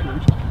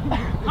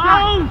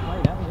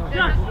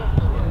 Yes!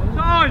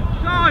 Time!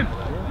 No.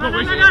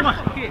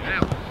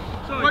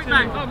 Right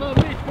back! Come on,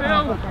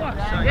 midfield!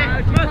 Yeah,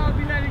 you can't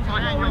be letting go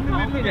in the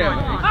middle.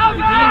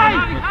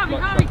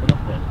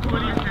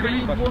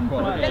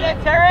 Get it,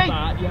 Terry!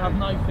 You have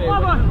no fear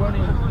when you're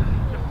running to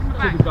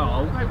the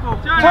goal.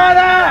 Turn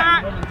it!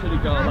 Running to the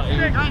goal, that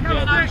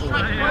is.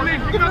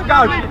 Go!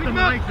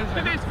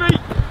 His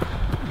feet!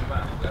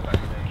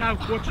 Now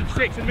watching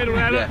 6 in the middle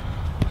there, look.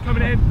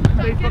 Coming in.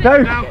 Go!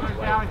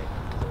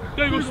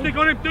 Dougal, stick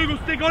on him!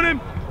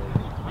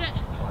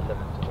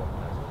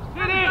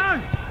 Get it!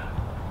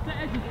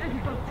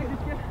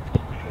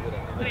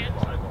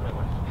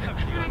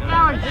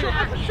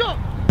 Shot!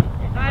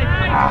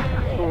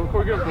 Forward.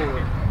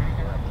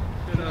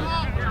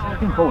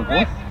 Forward, boy.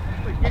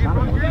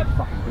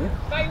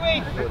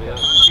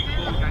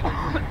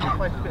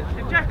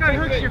 If Jacko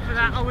hooks you for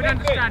that, I would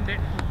understand it.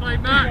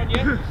 Like Matt.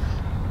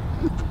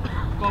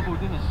 Bobble,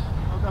 didn't it?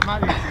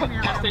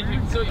 Steve, you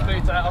can sort your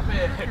boots out up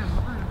here.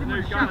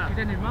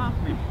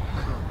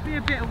 Be a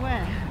bit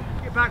aware.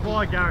 Get back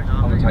wide, Garrett.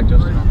 I'm going to take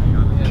Justin off.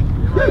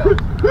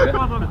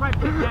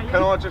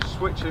 Can I just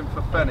switch him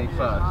for Fenny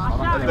first?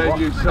 And then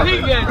you say...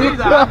 Yeah, do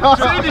that.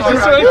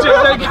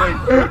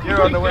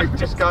 You're on the wing,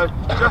 just go,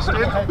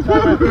 Justin. No,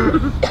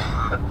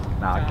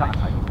 I can't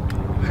take it.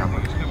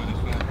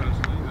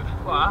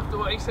 Well, after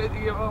what he said to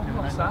you on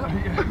WhatsApp.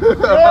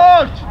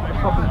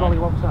 Proper volley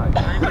one side.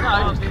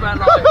 No, just about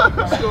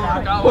like scoring a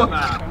goal and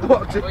that.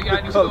 What did Well, you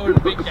only scored in a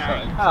big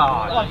game.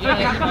 Oh,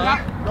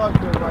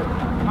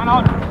 Man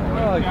on!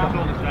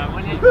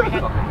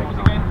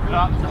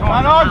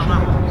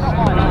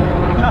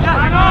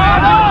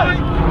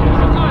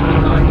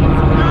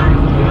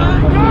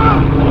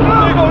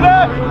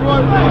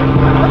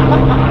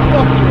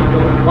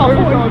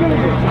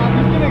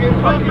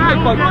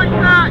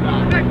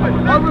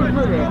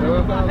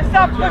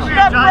 Stop pushing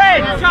up,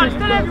 Fred! Chance,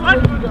 still everyone!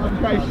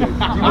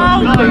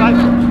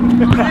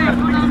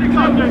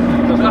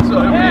 That's what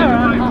I mean.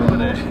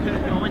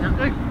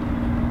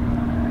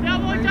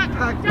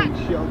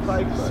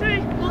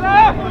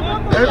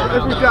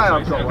 Every day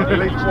I've got one, at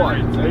least one.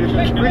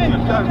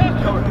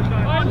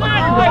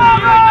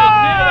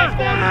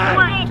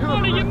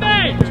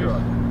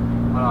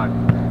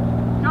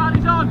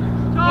 Carly's on!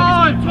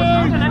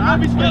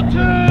 Robbie's got two!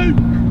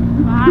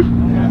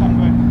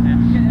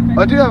 I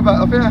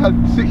think I had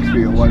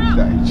 60 at one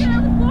stage.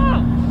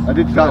 I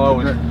did that.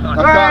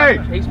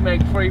 He's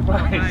made 3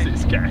 plays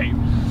this game.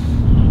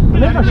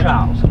 Never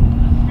Charles.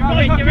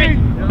 You're in!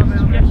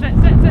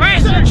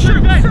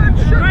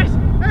 Chris!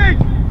 Hey!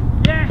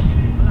 Yeah!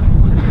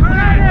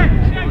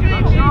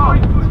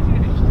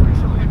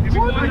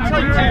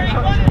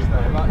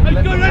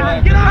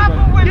 Get up!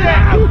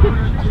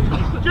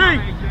 G!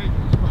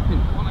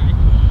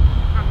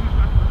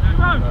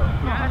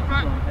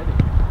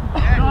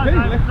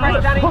 Press,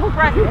 Danny,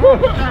 press!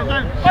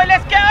 Wait,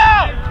 let's get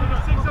up!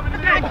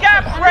 Get a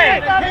gap,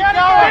 Fred!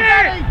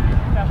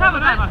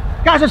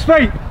 Guys, his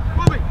feet!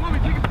 Bobby,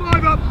 take a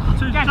 5 up!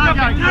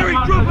 Terry,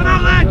 drop it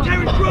out there!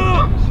 Terry,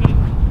 drop!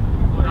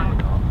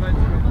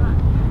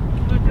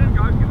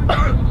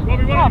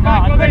 Robbie, Come on,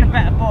 Mark, I've been a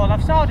better ball.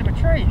 I've sold him a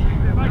treat.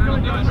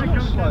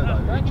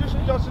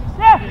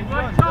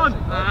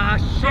 Ah,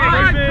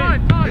 shit!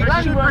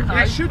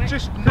 It should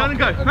just not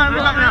go. Man,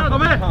 we're back now.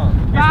 I'm here.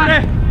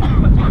 Danny!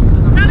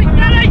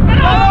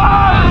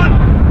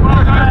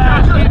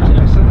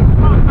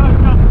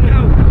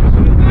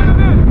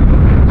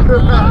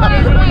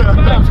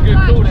 That's a good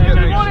call,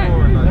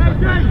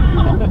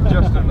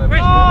 Justin, then.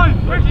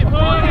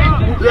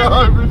 Yeah,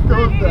 I've just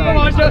gone down. Come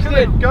on,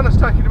 Justin! Gunner's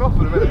taking him off in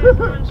a minute.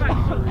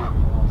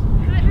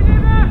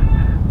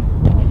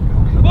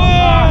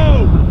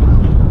 Oh!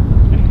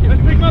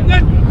 Let's pick up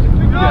then!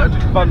 Yeah,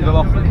 just bundle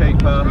off the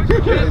keeper.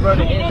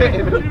 Hit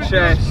him in the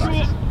chest.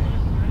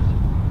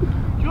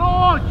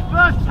 George,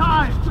 first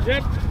time!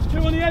 Yep, 2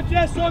 on the edge,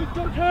 yes, Simon,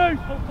 got 2!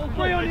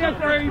 3 on the edge,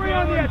 3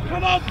 on the edge,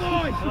 come on,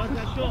 boy!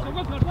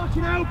 Watch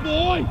it out,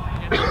 boy!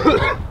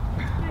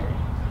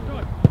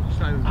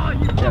 Oh,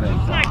 you got a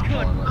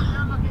second!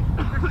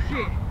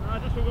 Shit!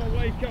 Just a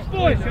wave cut.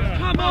 Boys,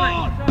 come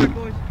on!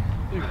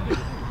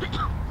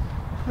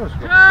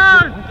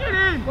 John, get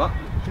in! What?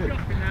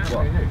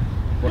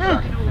 What's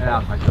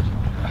that?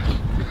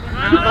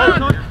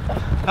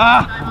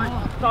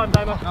 Time,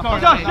 Damo.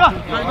 Sorry.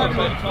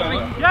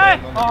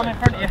 Yeah! Oh, I'm in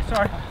front of you,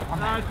 sorry.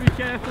 Be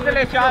careful. Still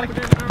here, Charlie.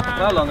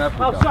 How long have we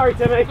got? Sorry,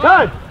 Timmy.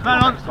 Go! Man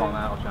on. Time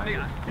out, I'll change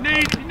it. You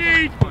need you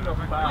need.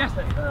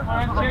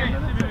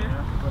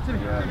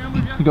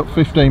 You got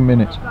 15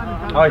 minutes.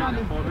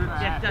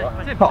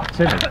 Oh,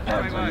 Timmy.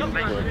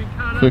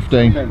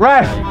 15.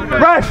 Ref!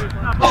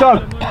 So,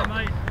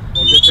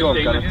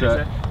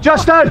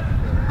 Justin!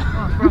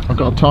 I've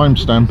got a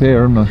timestamp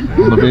here on the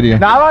video.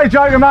 No, I'm only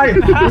joking, mate.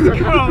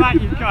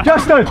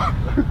 Justin!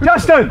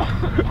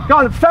 Go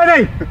on,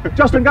 Fenny!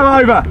 Justin, go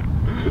over.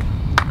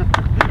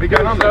 Are you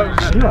going on there?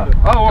 Yeah.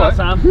 Oh, alright.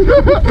 Sam.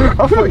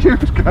 I thought you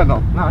was going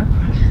on. No.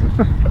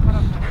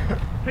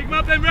 Pick him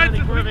up then, Red.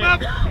 Just pick him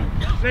up.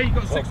 See, you've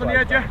got 6 on the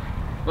edge, yeah?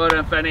 Well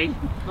done, Fenny.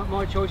 Not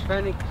my choice,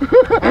 Fanny. They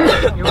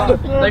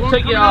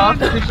took you off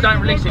because you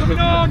don't release it.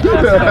 No,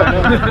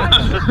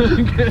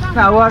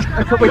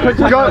 we could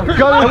take off. There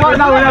wasn't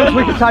no one else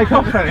we could take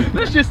off, Fenny.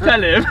 Let's just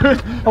tell him. I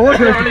was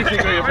going Release it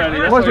with you,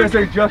 Fenny.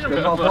 to do Justin,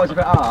 I thought it was a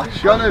bit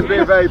harsh. Gunner's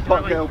being very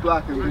pot kettle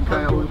black and been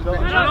playing all the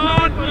time.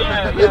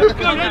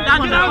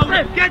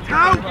 Get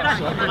out!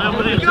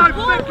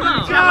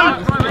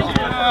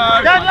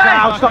 Get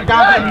out! Stop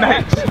gambling,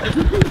 mate.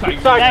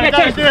 Sorry,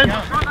 get in.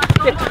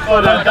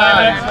 Well done,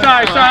 David.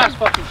 Sorry. That's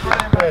fucking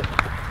shit.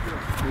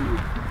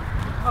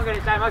 I'll get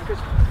it down, mate,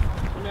 because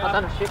I've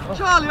done a shit.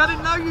 Charlie, I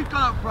didn't know you'd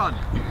gone up front.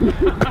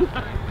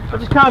 I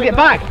just can't get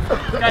back.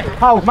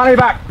 Hold, money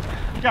back.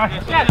 Charlie!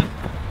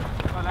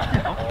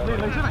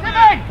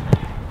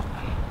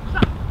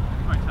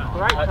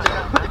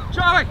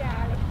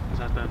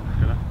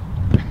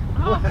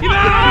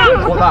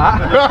 What that?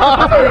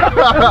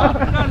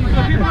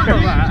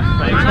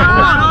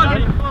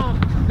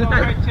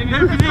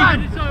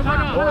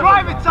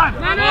 Drive it, son!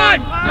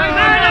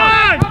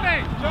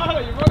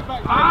 Charlie, you're right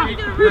back. You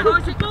didn't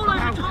realise it's all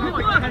over time.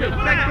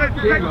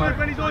 Take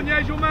when he's on, yeah,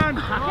 your man.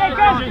 Get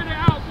it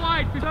out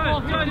wide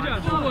before turning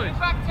forward.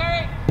 Back,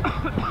 Terry.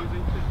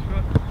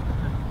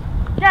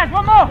 Yes,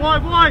 one more.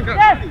 Wide.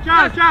 Yes.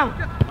 Ciao.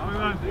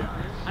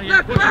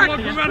 Left back.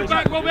 Run it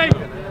back, Robbie.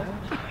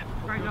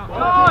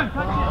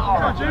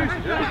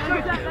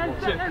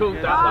 Should have called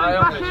that by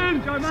off.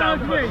 Sound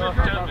put him off,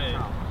 don't we?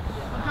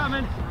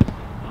 Coming.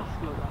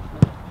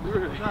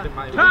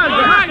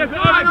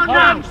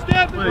 Turn.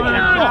 Step.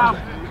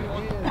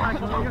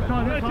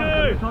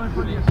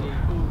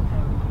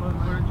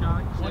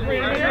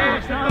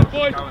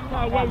 Boys.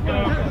 Well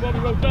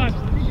done.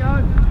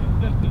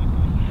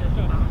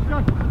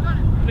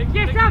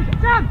 Yes,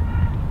 Sam.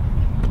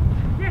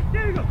 Yes,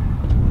 Dougal.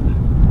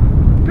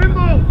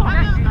 Pinball.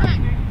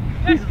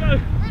 Let's go.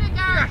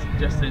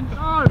 Justin.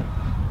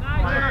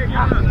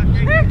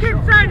 Who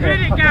keeps saying hit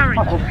it, Gary?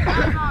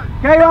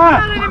 Get on!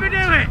 Don't let him do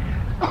it.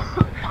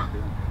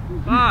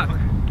 Mark.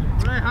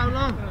 How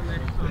long?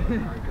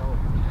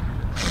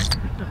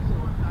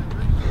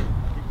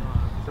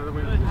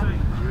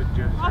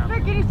 I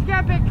think he needs to get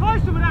a bit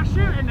closer with that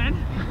shooting then.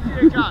 Here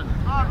it goes.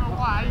 Arm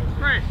away.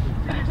 Chris,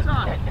 to your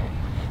son.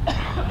 To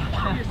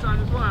your son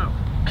as well.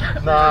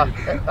 Nah,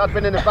 I'd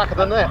been in the back of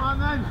the net. Come on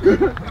then.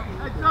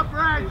 Heads up,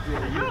 Red.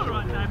 You're all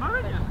right there,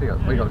 aren't you?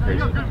 We got a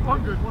piece.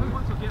 Good one.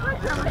 Once I get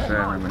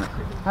out. A minute.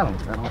 How long?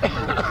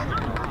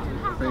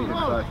 3 and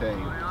 13.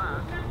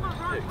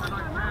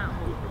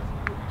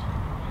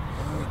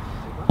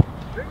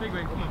 Big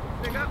wing, come on.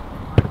 Pick up.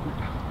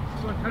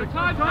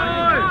 Time.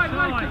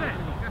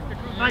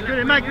 Make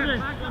it in.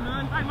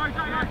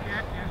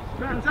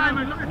 Hey,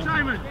 Simon, look at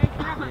Simon.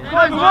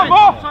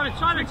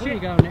 Simon! Here you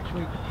go next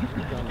week.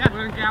 Yeah,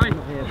 we're in Gary.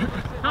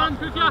 Time,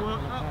 quick up.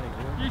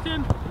 Use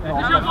him.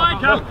 It's your bike.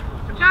 Go.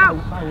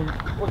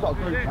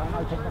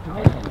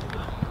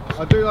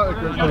 I do like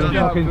the group.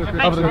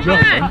 Other than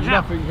Justin,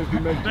 nothing has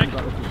been mentioned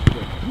about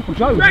the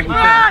Joe,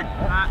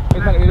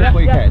 exactly this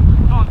weekend.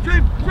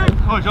 Tim.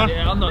 Oh, John.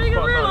 Yeah, I'm not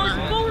surprised.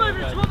 The ball over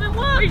the top and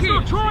working. He's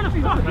not trying to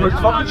fuck.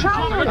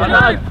 I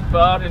know,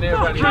 but I didn't hear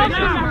about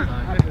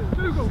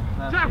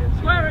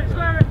Square it.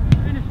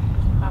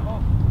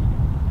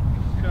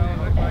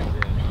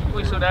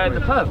 We saw they had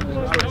the pub. Come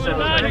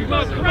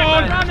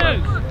on,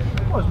 runners.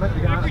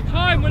 Every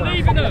time we're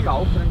leaving them.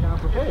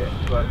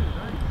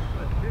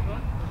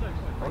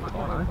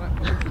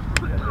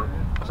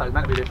 So it's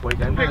meant to be this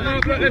weekend. Pick them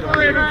up, let's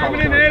bring them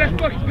coming in here, let's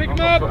fucking pick them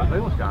up.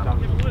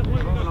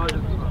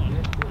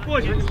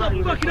 Boys, stop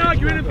fucking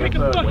arguing and pick a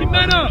fucking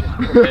man up.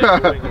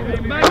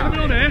 Man coming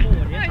on here.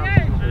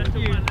 Yeah.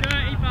 You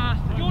dirty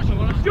bastard.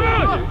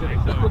 George!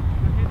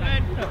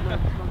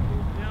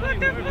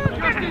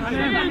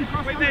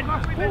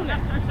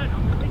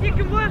 You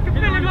can work a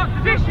feeling like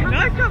fishing,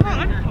 no? Come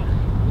on.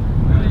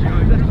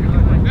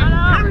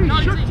 Harry,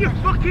 shut your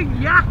fucking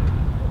yap.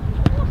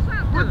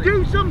 Well,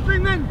 do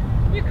something then.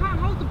 You can't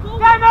hold the ball.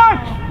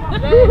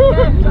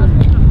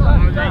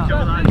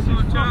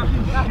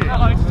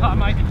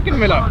 Give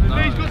him a look.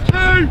 He's got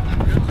 2.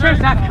 Where's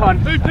that cunt?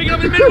 Who's picking up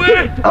in the middle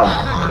here?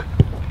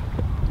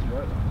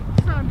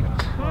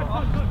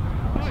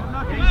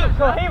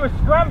 He was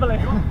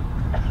scrambling.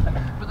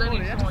 But then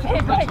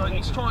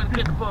he's trying to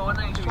get the ball and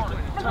then he's trying to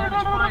turn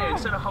his player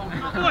instead of holding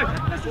it. Boy,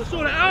 let's just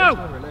sort it out.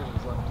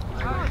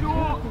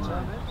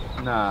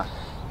 Nah.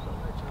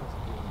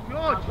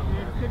 George!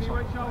 Give me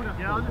right shoulder.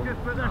 Yeah, I'll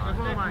just put this as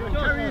well, mate.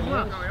 Terry as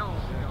well.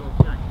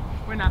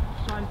 Winner.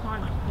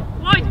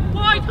 Wide!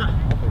 Wide!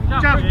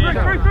 Jump!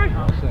 Through!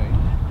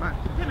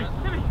 Timmy!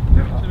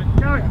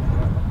 Go!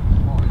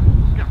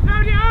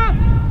 Load it up!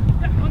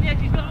 On the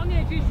edges, not on the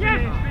edges. Yes!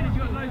 You've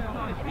got loads of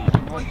time.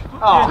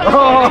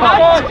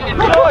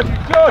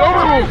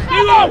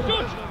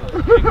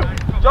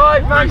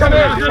 Drive, man, come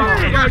in!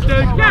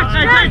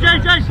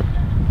 James!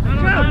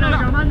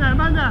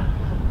 Man there!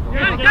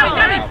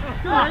 Get it!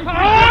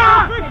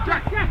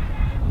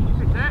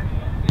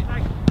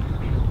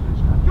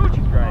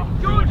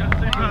 George!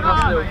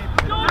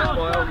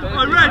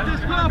 Red,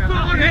 just put our foot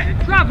on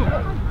it! Travel!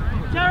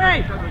 Jerry!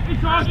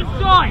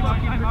 Inside!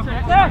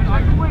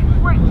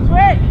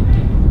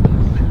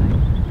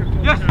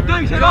 Yes, do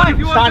it live!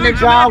 Standing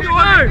ground.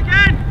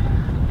 Again!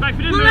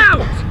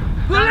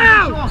 Pull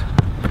out!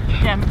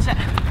 Yeah, set.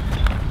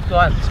 Go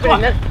on,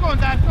 spin it. Go on,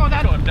 Dad!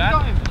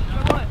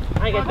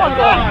 I get that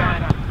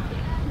guy.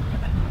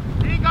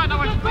 You ain't got no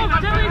one to spin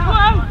that. Jerry's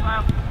well!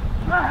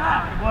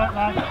 Work,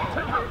 lad.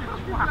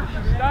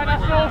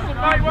 That's awesome,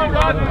 mate, well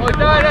done! Oh, no,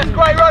 that's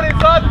great running,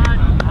 son!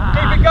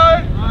 Keep it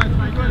going!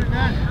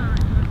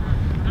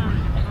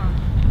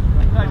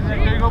 There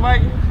you go,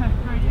 mate.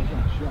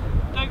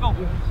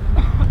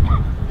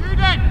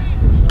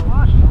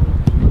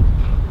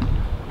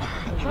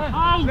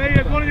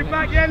 Lee, one on your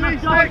back, yeah, Lee,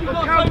 stay. You've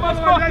got so much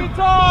fucking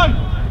time!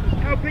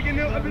 Cal picking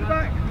it up in the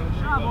back.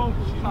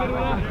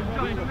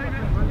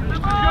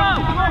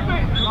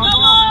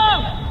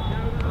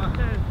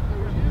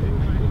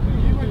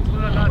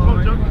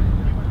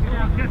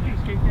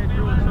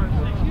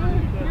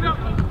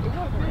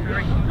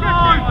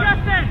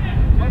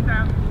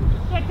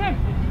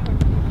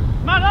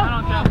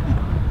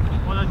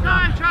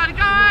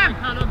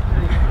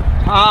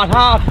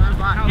 Hard!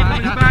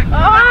 Back.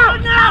 Oh,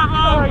 no!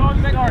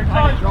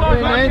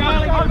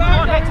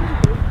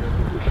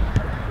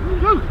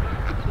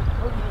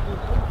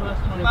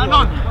 Man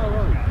on!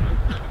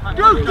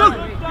 Go!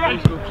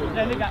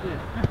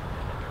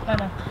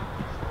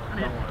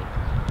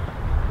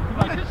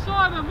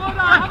 Simon, well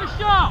done, have a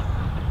shot!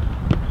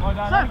 Well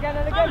done, again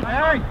and again.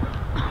 Harry!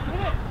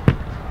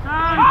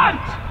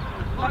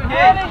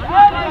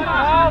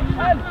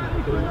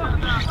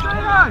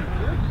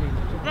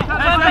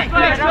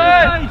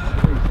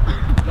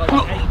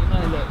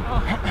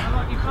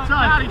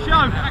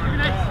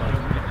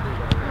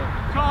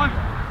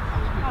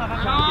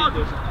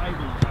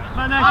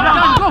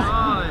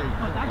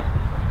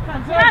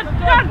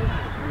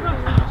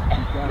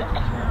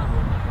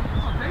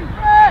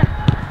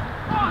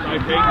 Come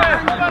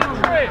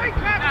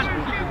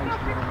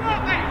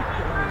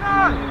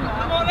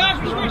on,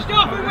 lads, we switched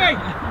off, haven't we?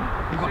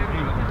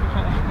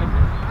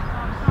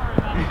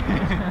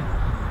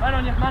 Man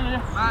on you.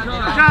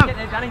 Get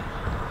there, Danny.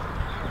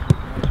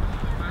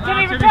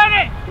 Jimmy, return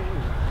it!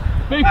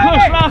 Big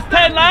push, last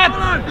 10, lads!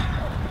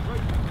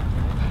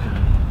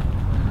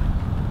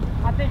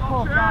 I did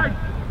pull, Danny.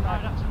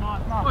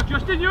 Oh,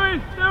 Justin, you in!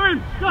 Go!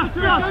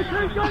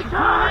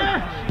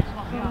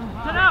 Turn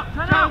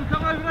out!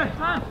 Come over there!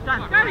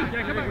 Danny!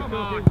 Yeah, come back.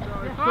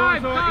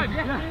 Time!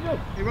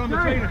 You're on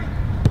between us.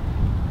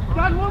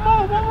 Dan, one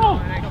more!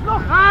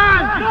 Look!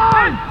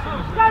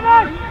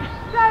 Seven!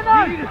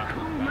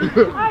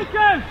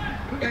 Aiken!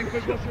 Again,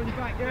 quick watch on your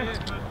back, yeah?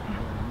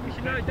 You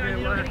should know it, Dan,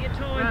 you're not going to get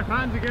time. Yeah,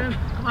 hands again.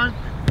 Come on.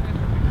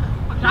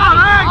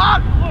 Charlie!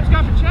 Let's go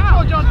for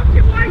Chow, John.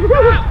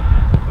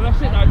 Well,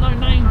 that's it, though, no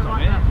names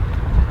on it.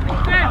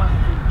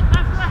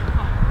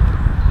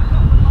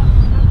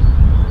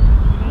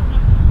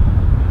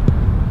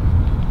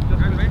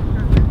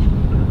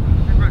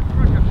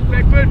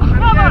 Beckford,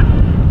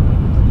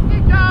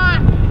 Keep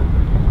going!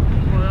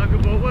 well,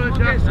 good ball. Well,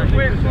 Get some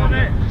whips on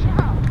it!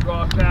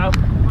 Right, Al.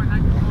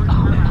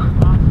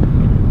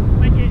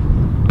 Make it.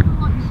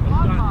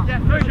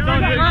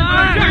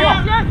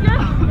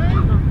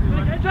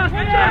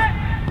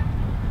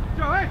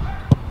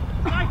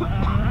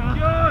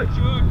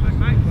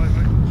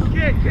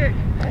 Yes! Kick!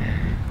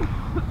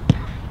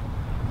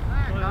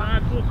 Well,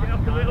 lad, walk it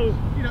up a little.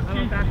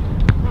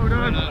 Well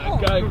done.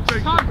 Go.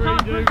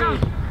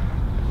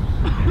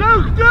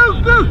 Luke!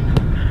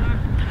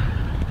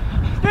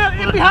 Still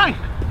in behind!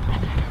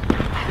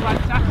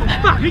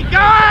 Keep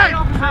going!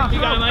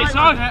 Keep going, mate,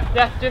 son!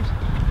 Yeah, James.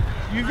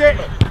 Use it!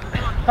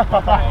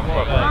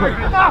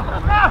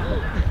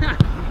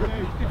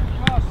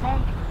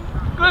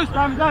 Good!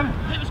 Down!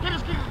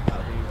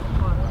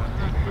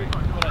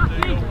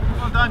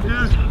 Well done,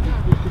 dude!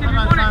 Well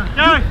done, Sam.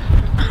 Gary!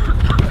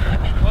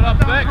 Well up,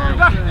 Beck.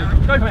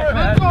 Go for it,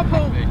 man.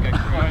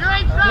 You're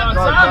in, Sam!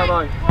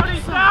 Body,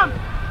 Sam!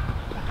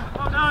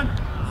 Well done!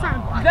 Sam!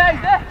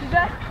 He's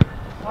there!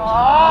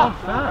 Oh!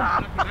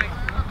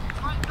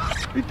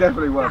 He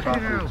definitely won't pass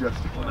with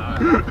Justin.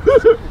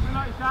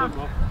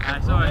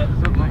 That's alright.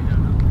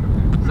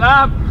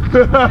 Sam!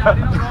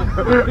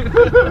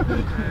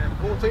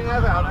 14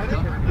 have out, ain't it?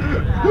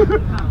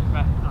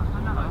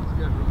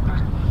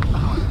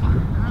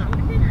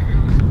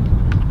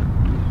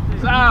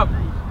 Sam!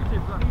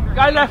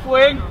 Go left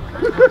wing!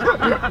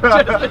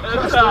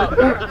 He's up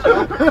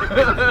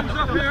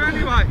here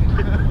anyway.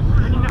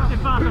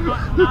 I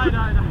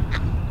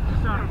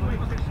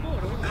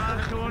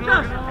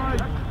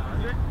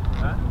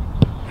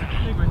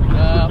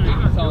think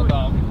it's on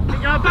down.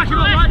 Back him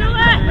up, right?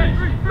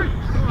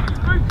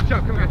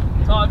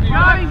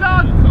 He's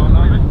on!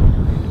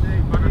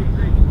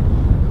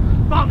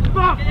 Box!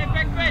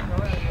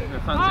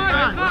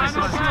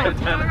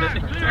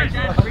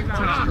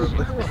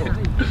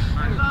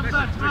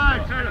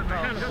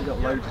 You've got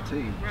loads of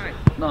teams.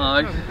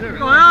 No.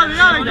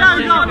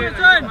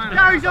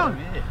 Gary's on!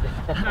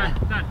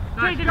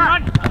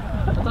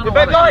 The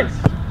big lights!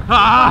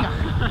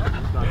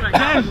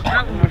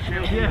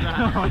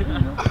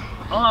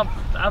 I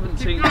haven't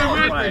seen a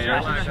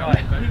player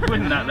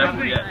win that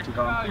level yet to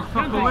go.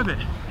 Fuck with it.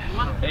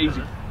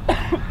 Easy.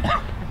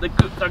 They're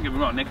good, don't get me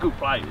wrong, they're good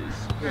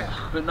players.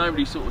 But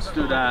nobody sort of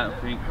stood out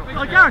and think,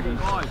 Oh, Gary!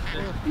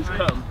 he's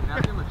come.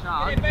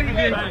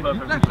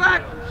 Left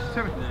back!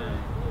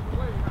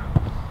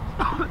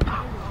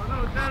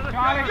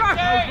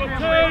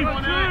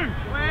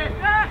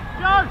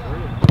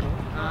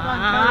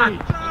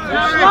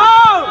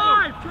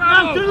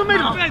 To the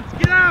middle!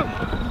 Get out!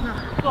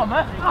 Come on,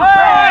 man.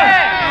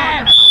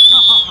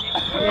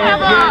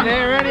 Get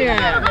there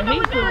anyhow.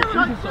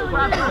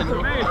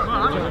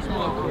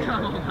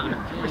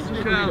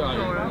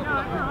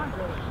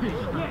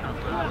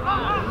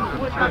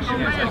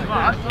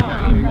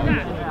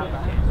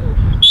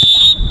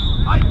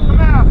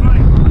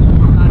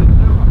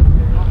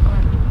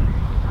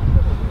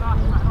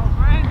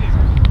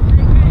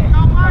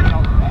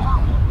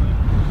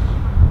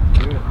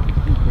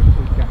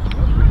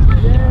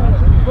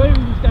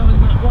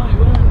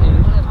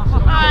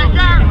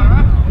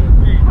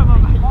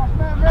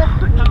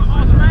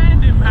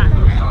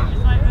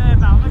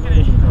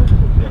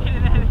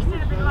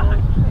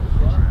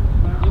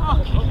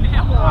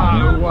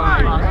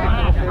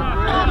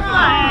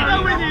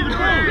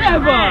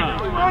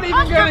 Not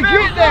even going to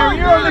get there,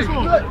 you're on this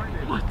foot.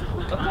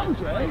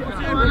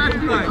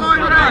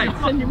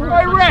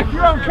 Hey ref,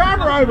 you're on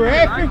camera over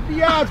here, 50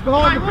 yards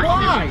behind the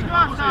play.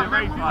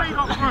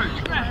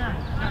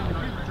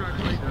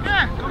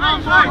 Come on,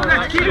 boys,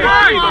 let's keep it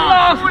going!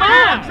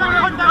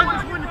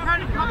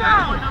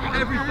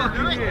 Every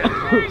fucking year.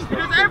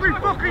 Because every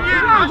fucking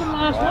year.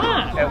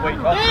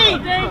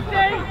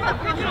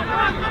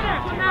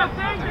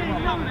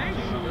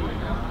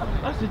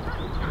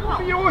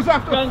 You always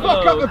have to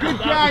fuck up the good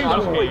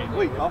games, boy.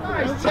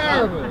 It's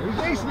terrible.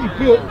 He's easily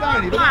built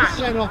down, he doesn't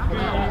send off for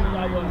that.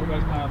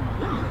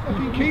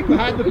 The keeper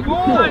had the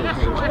ball.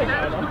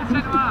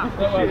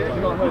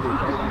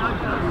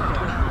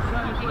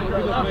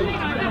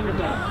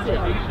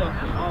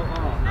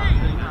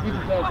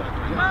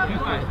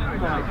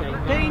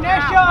 Dean,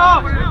 there, shut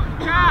up!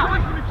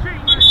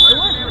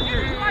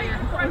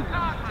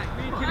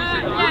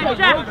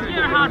 Jack,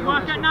 you're a hard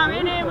worker. No,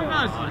 in here with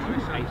us.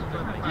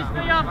 Just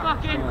for your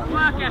fucking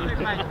work ethic,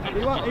 mate.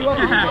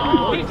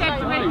 He said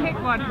to me, pick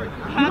one.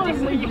 How do you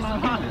see you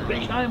start?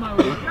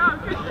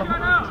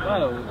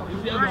 Well,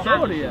 is it ever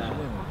somebody here?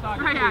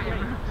 Straight at him.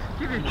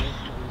 Give it.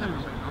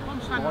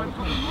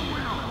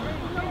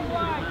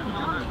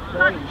 I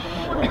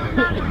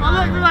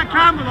look at that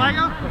camera,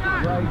 later.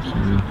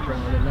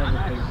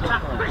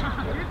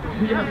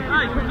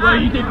 Well,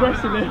 you did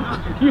wrestling.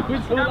 You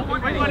was all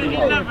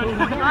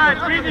Alright,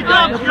 beat the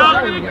gun,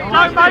 Scott.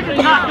 Don't make it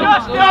happen.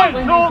 Just don't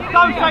talk,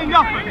 don't say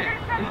nothing.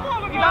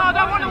 No, I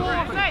don't want to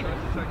walk in.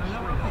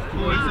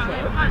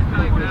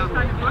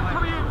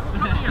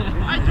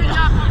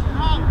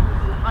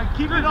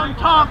 Keep it on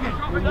target.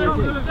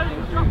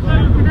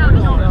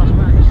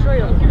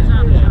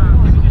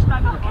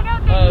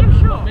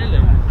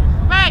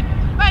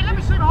 Mate, let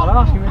me see the whole. I'll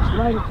ask him to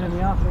explain it to me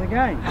after the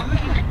game.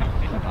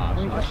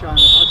 I'll show him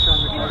the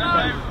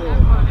game before.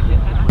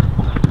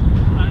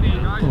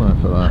 All right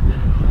for that.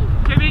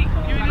 Jimmy,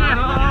 give me the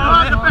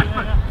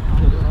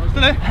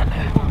Still there?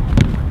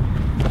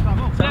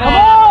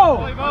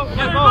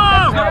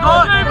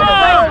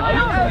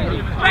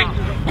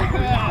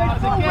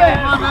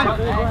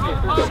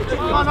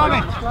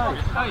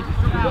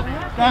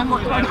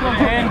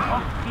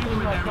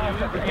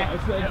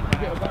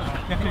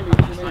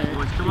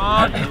 Come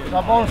on!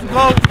 That ball's to go!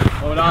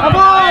 Hold on!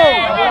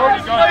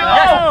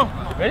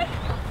 Ready?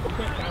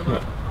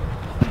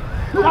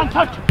 Don't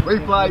touch it!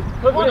 Replay!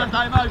 Well done,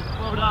 Damo!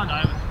 Well done,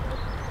 Damo!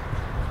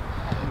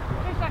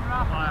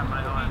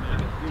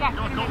 Jack,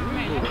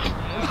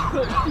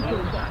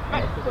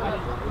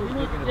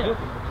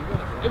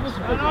 It was a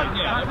good one,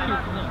 yeah.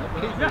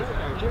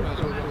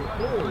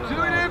 Two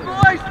in here,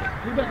 boys!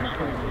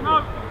 No!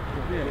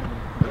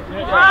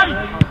 Hey!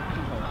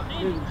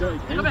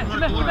 Come here!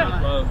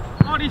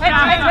 Body shot!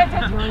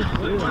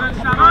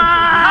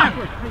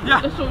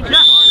 Yeah!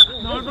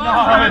 No!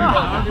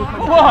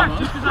 What?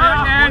 Just because I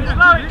can.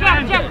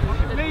 Jack!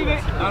 Leave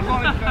it!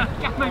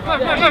 Jack, mate, go!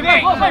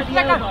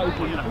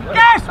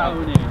 Yes!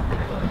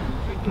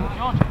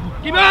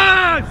 Give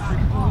us!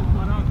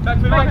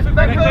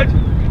 Back foot!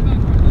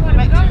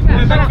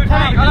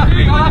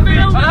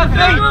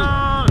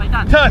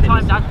 Turn!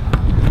 Time, Dad.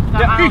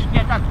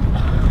 Get done.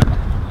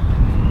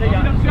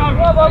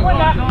 Bravo, win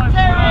that!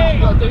 Terry!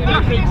 Got to do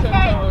that thing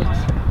sometimes.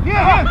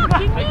 Yeah!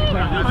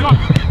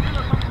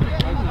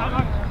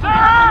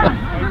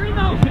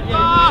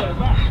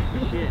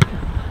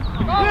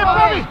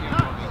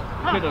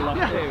 Could have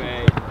lost it,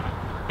 mate.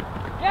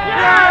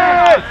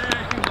 Yes!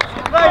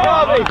 Play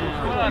Robbie!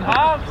 Well done,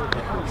 Harv.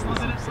 Well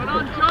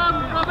done, John,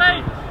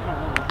 Robbie!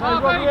 Well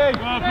played,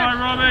 Robbie!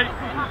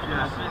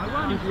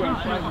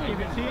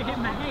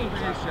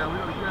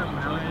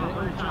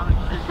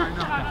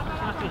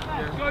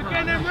 Go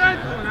again then, Red!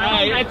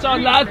 Hey, it's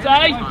on, lads,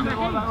 eh?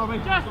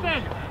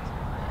 Justin!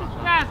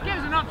 Gaz, give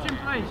us an option,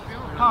 please.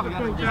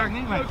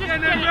 Just Get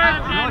in there,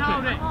 Red!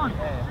 Hold it.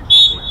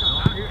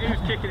 He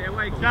was kicking it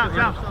away. Watch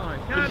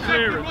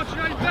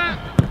your back!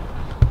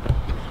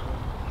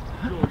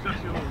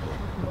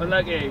 Well,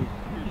 lucky.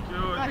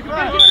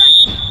 George.